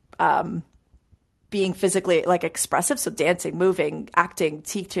like being physically like expressive, so dancing, moving, acting,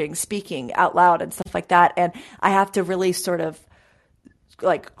 teaching, speaking out loud and stuff like that. And I have to really sort of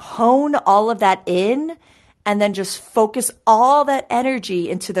like hone all of that in and then just focus all that energy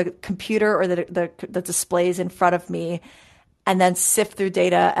into the computer or the displays in front of me. And then sift through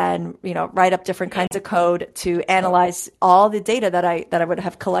data and, write up different kinds of code to analyze all the data that I would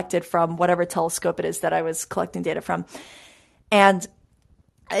have collected from whatever telescope it is that I was collecting data from. And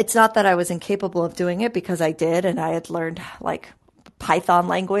it's not that I was incapable of doing it because I did. And I had learned like Python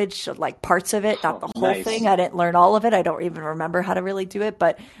language, like parts of it, not the whole thing. I didn't learn all of it. I don't even remember how to really do it.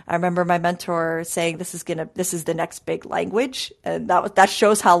 But I remember my mentor saying, this is the next big language. And that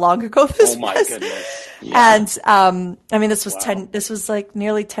shows how long ago this was. Oh my goodness. Yeah. And this was this was like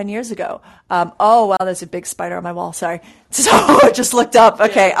nearly 10 years ago. Oh, wow. There's a big spider on my wall. Sorry. So I just looked up.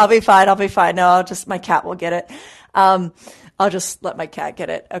 Okay. Yeah. I'll be fine. No, my cat will get it. I'll just let my cat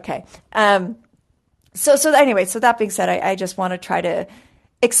get it. Okay. So anyway, so that being said, I just want to try to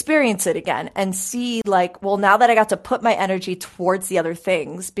experience it again and see like, well, now that I got to put my energy towards the other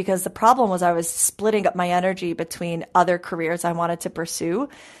things, because the problem was I was splitting up my energy between other careers I wanted to pursue.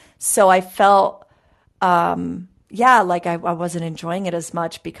 So I felt, like I wasn't enjoying it as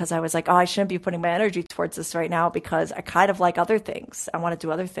much because I was like, oh, I shouldn't be putting my energy towards this right now because I kind of like other things. I want to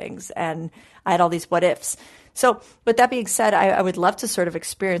do other things. And I had all these what ifs. So with that being said, I would love to sort of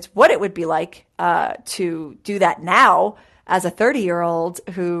experience what it would be like to do that now as a 30-year-old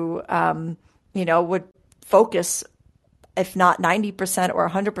who, would focus, if not 90% or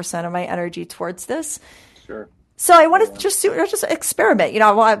 100% of my energy towards this. Sure. So I want to just experiment.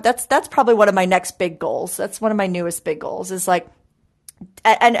 That's probably one of my next big goals. That's one of my newest big goals is like,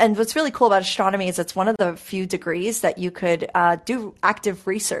 and what's really cool about astronomy is it's one of the few degrees that you could do active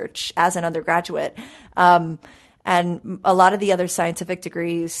research as an undergraduate. And a lot of the other scientific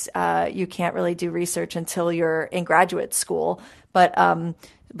degrees, you can't really do research until you're in graduate school. But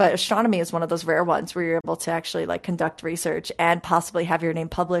astronomy is one of those rare ones where you're able to actually like conduct research and possibly have your name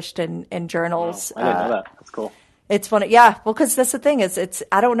published in journals. Wow, I didn't know that. That's cool. It's funny. Yeah. Well, cause that's the thing is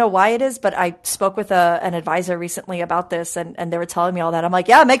I don't know why it is, but I spoke with an advisor recently about this and they were telling me all that. I'm like,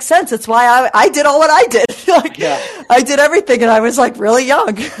 yeah, it makes sense. It's why I did all what I did. I did everything and I was like really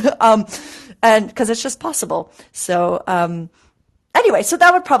young. and because it's just possible. So, anyway, so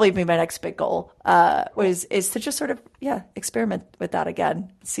that would probably be my next big goal, is to just sort of, experiment with that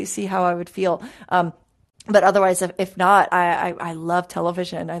again, see how I would feel. But otherwise, if not, I love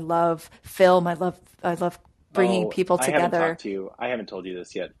television. I love film. I love bringing people together. I haven't told you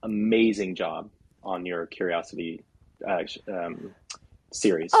this yet. Amazing job on your Curiosity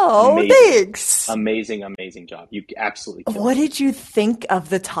series. Oh, amazing. Thanks. Amazing job. You absolutely killed What did you think of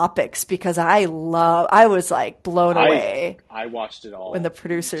the topics? Because I was like blown away. I watched it all when the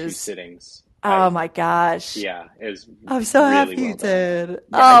producers in 2 sittings. Oh my gosh. Yeah, it was I'm so really happy well you done. did.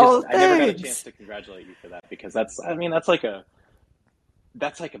 Yeah, I never got a thanks. chance to congratulate you for that, because that's like a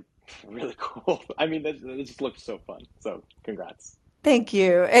really cool. I mean, it just looked so fun. So congrats. Thank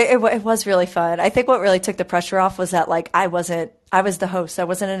you. It was really fun. I think what really took the pressure off was that, like, I was the host. I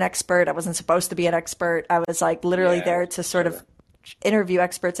wasn't an expert. I wasn't supposed to be an expert. I was like literally there to sort of interview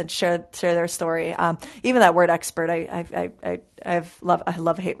experts and share their story. Even that word expert, I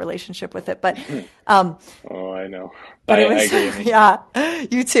love hate relationship with it, but, oh, I know, but I agree. Yeah. Yeah,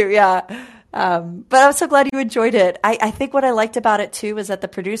 you too. Yeah. But I'm so glad you enjoyed it. I think what I liked about it too was that the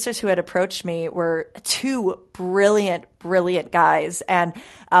producers who had approached me were 2 brilliant guys. And,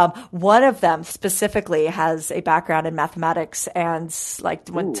 one of them specifically has a background in mathematics and like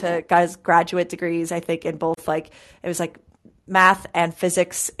went to graduate degrees, I think, in both, like, it was like math and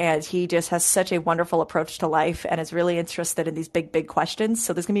physics, and he just has such a wonderful approach to life and is really interested in these big questions.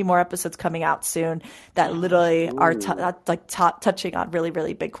 So there's gonna be more episodes coming out soon that literally are touching on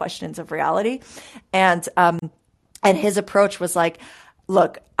really big questions of reality. And his approach was like,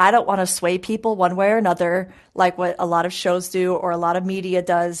 look, I don't want to sway people one way or another, like what a lot of shows do or a lot of media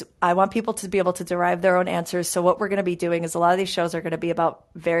does. I want people to be able to derive their own answers. So what we're going to be doing is a lot of these shows are going to be about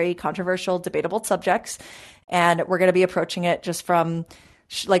very controversial, debatable subjects. And we're going to be approaching it just from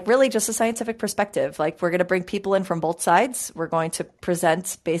like really just a scientific perspective. Like, we're going to bring people in from both sides. We're going to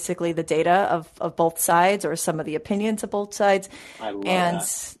present basically the data of both sides or some of the opinions of both sides. I love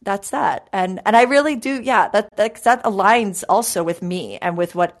that. That's that. And I really do. Yeah, that aligns also with me and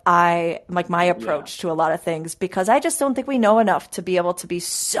with what I like my approach to a lot of things, because I just don't think we know enough to be able to be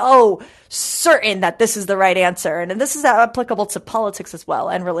so certain that this is the right answer. And this is applicable to politics as well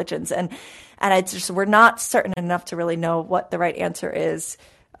and religions. And we're not certain enough to really know what the right answer is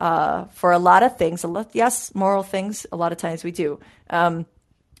for a lot of things. Yes, moral things, a lot of times we do. But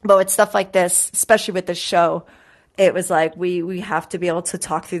with stuff like this, especially with this show, it was like we have to be able to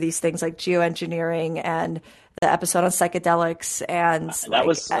talk through these things like geoengineering and the episode on psychedelics. And that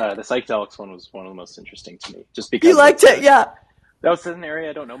was the psychedelics one was one of the most interesting to me, just because you liked it. Yeah. That was an area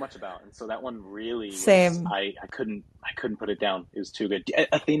I don't know much about, and so that one really same. I couldn't put it down. It was too good.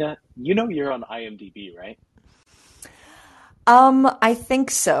 Athena, you're on IMDb, right? I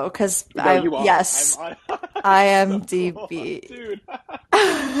think so, because yes, IMDb. So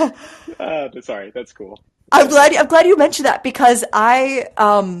cool. Dude. Sorry, that's cool. I'm glad you mentioned that, because I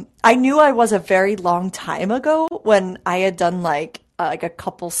knew I was a very long time ago when I had done like a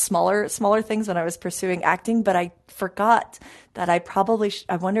couple smaller things when I was pursuing acting, but I forgot that I probably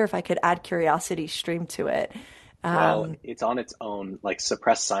I wonder if I could add Curiosity Stream to it. Well, it's on its own. Like,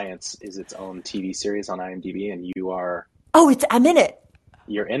 Suppressed Science is its own TV series on IMDb, and you are. Oh, I'm in it.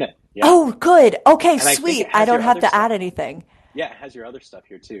 You're in it. Yeah. Oh, good. Okay, and sweet. I don't have to add anything. Yeah, it has your other stuff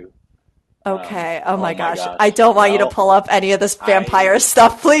here too. Okay. Oh my gosh. I don't want you to pull up any of this vampire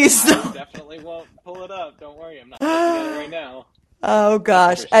stuff, please. I definitely won't pull it up. Don't worry. I'm not looking at it right now. Oh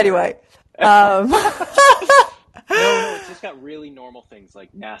gosh. Sure. Anyway. No, it's just got really normal things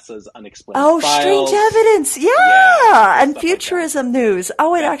like NASA's unexplained files. Strange evidence. Yeah. And futurism like news.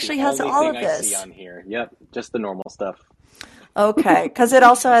 Oh, it actually has all of this. I see on here. Yep. Just the normal stuff. Okay. Because it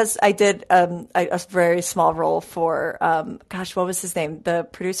also has, I did a very small role for, what was his name? The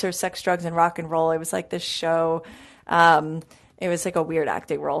producer of Sex, Drugs, and Rock and Roll. It was like this show. It was like a weird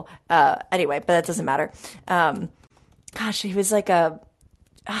acting role. Anyway, but that doesn't matter. He was like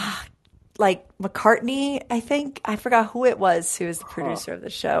like McCartney, I think. I forgot who it was who was the producer of the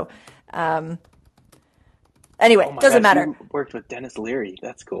show. Anyway, doesn't matter. You worked with Dennis Leary.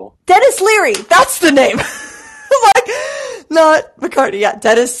 That's cool. Dennis Leary, that's the name. Like, not McCartney. Yeah,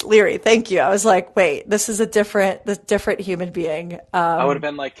 Dennis Leary. Thank you. I was like, wait, this is a different human being. I would have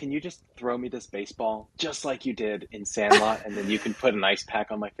been like, can you just throw me this baseball just like you did in Sandlot, and then you can put an ice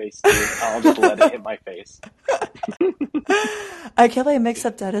pack on my face too. I'll just let it hit my face. I can't believe I mixed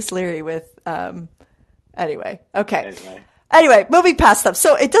up Dennis Leary with. Anyway, okay. Anyway, moving past stuff.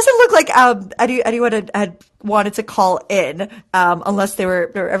 So it doesn't look like anyone had wanted to call in, unless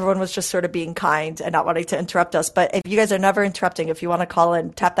everyone was just sort of being kind and not wanting to interrupt us. But if you guys are never interrupting, if you want to call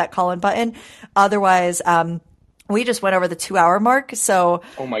in, tap that call in button. Otherwise, we just went over the 2-hour mark. So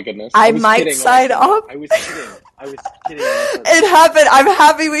oh my goodness, I might sign up. I was kidding. It happened. I'm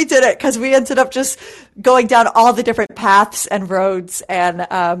happy we did it because we ended up just going down all the different paths and roads. And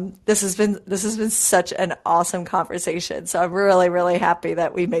this has been such an awesome conversation. So I'm really, really happy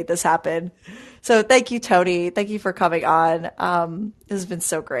that we made this happen. So thank you, Tony. Thank you for coming on. This has been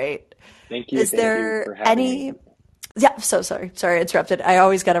so great. Thank you. Is there any? Yeah, so sorry. Sorry, I interrupted. I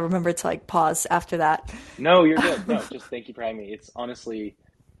always got to remember to pause after that. No, you're good. No, just thank you for having me. It's honestly,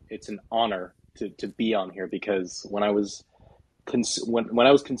 it's an honor to be on here because when I was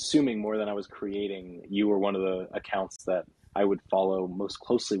consuming more than I was creating, you were one of the accounts that I would follow most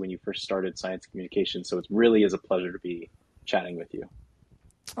closely when you first started Science Communication. So it really is a pleasure to be chatting with you.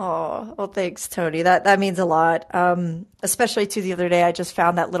 Oh, well, thanks, Tony. That means a lot. Especially too, the other day, I just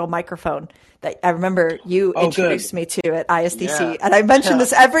found that little microphone that I remember you introduced me to at ISDC. Yeah. And I mention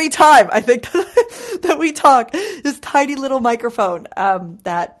this every time I think that we talk, this tiny little microphone,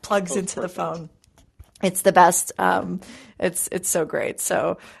 that plugs into the phone. It's the best. It's so great.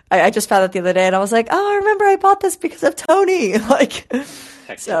 So I just found it the other day and I was like, oh, I remember I bought this because of Tony.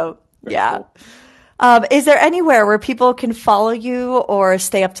 So yeah. Cool. Is there anywhere where people can follow you or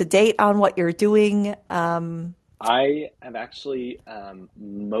stay up to date on what you're doing? I am actually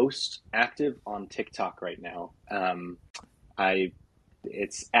most active on TikTok right now.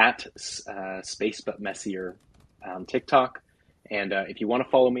 It's at SpaceButMessier on TikTok. And if you want to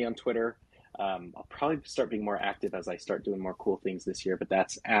follow me on Twitter, I'll probably start being more active as I start doing more cool things this year. But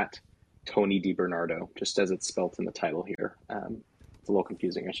that's at Tony DiBernardo, just as it's spelt in the title here. It's a little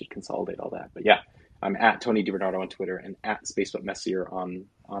confusing. I should consolidate all that. But yeah. I'm at Tony DiBernardo on Twitter and at SpaceButMessier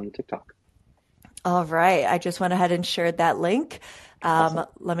on TikTok. All right. I just went ahead and shared that link. Awesome.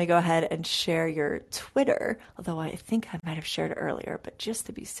 Let me go ahead and share your Twitter, although I think I might have shared it earlier, but just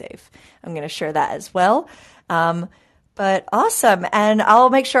to be safe, I'm going to share that as well. But awesome. And I'll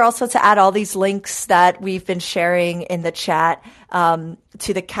make sure also to add all these links that we've been sharing in the chat to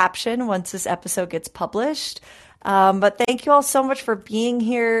the caption once this episode gets published. But thank you all so much for being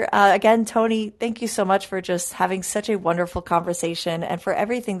here. Again, Tony, thank you so much for just having such a wonderful conversation and for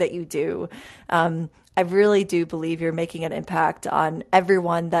everything that you do. I really do believe you're making an impact on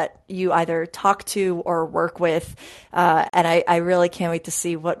everyone that you either talk to or work with. And I really can't wait to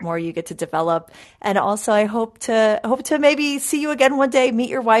see what more you get to develop. And also I hope to maybe see you again one day, meet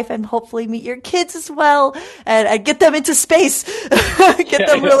your wife and hopefully meet your kids as well and get them into space.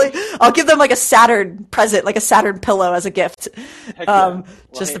 I'll give them like a Saturn present, like a Saturn pillow as a gift.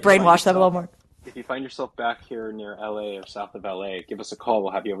 Just to brainwash them a little more. If you find yourself back here near LA or south of LA, give us a call.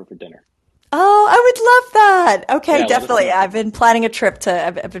 We'll have you over for dinner. Oh, I would love that. Okay, yeah, definitely. I've been planning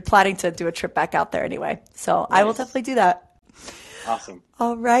to do a trip back out there anyway. So nice. I will definitely do that. Awesome.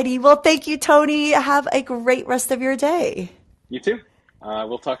 All righty. Well, thank you, Tony. Have a great rest of your day. You too.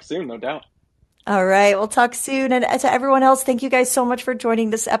 We'll talk soon, no doubt. All right. We'll talk soon. And to everyone else, thank you guys so much for joining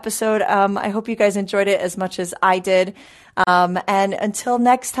this episode. I hope you guys enjoyed it as much as I did. And until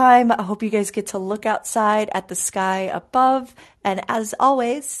next time, I hope you guys get to look outside at the sky above. And as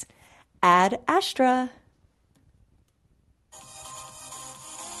always, Ad Astra.